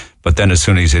UCC. But then as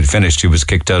soon as he'd finished, he was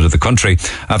kicked out of the country.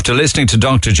 After listening to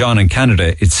Dr. John in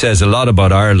Canada, it says a lot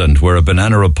about Ireland. We're a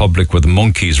banana republic with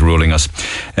monkeys ruling us.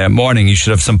 Morning, you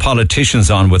should have some politicians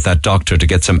on with that doctor to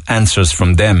get some answers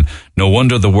from them. No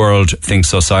wonder the world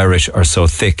thinks us Irish are so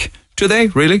thick. Do they,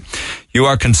 really? You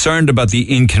are concerned about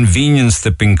the inconvenience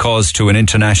that's been caused to an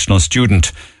international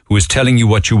student who is telling you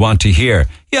what you want to hear.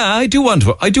 Yeah, I do want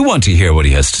to hear what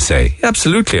he has to say.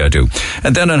 Absolutely, I do.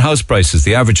 And then on house prices,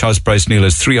 the average house price, Neil,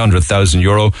 is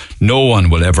 €300,000. No one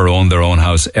will ever own their own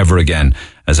house ever again.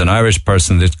 As an Irish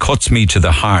person, it cuts me to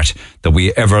the heart that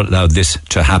we ever allowed this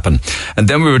to happen. And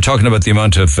then we were talking about the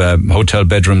amount of hotel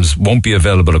bedrooms won't be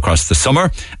available across the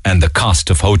summer and the cost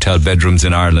of hotel bedrooms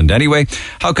in Ireland anyway.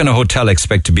 How can a hotel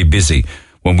expect to be busy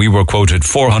when we were quoted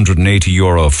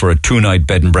 €480 for a 2-night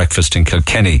bed and breakfast in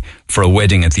Kilkenny for a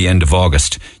wedding at the end of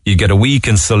August? You'd get a week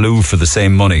in Salou for the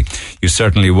same money. You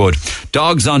certainly would.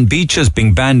 Dogs on beaches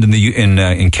being banned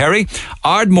in Kerry.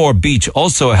 Ardmore Beach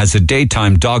also has a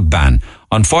daytime dog ban.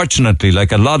 Unfortunately,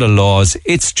 like a lot of laws,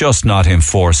 it's just not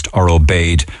enforced or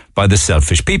obeyed by the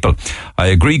selfish people. I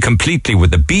agree completely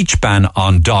with the beach ban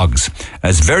on dogs,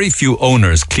 as very few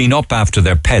owners clean up after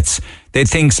their pets. They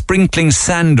think sprinkling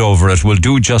sand over it will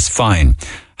do just fine.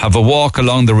 Have a walk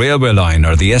along the railway line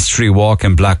or the estuary walk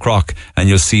in Blackrock, and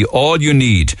you'll see all you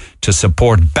need to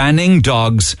support banning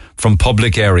dogs from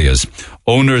public areas.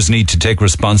 Owners need to take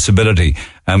responsibility,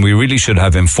 and we really should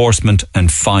have enforcement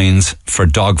and fines for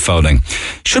dog fouling.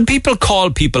 Should people call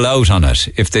people out on it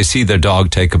if they see their dog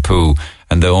take a poo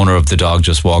and the owner of the dog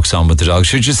just walks on with the dog?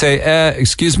 Should you say,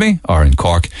 excuse me? Or in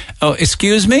Cork, oh,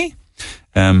 excuse me?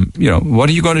 What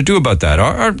are you going to do about that?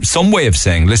 Or some way of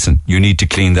saying, listen, you need to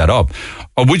clean that up.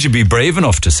 Or would you be brave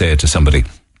enough to say it to somebody?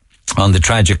 On the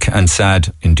tragic and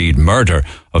sad, indeed, murder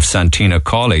of Santina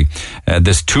Cawley,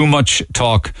 there's too much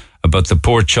talk about the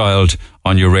poor child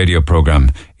on your radio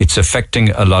programme. It's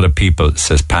affecting a lot of people,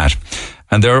 says Pat.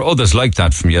 And there are others like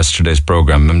that from yesterday's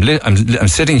programme. I'm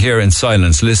sitting here in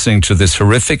silence listening to this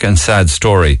horrific and sad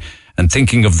story and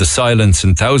thinking of the silence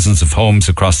in thousands of homes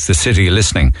across the city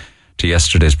listening to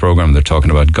yesterday's programme. They're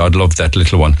talking about God love that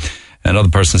little one. Another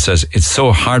person says, it's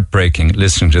so heartbreaking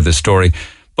listening to this story.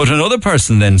 But another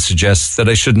person then suggests that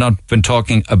I should not have been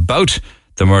talking about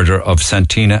the murder of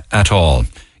Santina at all.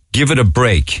 Give it a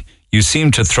break. You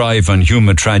seem to thrive on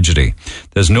human tragedy.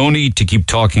 There's no need to keep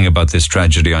talking about this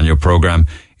tragedy on your programme.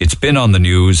 It's been on the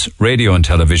news, radio and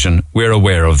television. We're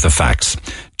aware of the facts.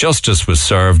 Justice was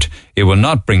served. It will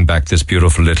not bring back this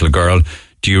beautiful little girl.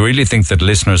 Do you really think that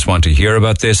listeners want to hear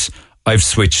about this? I've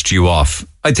switched you off.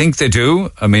 I think they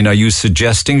do. I mean, are you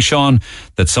suggesting, Sean,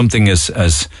 that something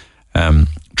as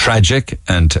tragic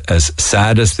and as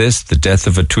sad as this, the death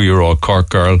of a 2-year-old Cork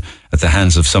girl at the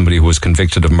hands of somebody who was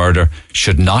convicted of murder,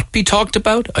 should not be talked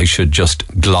about? I should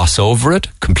just gloss over it,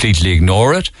 completely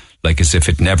ignore it, like as if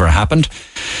it never happened.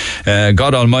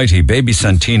 God Almighty, baby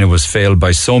Santina was failed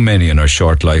by so many in her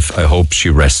short life. I hope she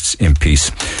rests in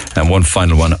peace. And one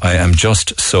final one. I am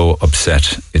just so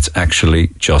upset. It's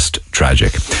actually just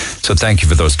tragic. So thank you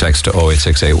for those texts to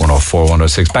 0868 104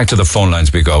 106. Back to the phone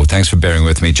lines we go. Thanks for bearing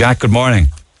with me. Jack, good morning.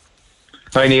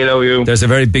 Hi Neil, how are you? There's a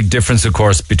very big difference, of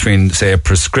course, between, say, a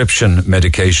prescription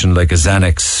medication like a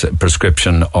Xanax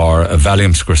prescription or a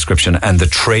Valium prescription and the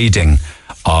trading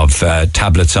of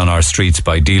tablets on our streets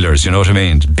by dealers. You know what I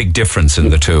mean? Big difference in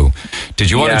the two.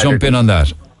 Did you want to jump in on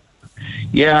that?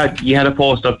 Yeah, you had a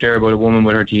post up there about a woman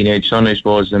with her teenage son, I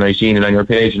suppose, and I seen it on your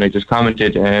page and I just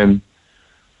commented.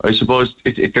 I suppose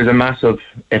there's a massive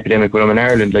epidemic with them in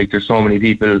Ireland. Like, there's so many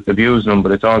people abusing them,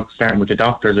 but it's all starting with the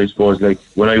doctors, I suppose. Like,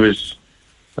 when I was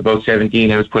about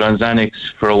 17, I was put on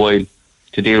Xanax for a while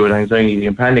to deal with anxiety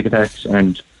and panic attacks,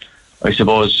 and I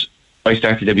suppose I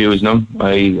started abusing them.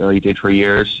 I did for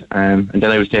years, and then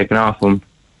I was taken off them,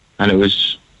 and it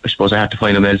was, I suppose I had to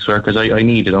find them elsewhere because I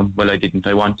needed them. Well, I didn't.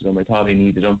 I wanted them. I thought I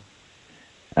needed them.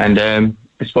 And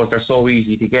I suppose they're so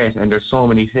easy to get, and there's so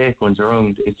many fake ones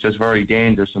around. It's just very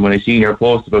dangerous. And when I seen your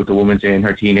post about the woman saying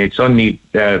her teenage son they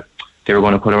were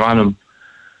going to put her on him,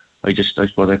 I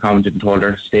suppose I commented and told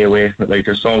her stay away. But like,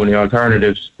 there's so many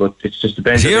alternatives, but it's just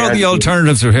depends. Here are the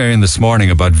alternatives we're hearing this morning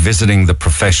about visiting the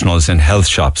professionals in health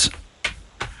shops.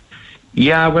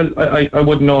 Yeah, well, I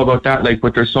wouldn't know about that, like,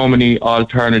 but there's so many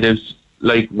alternatives,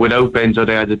 like, without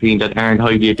benzodiazepine that aren't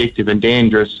highly addictive and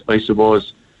dangerous, I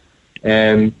suppose.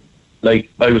 Like,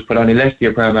 I was put on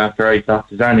elestiopram after I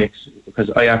stopped Xanax, because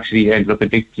I actually ended up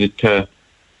addicted to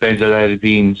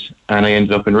benzodiazepines, and I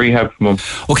ended up in rehab from them.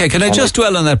 Okay, can I just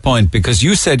dwell on that point? Because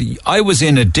you said I was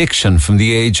in addiction from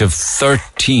the age of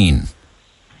 13.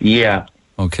 Yeah.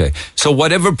 Okay. So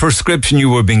whatever prescription you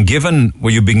were being given,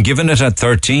 were you being given it at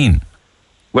 13?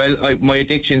 Well, my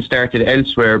addiction started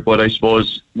elsewhere, but I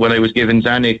suppose when I was given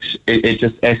Xanax, it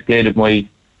just escalated my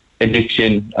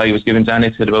addiction. I was given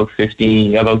Xanax at about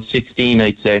 16,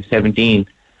 I'd say, 17.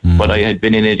 But I had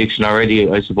been in addiction already,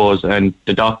 I suppose, and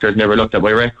the doctors never looked at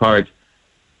my record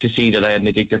to see that I had an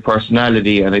addictive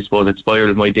personality, and I suppose it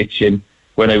spiraled my addiction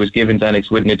when I was given Xanax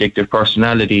with an addictive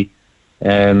personality.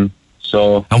 And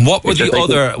what were the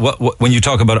other, when you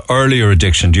talk about earlier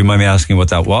addiction, do you mind me asking what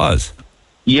that was?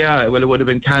 Yeah, well, it would have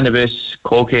been cannabis,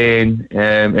 cocaine,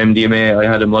 MDMA.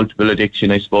 I had a multiple addiction,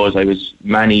 I suppose. I was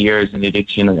many years in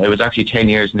addiction. I was actually 10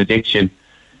 years in addiction.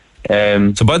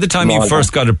 So by the time you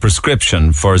first got a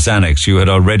prescription for Xanax, you had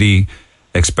already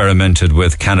experimented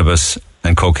with cannabis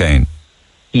and cocaine?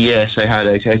 Yes, I had.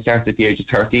 I started at the age of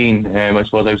 13. I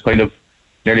suppose I was kind of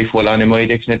nearly full on in my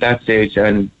addiction at that stage,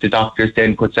 and the doctors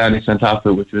then put Xanax on top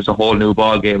of it, which was a whole new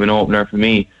ball game and opener for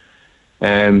me.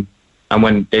 And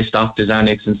when they stopped the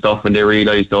Xanax and stuff, and they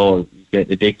realised, you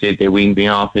get addicted, they weaned me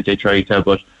off it, they tried to,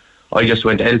 but I just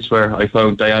went elsewhere. I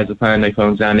found diazepam, I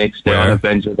found Xanax, they all have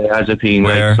benzodiazepine.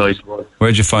 Where? Right, so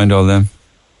Where'd you find all them?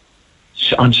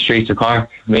 On the streets of Cork,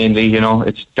 mainly,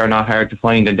 they're not hard to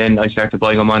find. And then I started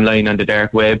buying them online on the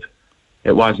dark web.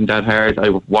 It wasn't that hard. I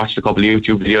watched a couple of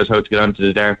YouTube videos how to get onto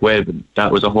the dark web, and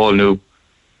that opened a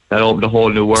whole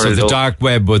new world. So the dark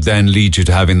web would then lead you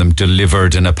to having them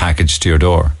delivered in a package to your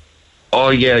door? Oh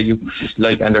yeah,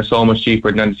 and they're so much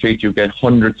cheaper than on the street. You get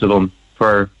hundreds of them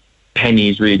for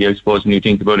pennies, really, I suppose, when you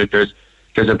think about it. There's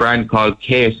a brand called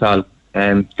K-Sol,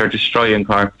 and they're destroying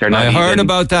Cork. I heard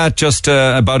about that just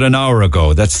about an hour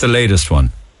ago. That's the latest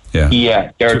one. Yeah.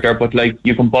 Yeah, they're but like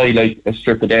you can buy like a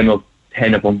strip of them of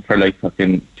 10 of them for like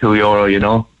fucking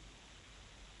 €2,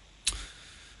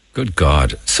 Good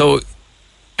God. So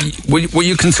were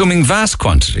you consuming vast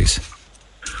quantities?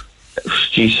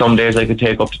 Gee, some days I could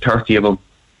take up to 30 of them.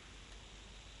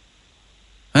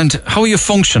 And how are you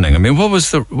functioning? I mean, I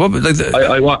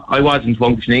wasn't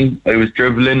functioning. I was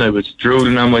dribbling. I was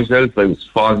drooling on myself. I was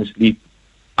falling asleep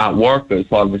at work. I was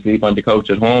falling asleep on the couch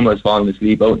at home. I was falling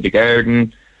asleep out in the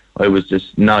garden. I was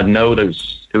just nodding out. It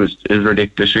was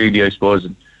ridiculous, really, I suppose.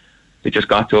 And it just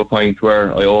got to a point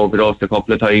where I overdosed a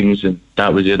couple of times, and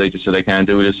that was it. I just said I can't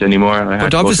do this anymore.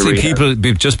 But obviously, people,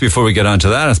 just before we get on to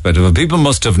that aspect of it, people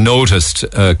must have noticed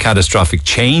a catastrophic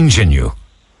change in you.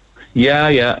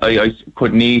 Yeah. I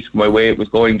couldn't eat. My weight was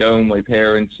going down. My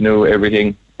parents knew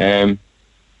everything. I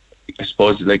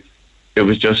suppose, it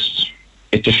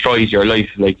destroys your life.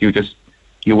 Like,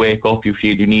 you wake up, you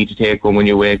feel you need to take them when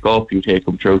you wake up. You take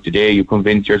them throughout the day. You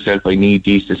convince yourself, I need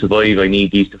these to survive. I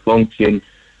need these to function.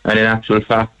 And in actual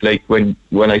fact, like, when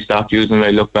I stopped using them,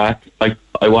 I look back, I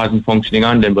wasn't functioning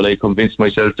on them, but I convinced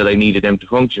myself that I needed them to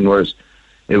function, whereas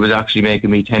it was actually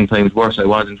making me 10 times worse. I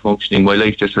wasn't functioning. My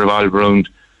life just revolved around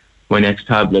my next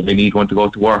tablet. I need one to go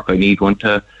to work. I need one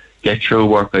to get through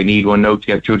work. I need one now to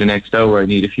get through the next hour. I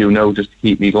need a few now just to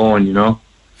keep me going, Because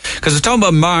I was talking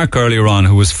about Mark earlier on,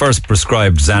 who was first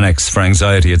prescribed Xanax for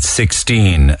anxiety at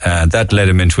 16. That led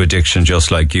him into addiction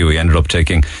just like you. He ended up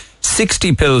taking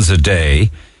 60 pills a day.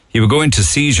 He would go into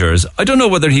seizures. I don't know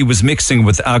whether he was mixing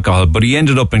with alcohol, but he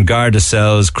ended up in Garda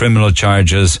cells, criminal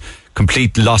charges,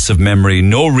 complete loss of memory,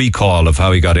 no recall of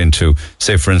how he got into,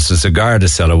 say, for instance, a Garda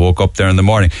cell. I woke up there in the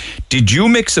morning. Did you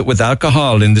mix it with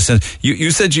alcohol in the sense?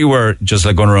 You said you were just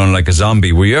like going around like a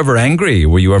zombie. Were you ever angry?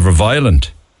 Were you ever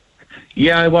violent?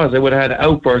 Yeah, I was. I would have had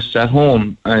outbursts at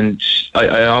home, and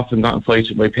I often got in fights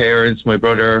with my parents, my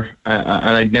brother, and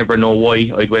I'd never know why.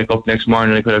 I'd wake up next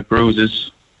morning, I could have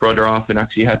bruises. Brother often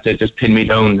actually had to just pin me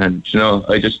down, and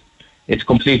it's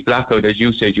complete blackout, as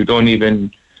you said. You don't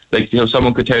even,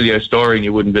 someone could tell you a story and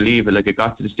you wouldn't believe it. Like, it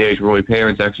got to the stage where my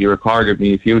parents actually recorded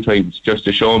me a few times just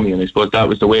to show me, and I suppose that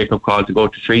was the wake-up call to go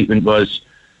to treatment, was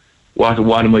what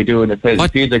am I doing? It feels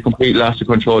like complete loss of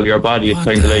control of your body. It's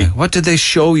kind of like... What did they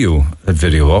show you, that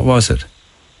video? What was it?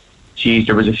 geez,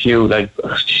 there was a few, like,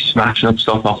 smashing up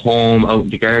stuff at home, out in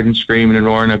the garden, screaming and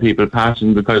roaring at people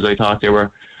passing because I thought they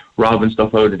were robbing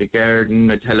stuff out of the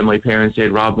garden. I telling my parents they'd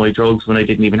rob my drugs when I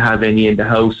didn't even have any in the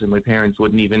house, and my parents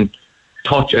wouldn't even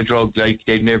touch a drug. Like,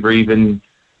 they'd never even,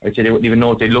 I'd say they wouldn't even know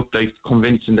what they looked like,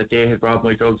 convincing that they had robbed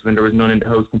my drugs when there was none in the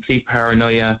house. Complete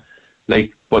paranoia.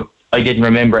 Like, but I didn't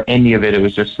remember any of it. It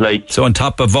was just like... So on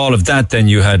top of all of that, then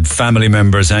you had family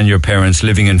members and your parents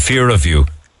living in fear of you.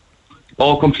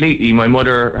 Oh, completely. My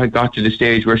mother had got to the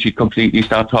stage where she completely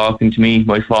stopped talking to me.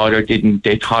 My father didn't.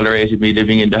 They tolerated me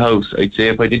living in the house. I'd say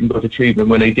if I didn't go to treatment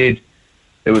when I did,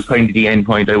 it was kind of the end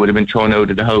point. I would have been thrown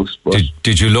out of the house. But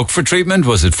did you look for treatment?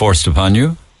 Was it forced upon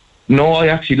you? No, I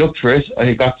actually looked for it.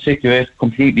 I got sick of it,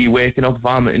 completely waking up,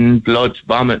 vomiting blood,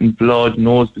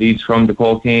 nosebleeds from the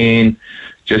cocaine,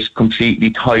 just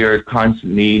completely tired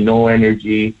constantly, no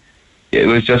energy. It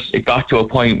was just, it got to a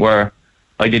point where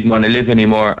I didn't want to live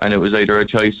anymore, and it was either a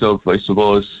choice of, I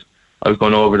suppose, I was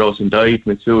going to overdose and die,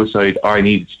 commit suicide, or I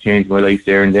needed to change my life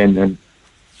there and then. And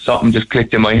something just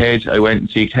clicked in my head. I went and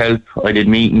sought help. I did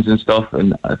meetings and stuff,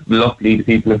 and luckily the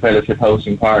people in Fellowship House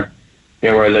in Cork,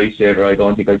 they were a lifesaver. I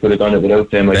don't think I could have done it without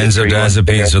them.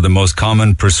 Benzodiazepines are the most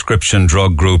common prescription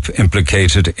drug group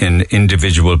implicated in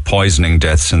individual poisoning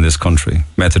deaths in this country.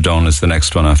 Methadone is the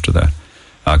next one after that.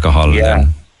 Alcohol. Yeah.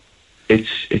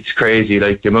 It's crazy,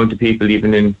 like the amount of people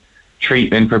even in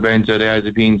treatment for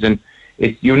benzodiazepines, and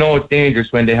it's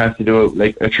dangerous when they have to do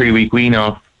like a 3-week wean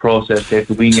off process. They have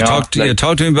to wean you off.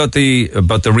 Talk to me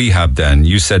about the rehab. Then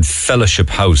you said Fellowship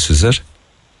House, is it?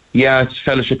 Yeah, it's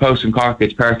Fellowship House in Cork.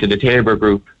 It's part of the Tabor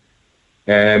group.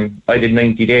 I did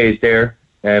 90 days there,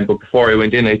 but before I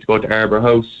went in, I had to go to Arbor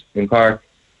House in Cork,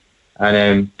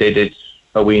 and they did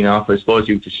a wean off. I suppose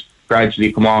you just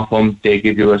gradually come off them. They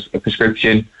give you a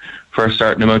prescription for a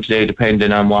certain amount of day,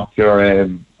 depending on what your,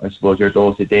 I suppose, your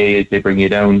dose a day is. They bring you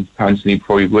down constantly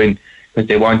before you go in, because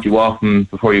they want you off them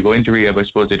before you go into rehab. I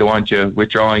suppose they don't want you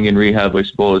withdrawing in rehab, I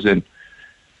suppose. And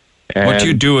what do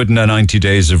you do in the 90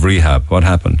 days of rehab? What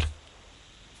happened?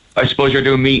 I suppose you're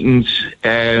doing meetings.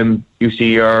 You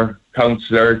see your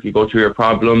counsellor. You go through your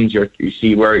problems. You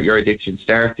see where your addiction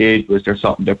started. Was there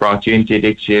something that brought you into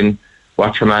addiction?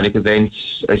 What traumatic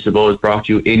events, I suppose, brought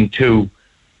you into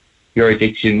your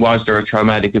addiction? Was there a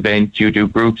traumatic event? You do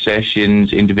group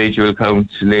sessions, individual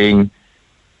counselling.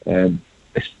 I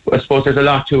suppose there's a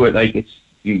lot to it. Like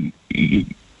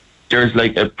there's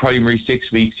like a primary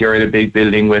 6 weeks. You're in a big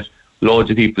building with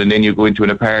loads of people, and then you go into an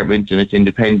apartment and it's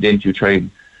independent. You try and,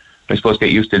 I suppose,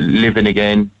 get used to living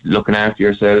again, looking after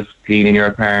yourself, cleaning your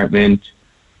apartment.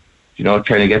 Trying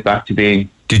to get back to being.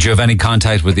 Did you have any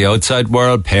contact with the outside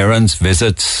world, parents,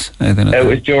 visits, anything like that? It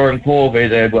was during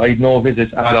COVID. I had no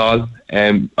visits at all.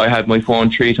 I had my phone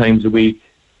 3 times a week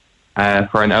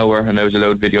for an hour, and I was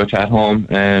allowed video chat home.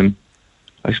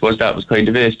 I suppose that was kind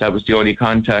of it. That was the only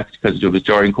contact, because it was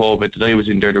during COVID that I was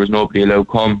in there. There was nobody allowed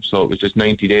come, so it was just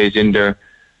 90 days in there.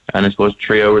 And I suppose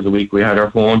 3 hours a week we had our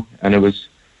phone, and it was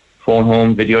phone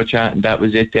home, video chat, and that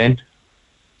was it then.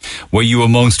 Were you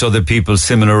amongst other people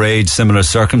similar age, similar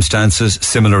circumstances,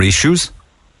 similar issues?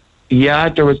 Yeah,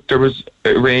 there was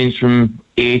it ranged from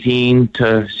 18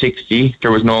 to 60. There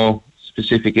was no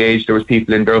specific age. There was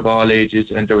people in there of all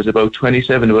ages, and there was about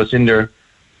 27 of us in there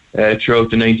throughout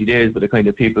the 90 days. But the kind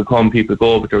of people come, people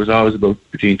go, but there was always about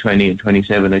between 20 and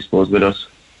 27, I suppose, with us.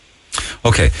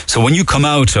 Okay, so when you come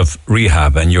out of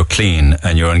rehab and you're clean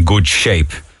and you're in good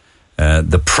shape,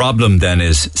 the problem then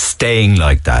is staying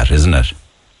like that, isn't it?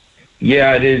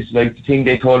 Yeah, it is. Like the thing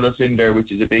they told us in there,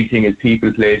 which is a big thing, is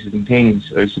people, places and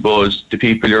things. I suppose the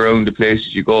people around, the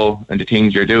places you go and the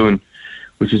things you're doing,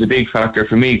 which is a big factor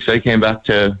for me, because I came back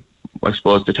to, I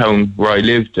suppose, the town where I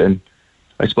lived, and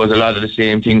I suppose a lot of the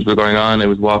same things were going on. I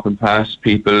was walking past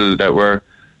people that were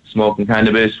smoking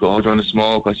cannabis. Well, I was trying to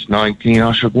smoke. I said, no, I'm clean.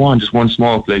 I should go on, just one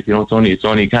smoke. Like, it's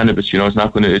only cannabis, it's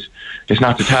not going to, it's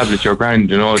not the tablets, you're grand,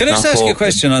 Can I just ask you a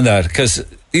question on that? Because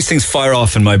these things fire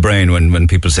off in my brain when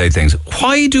people say things.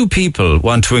 Why do people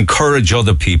want to encourage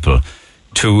other people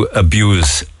to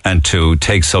abuse and to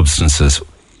take substances?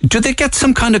 Do they get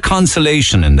some kind of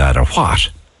consolation in that, or what?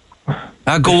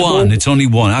 Go on, it's only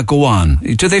one. Go on.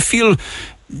 Do they feel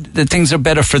that things are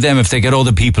better for them if they get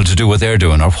other people to do what they're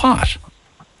doing, or what?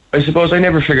 I suppose I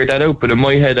never figured that out, but in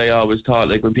my head I always thought,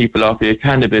 like, when people offer you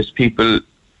cannabis, people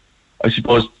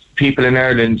in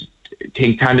Ireland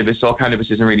think cannabis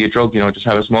isn't really a drug, just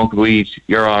have a smoke of weed,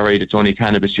 you're alright, it's only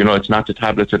cannabis, it's not the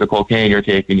tablets or the cocaine you're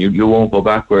taking, you won't go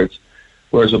backwards.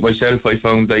 Whereas with myself, I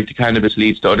found like the cannabis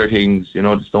leads to other things,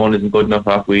 the stone isn't good enough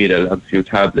off weed, I'll have a few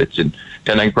tablets, and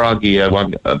then I'm groggy, I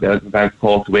want a bag of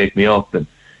coke to wake me up, and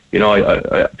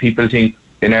I people think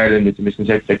in Ireland it's a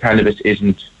misconception that cannabis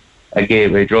isn't a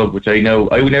gateway drug, which I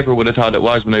never would have thought it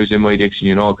was when I was in my addiction,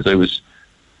 because I was,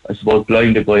 I suppose,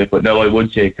 blinded by it. But no, I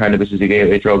would say cannabis is a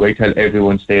gateway drug. I tell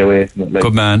everyone stay away from it.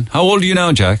 Good man. How old are you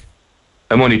now, Jack?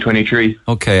 I'm only 23.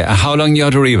 Okay. How long are you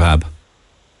out of rehab?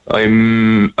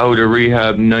 I'm out of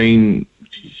rehab 10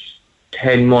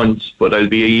 months, but I'll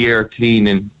be a year clean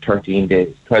in 12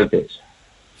 days.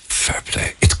 Fair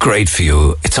play. It's great for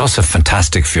you. It's also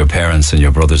fantastic for your parents and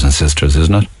your brothers and sisters,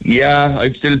 isn't it? Yeah,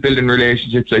 I'm still building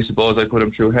relationships. I suppose I put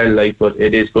them through hell, but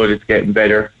it is good. It's getting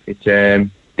better. It's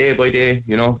day by day,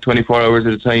 24 hours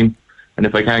at a time. And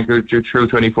if I can't go through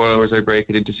 24 hours, I break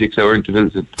it into 6-hour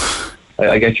intervals. And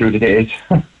I get through the days.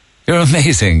 You're an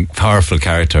amazing, powerful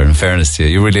character, in fairness to you.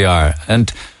 You really are.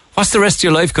 And what's the rest of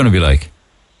your life going to be like?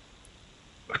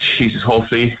 Jesus,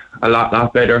 hopefully a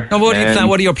lot better. Now, what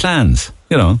are your plans?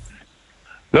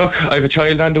 Look, I have a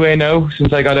child on the way now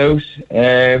since I got out.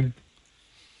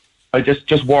 I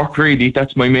just work, really.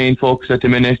 That's my main focus at the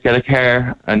minute. Get a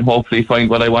car and hopefully find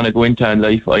what I want to go into in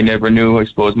life. I never knew. I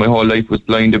suppose my whole life was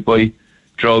blinded by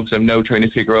drugs. I'm now trying to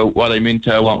figure out what I'm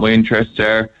into, what my interests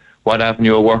are, what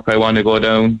avenue of work I want to go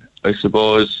down. I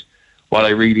suppose what I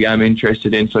really am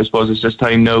interested in. So I suppose it's just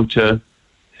time now to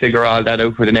figure all that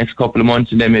out for the next couple of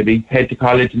months and then maybe head to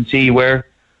college and see where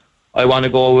I want to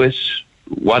go with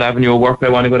what avenue of work I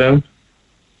want to go down.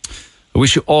 I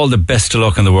wish you all the best of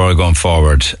luck in the world going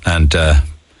forward, and you have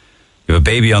a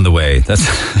baby on the way.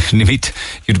 That's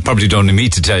you probably don't need me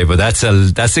to tell you, but that's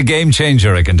a game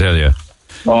changer, I can tell you.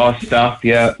 Oh, stop!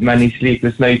 Yeah, many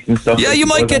sleepless nights and stuff. Yeah, you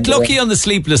might get lucky on the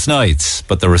sleepless nights,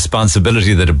 but the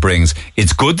responsibility that it brings.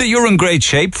 It's good that you're in great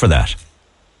shape for that.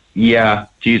 Yeah,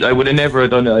 geez, I would have never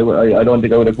done it. I don't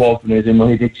think I would have coped when I was in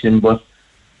my addiction, but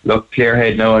look, clear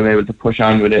head now. I'm able to push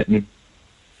on with it. And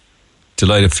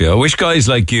delighted for you. I wish guys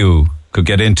like you could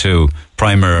get into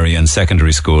primary and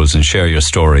secondary schools and share your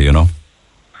story,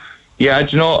 Yeah,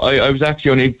 I was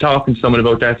actually only talking to someone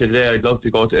about that today. I'd love to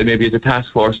go to maybe as a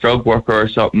task force drug worker or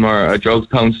something, or a drugs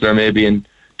counsellor maybe, and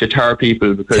deter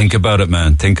people. Because think about it,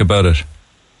 man. Think about it.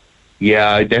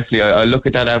 Yeah, I look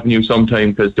at that avenue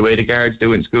sometime, because the way the guards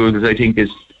do in schools, I think, is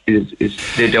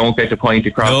they don't get the point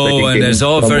across. No, and it's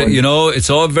all it's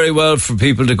all very well for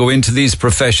people to go into these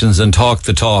professions and talk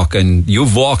the talk, and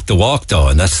you've walked the walk, though,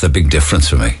 and that's the big difference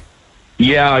for me.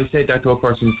 Yeah, I said that to a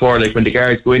person before, when the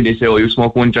guards go in, they say, you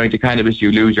smoke one joint of cannabis,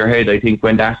 you lose your head. I think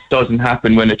when that doesn't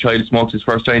happen, when a child smokes his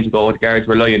first joint, you go, the guards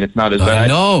were lying, it's not as bad.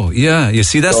 No, yeah, you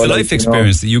see, that's the life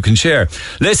experience that you can share.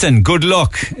 Listen, good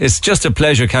luck. It's just a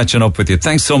pleasure catching up with you.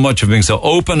 Thanks so much for being so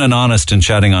open and honest and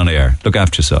chatting on air. Look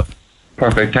after yourself.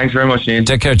 Perfect. Thanks very much, Neil.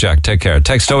 Take care, Jack. Take care.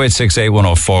 Text 0868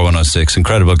 104 106.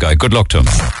 Incredible guy. Good luck to him.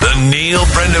 The Neil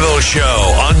Prendeville Show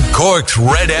on Cork's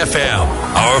Red FM.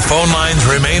 Our phone lines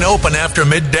remain open after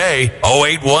midday.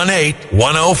 0818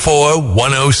 104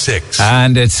 106.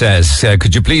 And it says,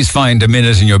 could you please find a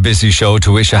minute in your busy show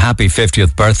to wish a happy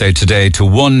 50th birthday today to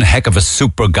one heck of a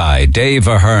super guy, Dave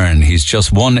Ahern. He's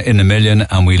just one in a million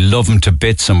and we love him to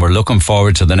bits and we're looking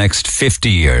forward to the next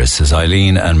 50 years, says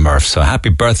Eileen and Murph. So happy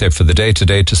birthday for the day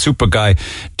today to super guy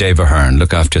Dave Ahern.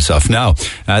 Look after yourself. Now,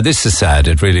 this is sad.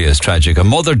 It really is tragic. A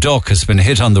mother duck has been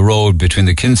hit on the road between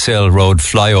the Kinsale Road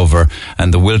flyover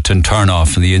and the Wilton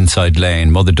turnoff in the inside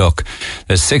lane. Mother duck.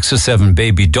 There's 6 or 7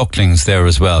 baby ducklings there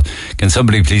as well. Can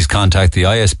somebody please contact the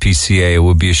ISPCA? It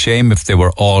would be a shame if they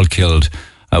were all killed.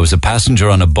 I was a passenger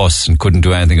on a bus and couldn't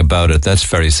do anything about it. That's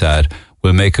very sad.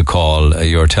 We'll make a call.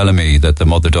 You're telling me that the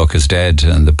mother duck is dead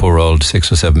and the poor old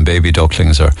 6 or 7 baby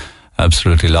ducklings are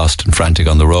absolutely lost and frantic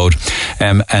on the road.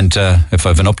 And if I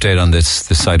have an update on this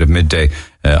side of midday,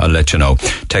 I'll let you know.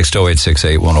 Text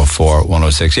 0868 104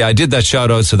 106. Yeah, I did that shout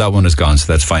out, so that one is gone,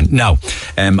 so that's fine. Now,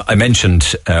 I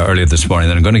mentioned earlier this morning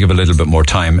that I'm going to give a little bit more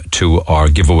time to our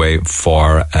giveaway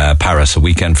for Paris, a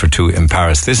weekend for 2 in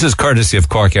Paris. This is courtesy of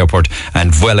Cork Airport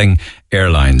and Vueling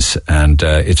Airlines, and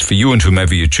it's for you and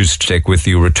whomever you choose to take with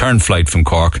you. Return flight from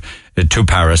Cork to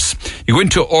Paris. You go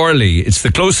into Orly. It's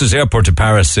the closest airport to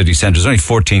Paris city centre. It's only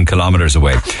 14 kilometres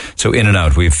away. So in and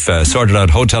out. We've sorted out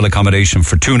hotel accommodation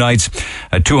for 2 nights,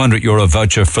 a €200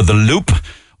 voucher for the Loop,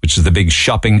 which is the big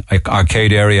shopping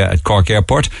arcade area at Cork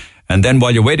Airport. And then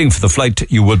while you're waiting for the flight,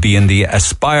 you will be in the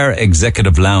Aspire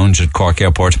Executive Lounge at Cork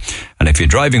Airport. And if you're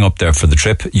driving up there for the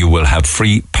trip, you will have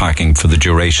free parking for the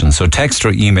duration. So text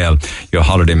or email your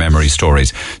holiday memory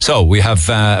stories. So we have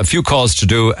a few calls to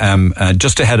do.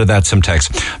 Just ahead of that, some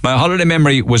text. My holiday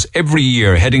memory was every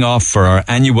year heading off for our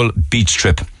annual beach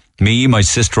trip. Me, my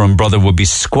sister and brother would be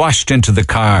squashed into the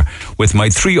car with my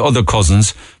 3 other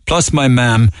cousins, plus my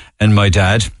mam and my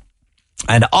dad.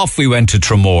 And off we went to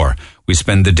Tramore. We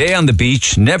spend the day on the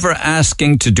beach, never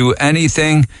asking to do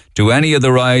anything, do any of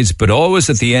the rides, but always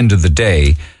at the end of the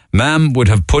day, Mam would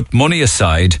have put money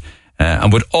aside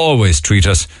and would always treat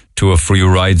us to a few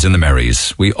rides in the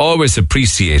Merries. We always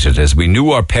appreciated it as we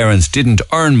knew our parents didn't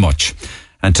earn much.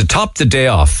 And to top the day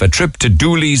off, a trip to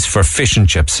Dooley's for fish and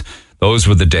chips. Those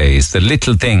were the days. The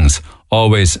little things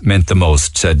always meant the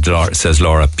most, says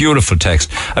Laura. Beautiful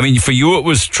text. I mean, for you it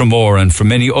was Tramore, and for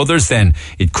many others then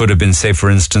it could have been, say, for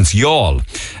instance, Youghal.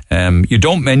 You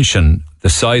don't mention the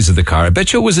size of the car. I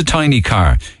bet you it was a tiny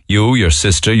car. You, your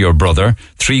sister, your brother,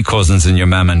 3 cousins and your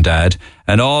mum and dad,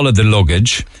 and all of the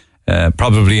luggage,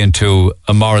 probably into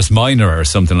a Morris Minor or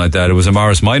something like that. It was a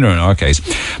Morris Minor in our case.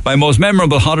 My most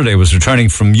memorable holiday was returning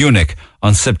from Munich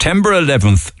on September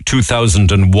 11th,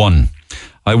 2001.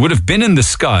 I would have been in the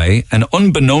sky, and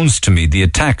unbeknownst to me, the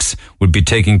attacks would be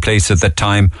taking place at that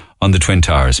time on the Twin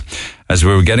Towers. As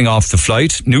we were getting off the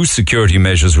flight, new security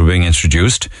measures were being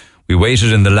introduced. We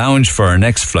waited in the lounge for our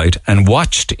next flight and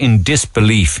watched in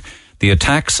disbelief the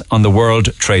attacks on the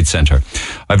World Trade Center.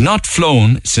 I've not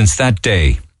flown since that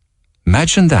day.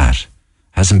 Imagine that.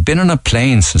 Hasn't been on a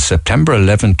plane since September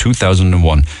 11,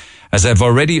 2001. As I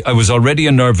was already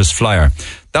a nervous flyer.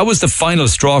 That was the final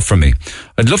straw for me.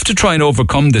 I'd love to try and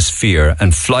overcome this fear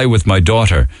and fly with my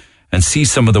daughter and see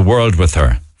some of the world with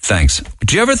her. Thanks.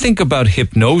 Do you ever think about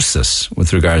hypnosis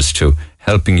with regards to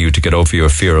helping you to get over your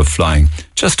fear of flying?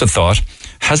 Just a thought.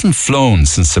 Hasn't flown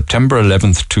since September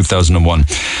 11th, 2001.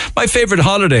 My favourite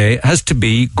holiday has to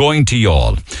be going to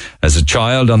Youghal. As a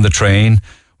child on the train,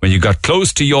 when you got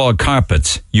close to Youghal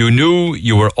carpets, you knew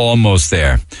you were almost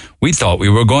there. We thought we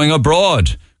were going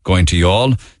abroad. Going to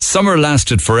Youghal. Summer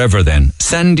lasted forever then.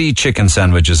 Sandy chicken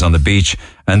sandwiches on the beach,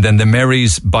 and then the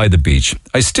Merries by the beach.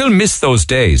 I still miss those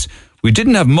days. We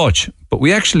didn't have much, but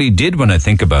we actually did when I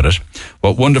think about it.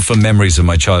 What wonderful memories of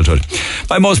my childhood.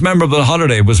 My most memorable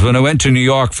holiday was when I went to New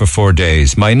York for 4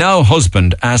 days. My now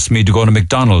husband asked me to go to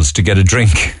McDonald's to get a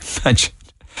drink.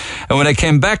 And when I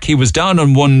came back, he was down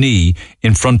on one knee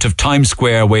in front of Times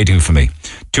Square waiting for me.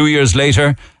 2 years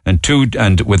later, and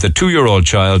with a 2-year-old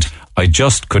child, I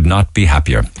just could not be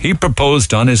happier. He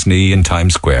proposed on his knee in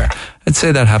Times Square. I'd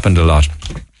say that happened a lot.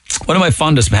 One of my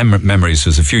fondest memories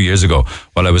was a few years ago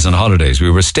while I was on holidays. We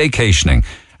were staycationing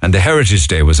and the Heritage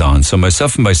Day was on. So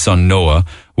myself and my son Noah,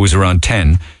 who was around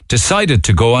 10, decided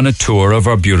to go on a tour of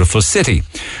our beautiful city.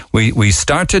 We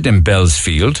started in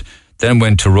Bellsfield, then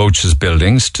went to Roach's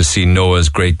Buildings to see Noah's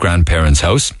great-grandparents'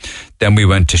 house. Then we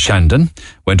went to Shandon,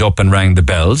 went up and rang the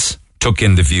bells, took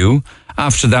in the view.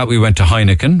 After that, we went to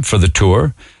Heineken for the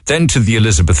tour, then to the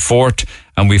Elizabeth Fort,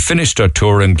 and we finished our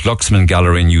tour in Glucksman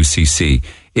Gallery in UCC.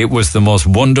 It was the most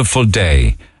wonderful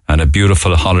day and a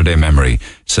beautiful holiday memory,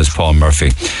 says Paul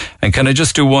Murphy. And can I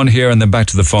just do one here and then back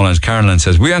to the phone lines? Caroline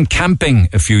says, we went camping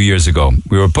a few years ago.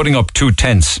 We were putting up 2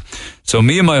 tents. So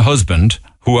me and my husband,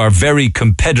 who are very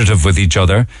competitive with each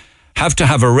other, have to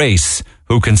have a race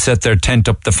who can set their tent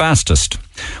up the fastest.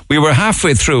 We were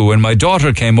halfway through when my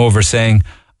daughter came over saying,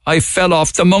 I fell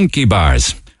off the monkey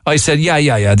bars. I said,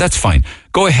 yeah, that's fine.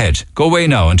 Go ahead. Go away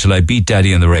now until I beat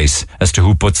Daddy in the race as to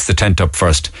who puts the tent up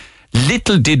first.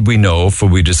 Little did we know, for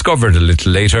we discovered a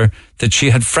little later, that she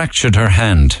had fractured her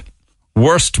hand.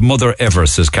 Worst mother ever,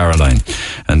 says Caroline.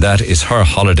 And that is her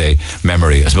holiday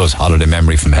memory. I suppose holiday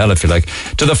memory from hell, if you like.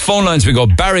 To the phone lines we go.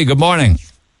 Barry, good morning.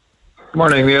 Good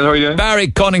morning, Neil. How are you doing? Barry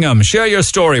Cunningham, share your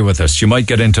story with us. You might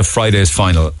get into Friday's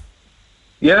final.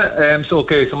 Yeah, so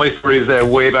my story is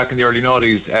way back in the early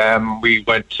noughties. We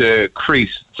went to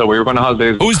Crete, so we were going on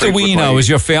holidays. Who's the we now? Was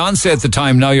your fiance at the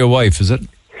time, now your wife, is it?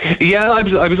 Yeah,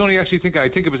 I was only actually thinking. I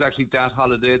think it was actually that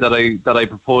holiday that I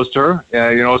proposed to her.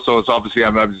 So it's obviously I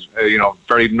was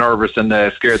very nervous and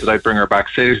scared that I'd bring her back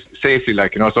safely.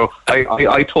 So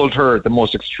I told her the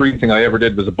most extreme thing I ever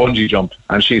did was a bungee jump,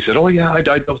 and she said, "Oh yeah,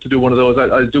 I'd love to do one of those.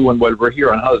 I'll do one while we're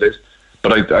here on holidays."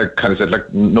 But I kind of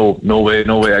said no way,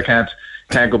 I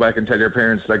can't go back and tell your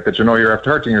parents that you're after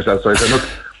hurting yourself. So I said, look,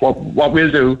 what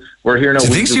we'll do, we're here now. Do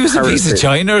you think she was a piece of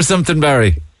china or something,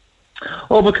 Barry?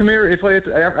 Oh, but come here. If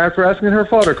after asking her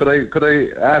father, could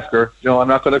I ask her? I'm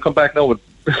not going to come back now with.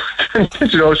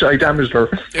 I damaged her.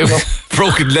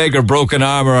 Broken leg or broken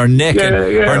arm or her neck,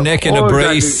 her neck in a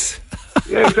brace.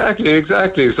 Exactly. Yeah,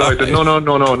 exactly. So I said,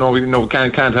 no, we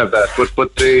can't have that.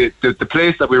 But the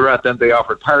place that we were at then, they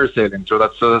offered parasailing, so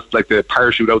that's like the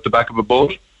parachute out the back of a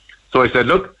boat. So I said,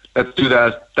 look, let's do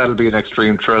that. That'll be an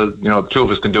extreme thrill. The 2 of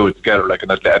us can do it together.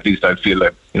 And at least I'd feel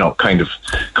kind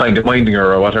of minding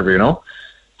her or whatever.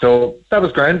 So that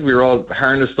was grand. We were all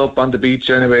harnessed up on the beach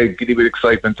anyway, giddy with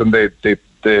excitement. And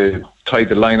the tied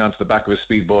the line onto the back of a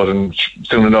speedboat, and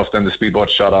soon enough, then the speedboat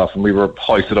shot off, and we were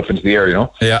hoisted up into the air,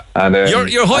 Yeah. And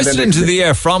you're hoisted into the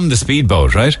air from the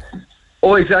speedboat, right?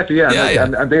 Oh, exactly, yeah.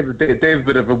 And they have a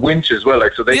bit of a winch as well,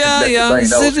 like, so they can let the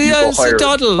line out. It's a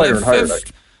doddle.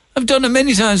 I've done it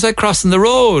many times, like crossing the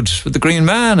road with the Green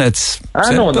Man. It's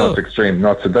no, it's extreme.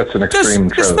 That's an extreme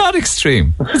trail. It's not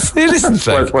extreme. It isn't.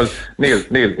 Well, Neil,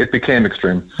 it became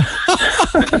extreme.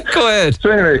 Go ahead. So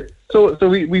anyway, so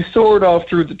we soared off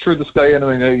through the sky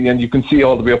anyway, and you can see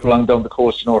all the way up along down the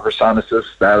coast, Hersanesis,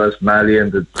 Dallas, Mali,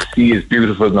 and the sea is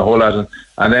beautiful and the whole lot.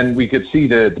 And then we could see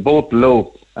the boat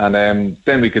below. And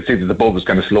then we could see that the boat was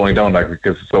kind of slowing down, like,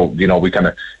 because we kind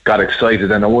of got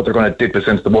excited and they're going to dip us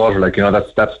into the water, like,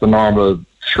 that's the normal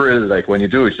thrill, like when you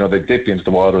do it, they dip you into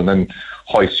the water and then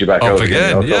hoist you back out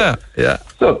again. Yeah.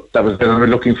 So that was, we're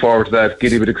looking forward to that,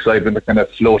 giddy with excitement, kind of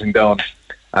floating down,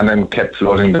 and then kept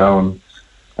floating down,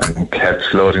 and kept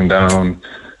floating down,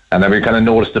 and then we kind of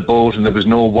noticed the boat, and there was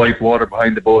no white water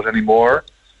behind the boat anymore.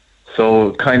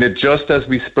 So kind of just as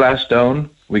we splashed down,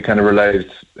 we kind of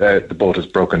realised the boat is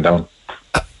broken down.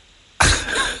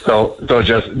 so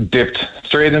just dipped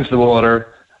straight into the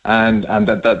water, and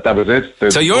that was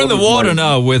it. So you're in the water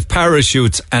now with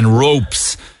parachutes and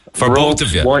ropes for both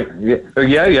of you.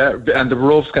 Yeah, and the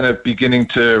rope's kind of beginning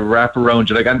to wrap around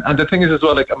you. Like, and the thing is as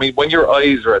well, like, I mean, when your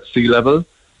eyes are at sea level,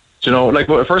 like,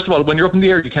 first of all, when you're up in the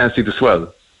air, you can't see the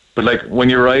swell. But like when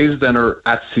your eyes then are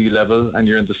at sea level and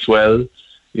you're in the swell,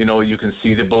 you can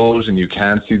see the boat and you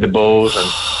can't see the boat,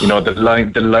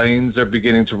 and the lines are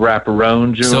beginning to wrap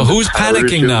around you. So who's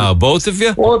panicking now? Both of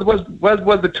you? Well,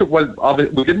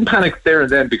 we didn't panic there and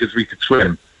then because we could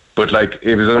swim, but like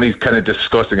it was only kind of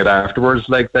discussing it afterwards,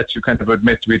 like that you kind of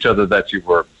admit to each other that you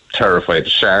were terrified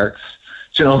of sharks.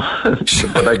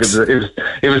 But like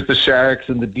it was the sharks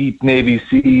and the deep Navy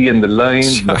Sea and the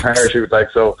lines and the parachute,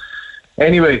 like so.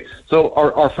 Anyway, so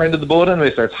our friend of the boat anyway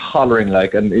starts hollering,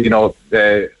 like, and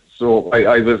so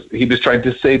he was trying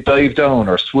to say dive down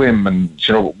or swim, and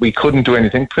we couldn't do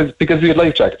anything because we had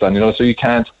life jackets on, so you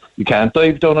can't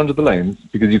dive down under the lines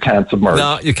because you can't submerge.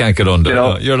 No, you can't get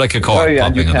under. You're like a cork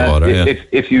popping in the water.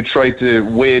 If you try to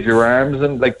wave your arms,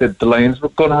 and like the lines were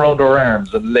going around our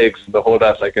arms and legs and the whole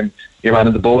that, like, and your man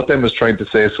in the boat then was trying to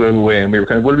say swim away, and we were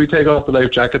kind of, will we take off the life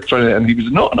jackets? And he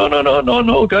was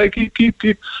no, guy,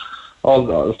 keep.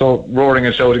 All so roaring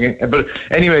and shouting. But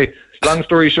anyway, long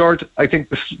story short, I think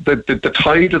the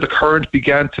tide or the current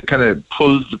began to kind of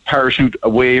pull the parachute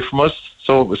away from us.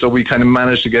 So we kind of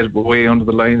managed to get away under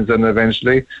the lines, and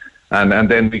eventually, and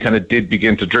then we kind of did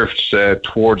begin to drift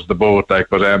towards the boat. Like,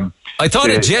 but I thought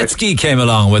a jet ski came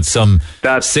along with some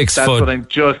 6 foot.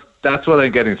 That's what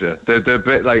I'm getting to. The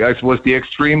bit, like, I suppose the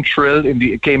extreme thrill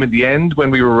came in the end when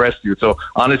we were rescued. So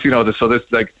honestly,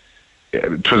 this like.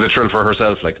 It was a thrill for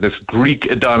herself. Like, this Greek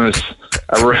Adonis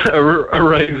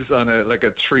arrives on a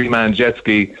 3-man jet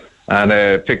ski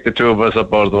and picked the two of us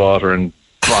up out of the water and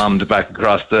bombed back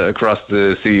across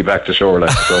the sea back to shore.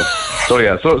 Like,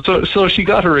 so she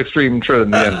got her extreme thrill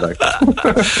in the end. Like.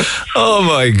 Oh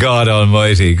my God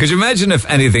Almighty! Could you imagine if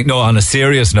anything? No, on a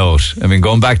serious note, I mean,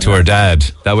 going back to her dad,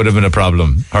 that would have been a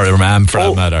problem, or her mum for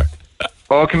that matter.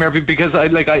 Oh, come here, because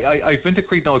I've been to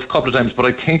Crete now a couple of times, but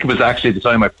I think it was actually the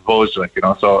time I proposed, like,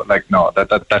 so like, no,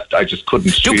 that I just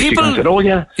couldn't. Do people? Said, oh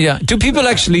yeah. Do people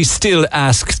actually still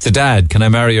ask the dad, "Can I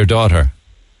marry your daughter"?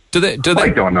 Do they? I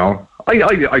don't know. I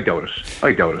doubt it.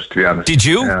 I doubt it, to be honest. Did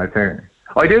you? Yeah, I think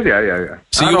I did. Yeah.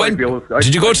 So you went?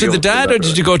 Did you go to the dad, or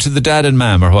did you go to the dad and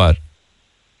mum, or what?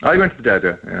 I went to the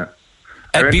dad. Yeah.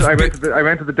 I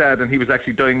went to the dad, and he was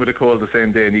actually dying with a cold the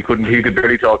same day, and he could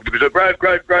barely talk. He was like,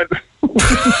 Brad.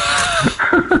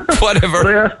 Whatever.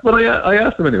 But I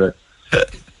asked him anyway.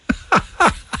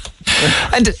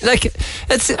 And like,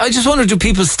 I just wonder, do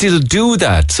people still do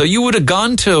that? So you would have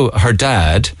gone to her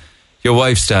dad, your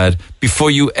wife's dad,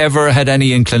 before you ever had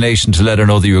any inclination to let her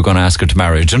know that you were going to ask her to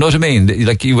marry. Do you know what I mean?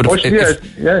 Like, you would have.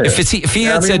 If he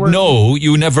had said no,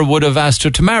 you never would have asked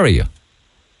her to marry you.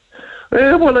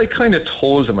 Well, I kind of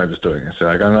told him I was doing it. So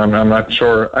I'm not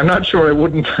sure. I'm not sure I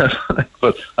wouldn't have,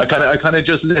 but I kind of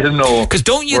just let him know. Because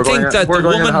don't you think that we're the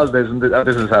going woman on holidays and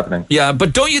this is happening? Yeah,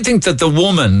 but don't you think that the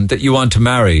woman that you want to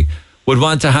marry would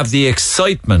want to have the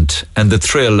excitement and the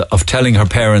thrill of telling her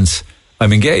parents,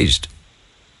 "I'm engaged"?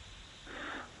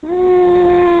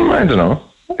 I don't know.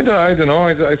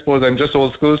 I suppose I'm just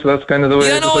old school, so that's kind of the way.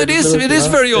 Yeah, no, it is. It is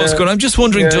very old school. I'm just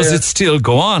wondering, does it still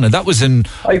go on? And that was in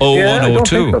 01,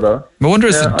 02. I wonder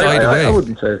if it died away. I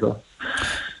wouldn't say so.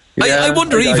 I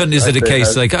wonder is it a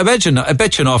case like I bet you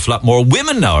an awful lot more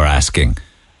women now are asking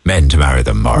men to marry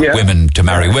them, or women to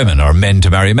marry women, or men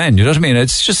to marry men. You know what I mean?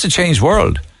 It's just a changed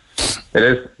world. It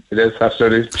is. It is,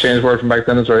 absolutely. Changed word from back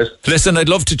then, is right. Listen, I'd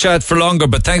love to chat for longer,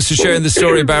 but thanks for sharing the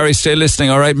story, Barry. Stay listening.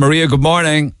 All right, Maria, good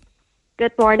morning.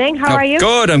 Good morning. How are you?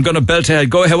 Good. I'm going to belt ahead.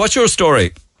 Go ahead. What's your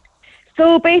story?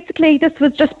 So basically, this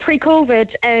was just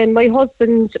pre-COVID, and my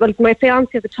husband, well, my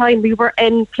fiance at the time, we were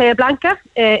in Playa Blanca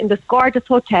in this gorgeous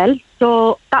hotel.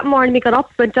 So that morning we got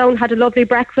up, went down, had a lovely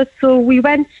breakfast. So we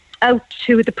went out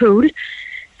to the pool.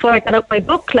 So I got out my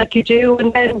book, like you do,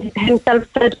 and then himself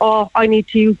said, "Oh, I need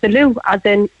to use the loo," as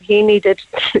in he needed,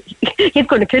 he's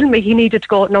going to kill me. He needed to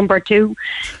go at number 2.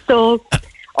 So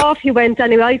off he went.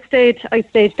 Anyway, I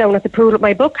stayed down at the pool with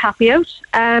my book, happy out.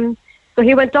 So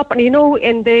he went up, and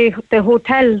in the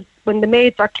hotels, when the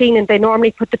maids are cleaning, they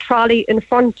normally put the trolley in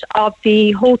front of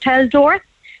the hotel door.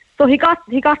 So he got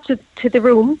to the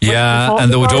room. Yeah,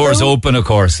 and the door's open, of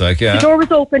course. The door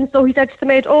was open, so he said to the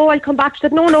maid, "Oh, I'll come back." She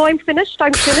said, No, I'm finished.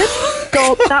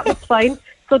 So that was fine.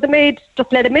 So the maid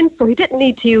just let him in, so he didn't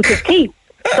need to use his key.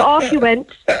 So off he went,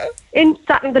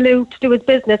 sat in the loo to do his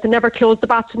business, and never closed the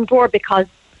bathroom door because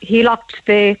he locked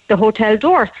the hotel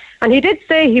door. And he did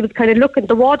say he was kind of looking,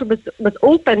 the water was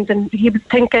opened, and he was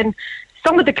thinking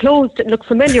some of the clothes didn't look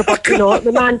familiar, but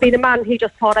the man being a man, he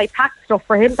just thought I packed stuff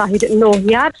for him that he didn't know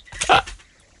he had.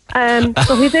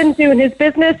 So he's in doing his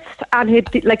business, and he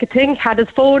like a thing, had his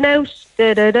phone out,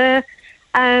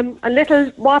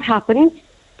 what happens?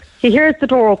 He hears the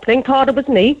door opening, thought it was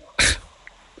me.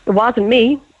 It wasn't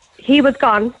me. He was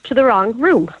gone to the wrong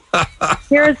room.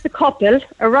 Here's the couple,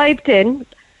 arrived in,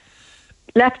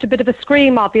 left a bit of a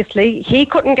scream, obviously. He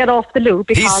couldn't get off the loo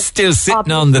because he's still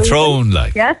sitting on the throne,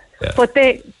 like. Yes, yeah. But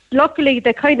luckily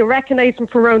they kind of recognised him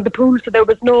from around the pool, so there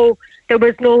was no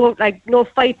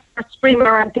fight or scream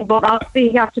or anything. But obviously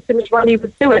he had to finish what he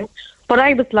was doing. But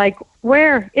I was like,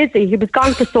 where is he? He was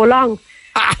gone for so long.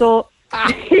 So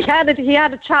he had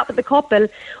a chat with the couple.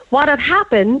 What had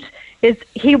happened is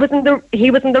he was in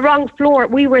the wrong floor.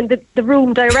 We were in the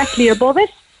room directly above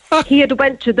it. He had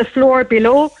went to the floor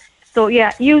below. So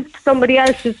yeah, used somebody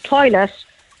else's toilet.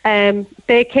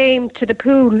 They came to the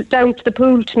pool, down to the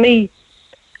pool to me,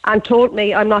 and told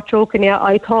me, I'm not joking you,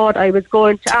 I thought I was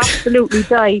going to absolutely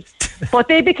die. But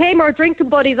they became our drinking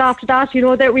buddies after that.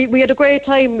 That we had a great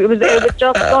time. It was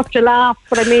just such a laugh.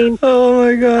 But I mean, oh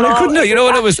my God, I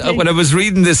couldn't. When I was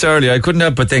reading this earlier, I couldn't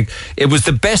help but think it was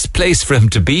the best place for him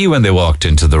to be when they walked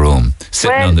into the room,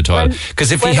 sitting on the toilet.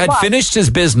 Because if he had finished his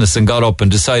business and got up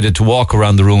and decided to walk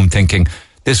around the room thinking,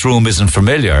 this room isn't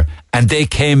familiar, and they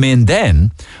came in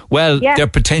then, they're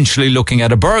potentially looking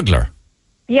at a burglar.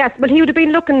 Yes, but he would have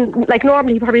been looking, like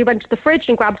normally he probably went to the fridge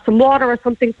and grabbed some water or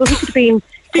something, so he could have been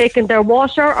taking their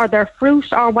water or their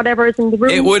fruit or whatever is in the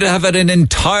room. It would have had an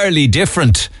entirely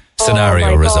different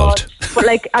scenario result. But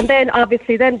and then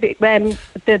obviously when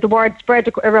the word spread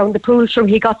around the pool, sure,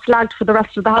 he got slagged for the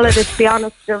rest of the holiday, to be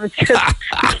honest. It was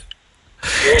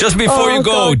just before you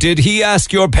go, did he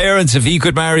ask your parents if he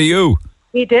could marry you?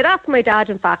 He did ask my dad,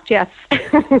 in fact, yes.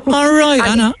 All right,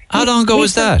 Anna. How long ago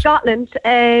was that? Scotland.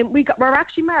 We're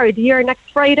actually married a year next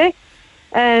Friday.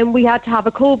 We had to have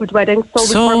a COVID wedding,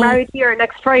 so we're married here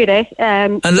next Friday.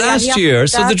 And last year,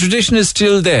 so the tradition is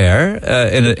still there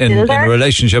in a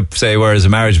relationship, say, whereas a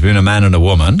marriage between a man and a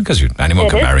woman, because anyone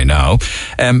can marry now,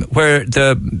 where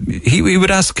he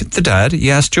would ask the dad, he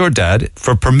asked your dad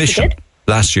for permission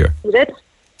last year. He did.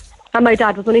 And my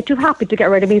dad was only too happy to get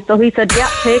rid of me, so he said, yeah,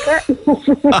 take her.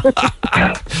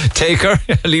 Take her?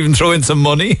 I'll even throw in some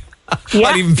money. Yeah,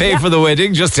 I'll even pay for the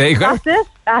wedding, just take her.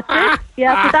 That's it.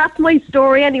 Yeah, so that's my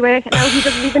story anyway. Now he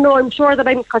doesn't even know, I'm sure, that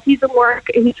because he's in work,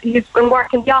 he's been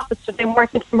working in the office today, I'm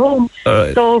working from home.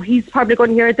 So he's probably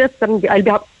going to hear this and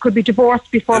could be divorced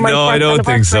before my No, I don't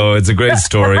think so. It's a great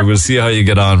story. We'll see how you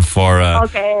get on for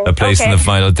a place in the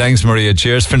final. Thanks, Maria.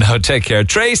 Cheers for now. Take care.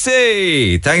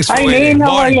 Tracy, thanks for waiting.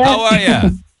 How are you? How are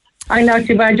you? I'm not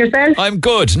too bad. Yourself? I'm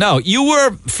good. Now, you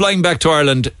were flying back to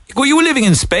Ireland. Were you living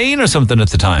in Spain or something at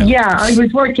the time? Yeah, I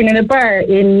was working in a bar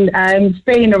in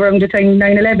Spain around the time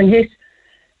 9/11 hit.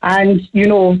 And,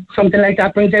 something like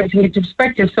that brings everything into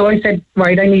perspective. So I said,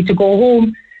 right, I need to go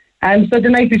home. So the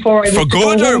night before I was for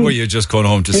good, or were you just going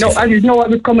home to see? I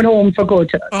was coming home for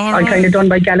good. I kind of done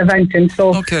by gallivanting.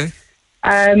 So okay.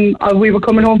 We were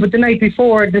coming home, but the night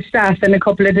before, the staff and a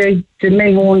couple of the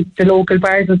men who owned the local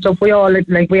bars and stuff, we all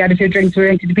we had a few drinks, we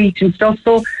went to the beach and stuff.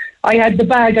 So I had the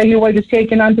bag I knew I was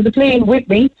taking onto the plane with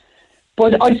me,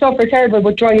 but I suffered terrible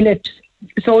with dry lips.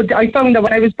 So I found that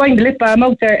when I was buying the lip balm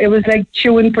out there, it was like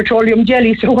chewing petroleum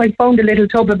jelly. So I found a little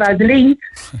tub of Vaseline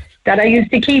that I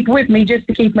used to keep with me just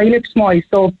to keep my lips moist.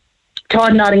 So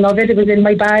thought nothing of it. It was in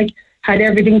my bag. Had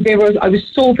everything. I was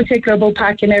so particular about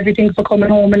packing everything for coming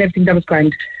home and everything that was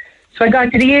grand. So I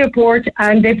got to the airport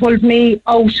and they pulled me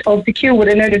out of the queue with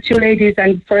another 2 ladies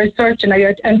and for a search, and I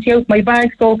had to empty out my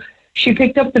bag. So she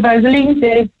picked up the Vaseline,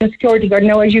 the security guard.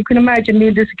 Now, as you can imagine,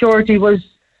 the security was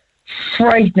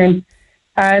frightening.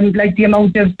 Like the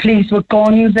amount of police with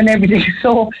guns and everything.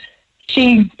 So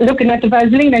she's looking at the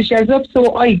Vaseline and she has up.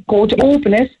 So I go to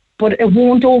open it, but it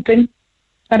won't open.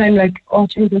 And I'm like, oh,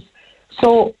 Jesus.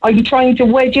 So I'm trying to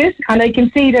wedge it, and I can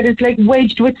see that it's like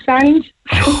wedged with sand.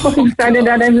 So I'm standing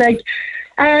there and I'm like,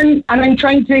 and I'm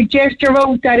trying to gesture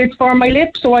out that it's for my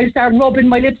lips. So I start rubbing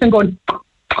my lips and going,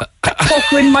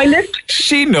 puckering my lips.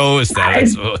 She knows that, I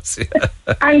suppose.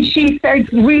 And she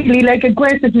starts really like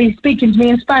aggressively speaking to me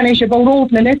in Spanish about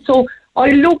opening it. So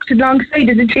I looked alongside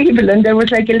of the table and there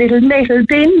was like a little metal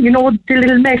bin, you know, the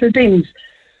little metal bins.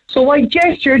 So I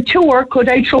gestured to her, could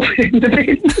I throw it in the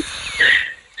bin?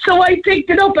 So I picked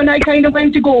it up and I kind of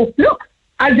went to go, look,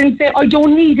 as in say, I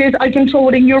don't need it, I can throw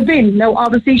it in your bin. Now,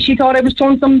 obviously, she thought I was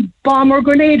throwing some bomb or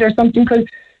grenade or something because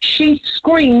she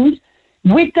screamed.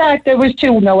 With that, there was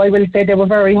 2. Now, I will say they were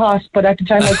very hot, but at the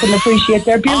time I couldn't appreciate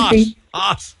their beauty.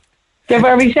 Hot. They're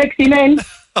very sexy men.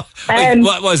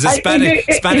 What was it?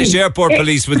 Spanish airport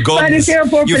police with guns? Spanish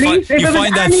airport police. You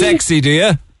find that sexy, do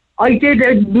you? I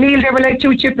did. Neil, they were like 2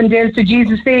 Chippendales, for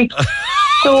Jesus' sake.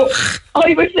 So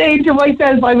I was saying to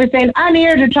myself, any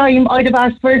other time I'd have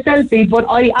asked for a selfie, but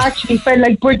I actually felt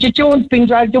like Bridget Jones being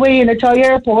dragged away in a Thai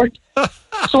airport.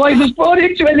 So I was brought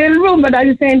into a little room and I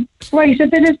was saying, right,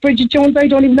 if it is Bridget Jones, I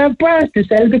don't even have bras to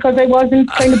sell because I wasn't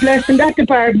kind of blessed in that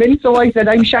department. So I said,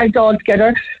 I'm shagged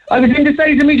altogether. I was in the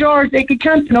size of my drawers, they could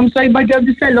count them, so I might be able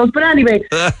to sell those. But anyway,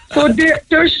 so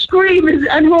they're screaming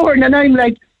and roaring and I'm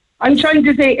like, I'm trying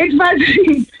to say, it's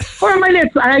Vaseline for my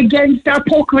lips. And I again start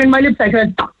pokering my lips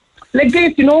like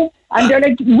this, you know. And they're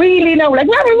like really now, like,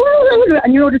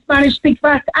 and you know, the Spanish speak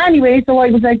fast anyway. So I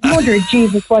was like, Mother of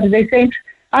Jesus, what are they saying?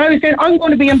 And I was saying, I'm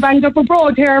going to be in banged up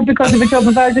abroad here because of a tub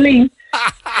of Vaseline.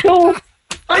 So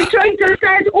I tried to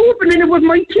start opening it with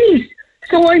my teeth.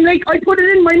 So I'm like, I put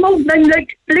it in my mouth and I'm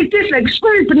like this, like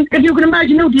scraping. If you can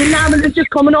imagine, now the enamel is just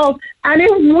coming off and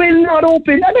it will not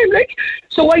open. And I'm like,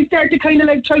 so I start to kind of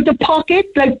like try to pocket,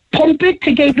 like pump it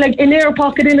to get like an air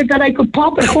pocket in it that I could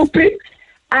pop it open,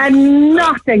 and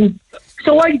nothing.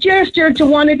 So I gestured to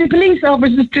one of the police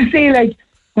officers to say like,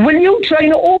 will you try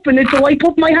to open it? So I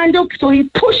put my hand up, so he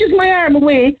pushes my arm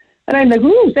away and I'm like,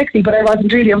 ooh, sexy, but I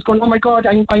wasn't really. I was going, oh my God,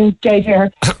 I'm dead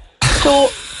here. So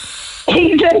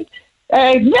he's like,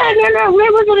 no,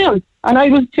 where was it? And I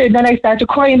was, then I started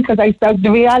crying because I felt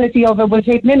the reality of it was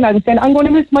hitting in. I was saying, I'm going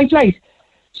to miss my flight.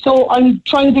 So I'm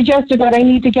trying to gesture that I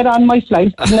need to get on my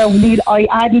flight. Now, I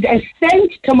added a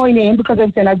cent to my name because I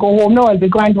was saying, I'll go home now, I'll be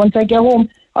grand once I get home.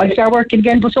 I'll start working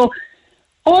again. But so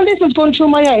all this was going through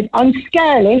my head. I'm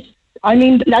scarlet. I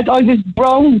mean, like I was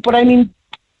brown, but I mean,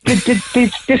 the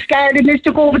scarletness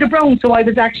took over the brown. So I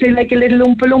was actually like a little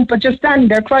Oompa just standing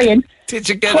there crying. Did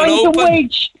you get it open? To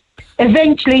wage.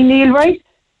 Eventually, Neil, right,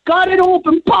 got it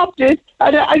open, popped it,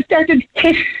 and I started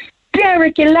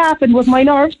hysterically laughing with my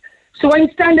nerves. So I'm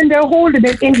standing there holding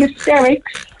it in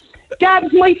hysterics,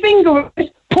 dabs my finger,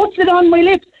 puts it on my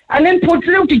lips, and then puts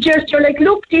it out to gesture like,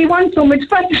 look, do you want some? It's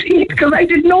fancy, because I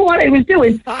didn't know what I was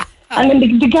doing. And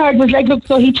then the guard was like, look,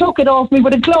 so he took it off me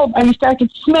with a glove, and he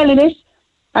started smelling it,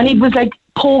 and he was like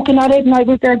poking at it, and I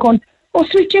was there going, oh,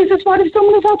 sweet Jesus, what if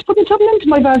someone was out putting something into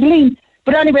my Vaseline?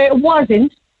 But anyway, it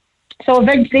wasn't. So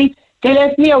eventually they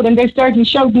let me out and they started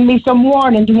shouting me some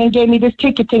warning and then gave me this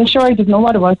ticket thing. Sure, I didn't know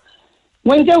what it was.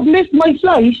 Went out, missed my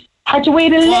flight, had to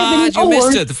wait 11 hours. You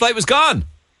missed it. The flight was gone.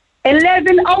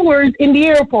 11 hours in the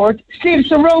airport, still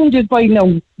surrounded by,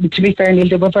 no, to be fair, Neil,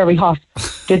 they were very hot,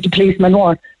 the policemen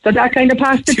were. So that kind of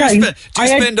passed the time. Do you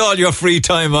spend all your free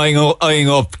time eyeing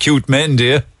up cute men, do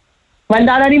you? Well,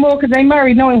 not anymore because I'm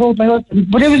married now. I hold my husband,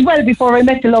 but it was well before I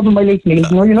met the love of my life. You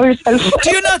know yourself.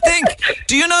 Do you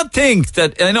not think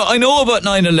that I know about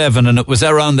 9/11 and it was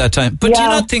around that time, but do you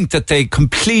not think that they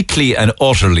completely and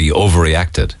utterly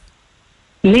overreacted?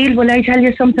 Neil, will I tell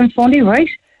you something funny, right?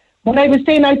 When I was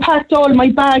saying I packed all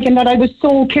my bag and that I was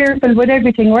so careful with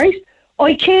everything, right?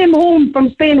 I came home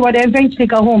from Spain when I eventually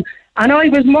got home, and I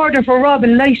was murdered for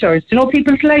robbing lighters. You know,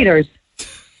 people's lighters.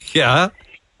 Yeah.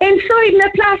 Inside in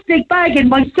a plastic bag in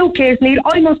my suitcase, Neil,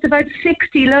 I must have had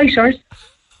 60 lighters.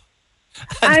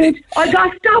 And I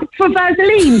got stopped for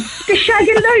Vaseline. The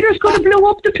shagging lighters could have blew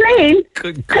up the plane.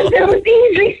 Because there was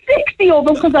easily 60 of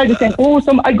them. Because I was saying,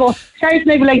 I go, sorry,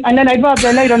 and I'd be like, and then I'd rob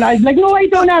their lighter, and I'd be like, no, I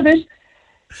don't have it.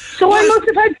 So I must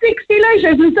have had 60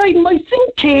 lighters inside my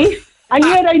suitcase. And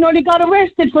yet I nearly got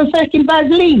arrested for fucking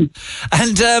Vaseline.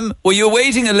 And were you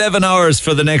waiting 11 hours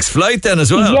for the next flight then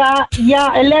as well?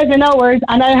 Yeah, 11 hours.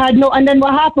 And I had and then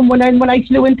what happened when I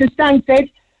flew into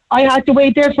Stansted, I had to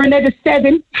wait there for another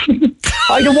 7.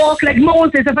 I had to walk like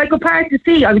Moses. If I could part the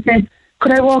sea, I was saying,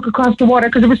 could I walk across the water?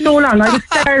 Because it was so long. I was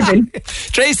starving.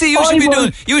 Tracy,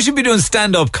 you should be doing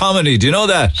stand-up comedy. Do you know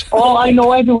that? Oh, I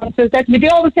know. Everyone says that to me. They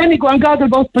always tell me go on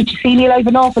Gogglebox, but you see, Neil, I have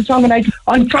an awful tongue, and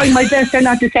I'm trying my best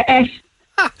not to say S.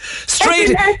 Straight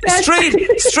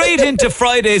into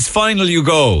Friday's final you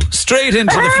go. Straight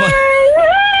into the final.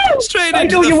 Straight into I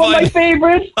knew you were my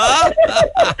favourite.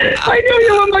 I knew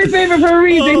you were my favourite for a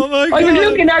reason. Oh my God. I was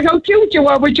looking at how cute you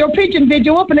were with your pigeon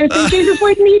video up, and I said, Jesus,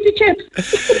 why didn't you eat the chips?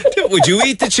 Would you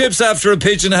eat the chips after a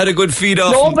pigeon had a good feed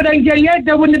off? No, but I tell you,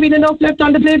 there wouldn't have been enough left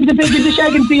on the plate for the pigeon to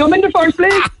shag and see them in the first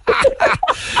place.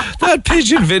 That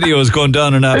pigeon video is going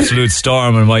down an absolute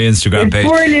storm on my Instagram page.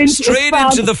 Brilliant. Straight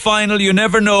into the final. You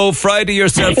never know. Friday,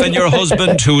 yourself and your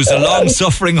husband, who's a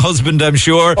long-suffering husband, I'm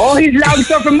sure. Oh, he's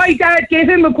long-suffering. My dad gave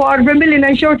him $250,000,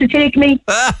 I'm sure, to take me.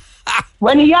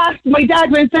 When he asked, my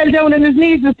dad went fell down on his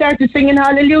knees and started singing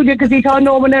Hallelujah because he thought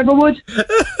no one ever would.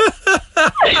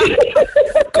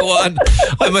 Go on.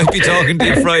 I might be talking to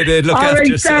you Friday. Look after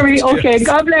yourself. Sorry. Okay,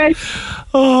 God bless.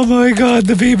 Oh my God,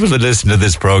 the people that listen to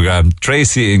this programme.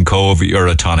 Tracy in Cove, you're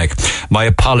a tonic. My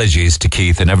apologies to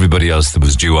Keith and everybody else that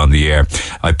was due on the air.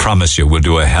 I promise you we'll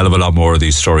do a hell of a lot more of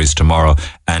these stories tomorrow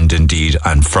and indeed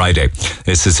on Friday.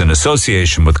 This is in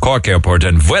association with Cork Airport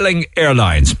and Vueling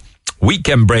Airlines.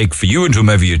 Weekend break for you and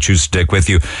whomever you choose to take with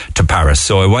you to Paris.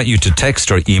 So I want you to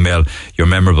text or email your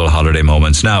memorable holiday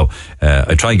moments. Now,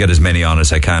 I try and get as many on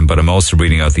as I can, but I'm also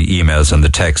reading out the emails and the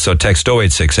text. So text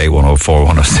 0868 104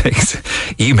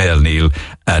 106. Email Neil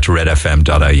at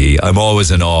redfm.ie. I'm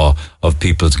always in awe of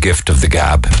people's gift of the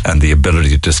gab and the ability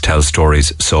to just tell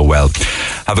stories so well.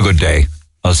 Have a good day.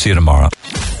 I'll see you tomorrow.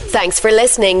 Thanks for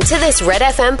listening to this Red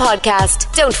FM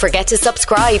podcast. Don't forget to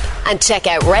subscribe and check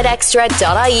out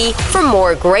redextra.ie for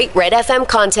more great Red FM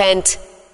content.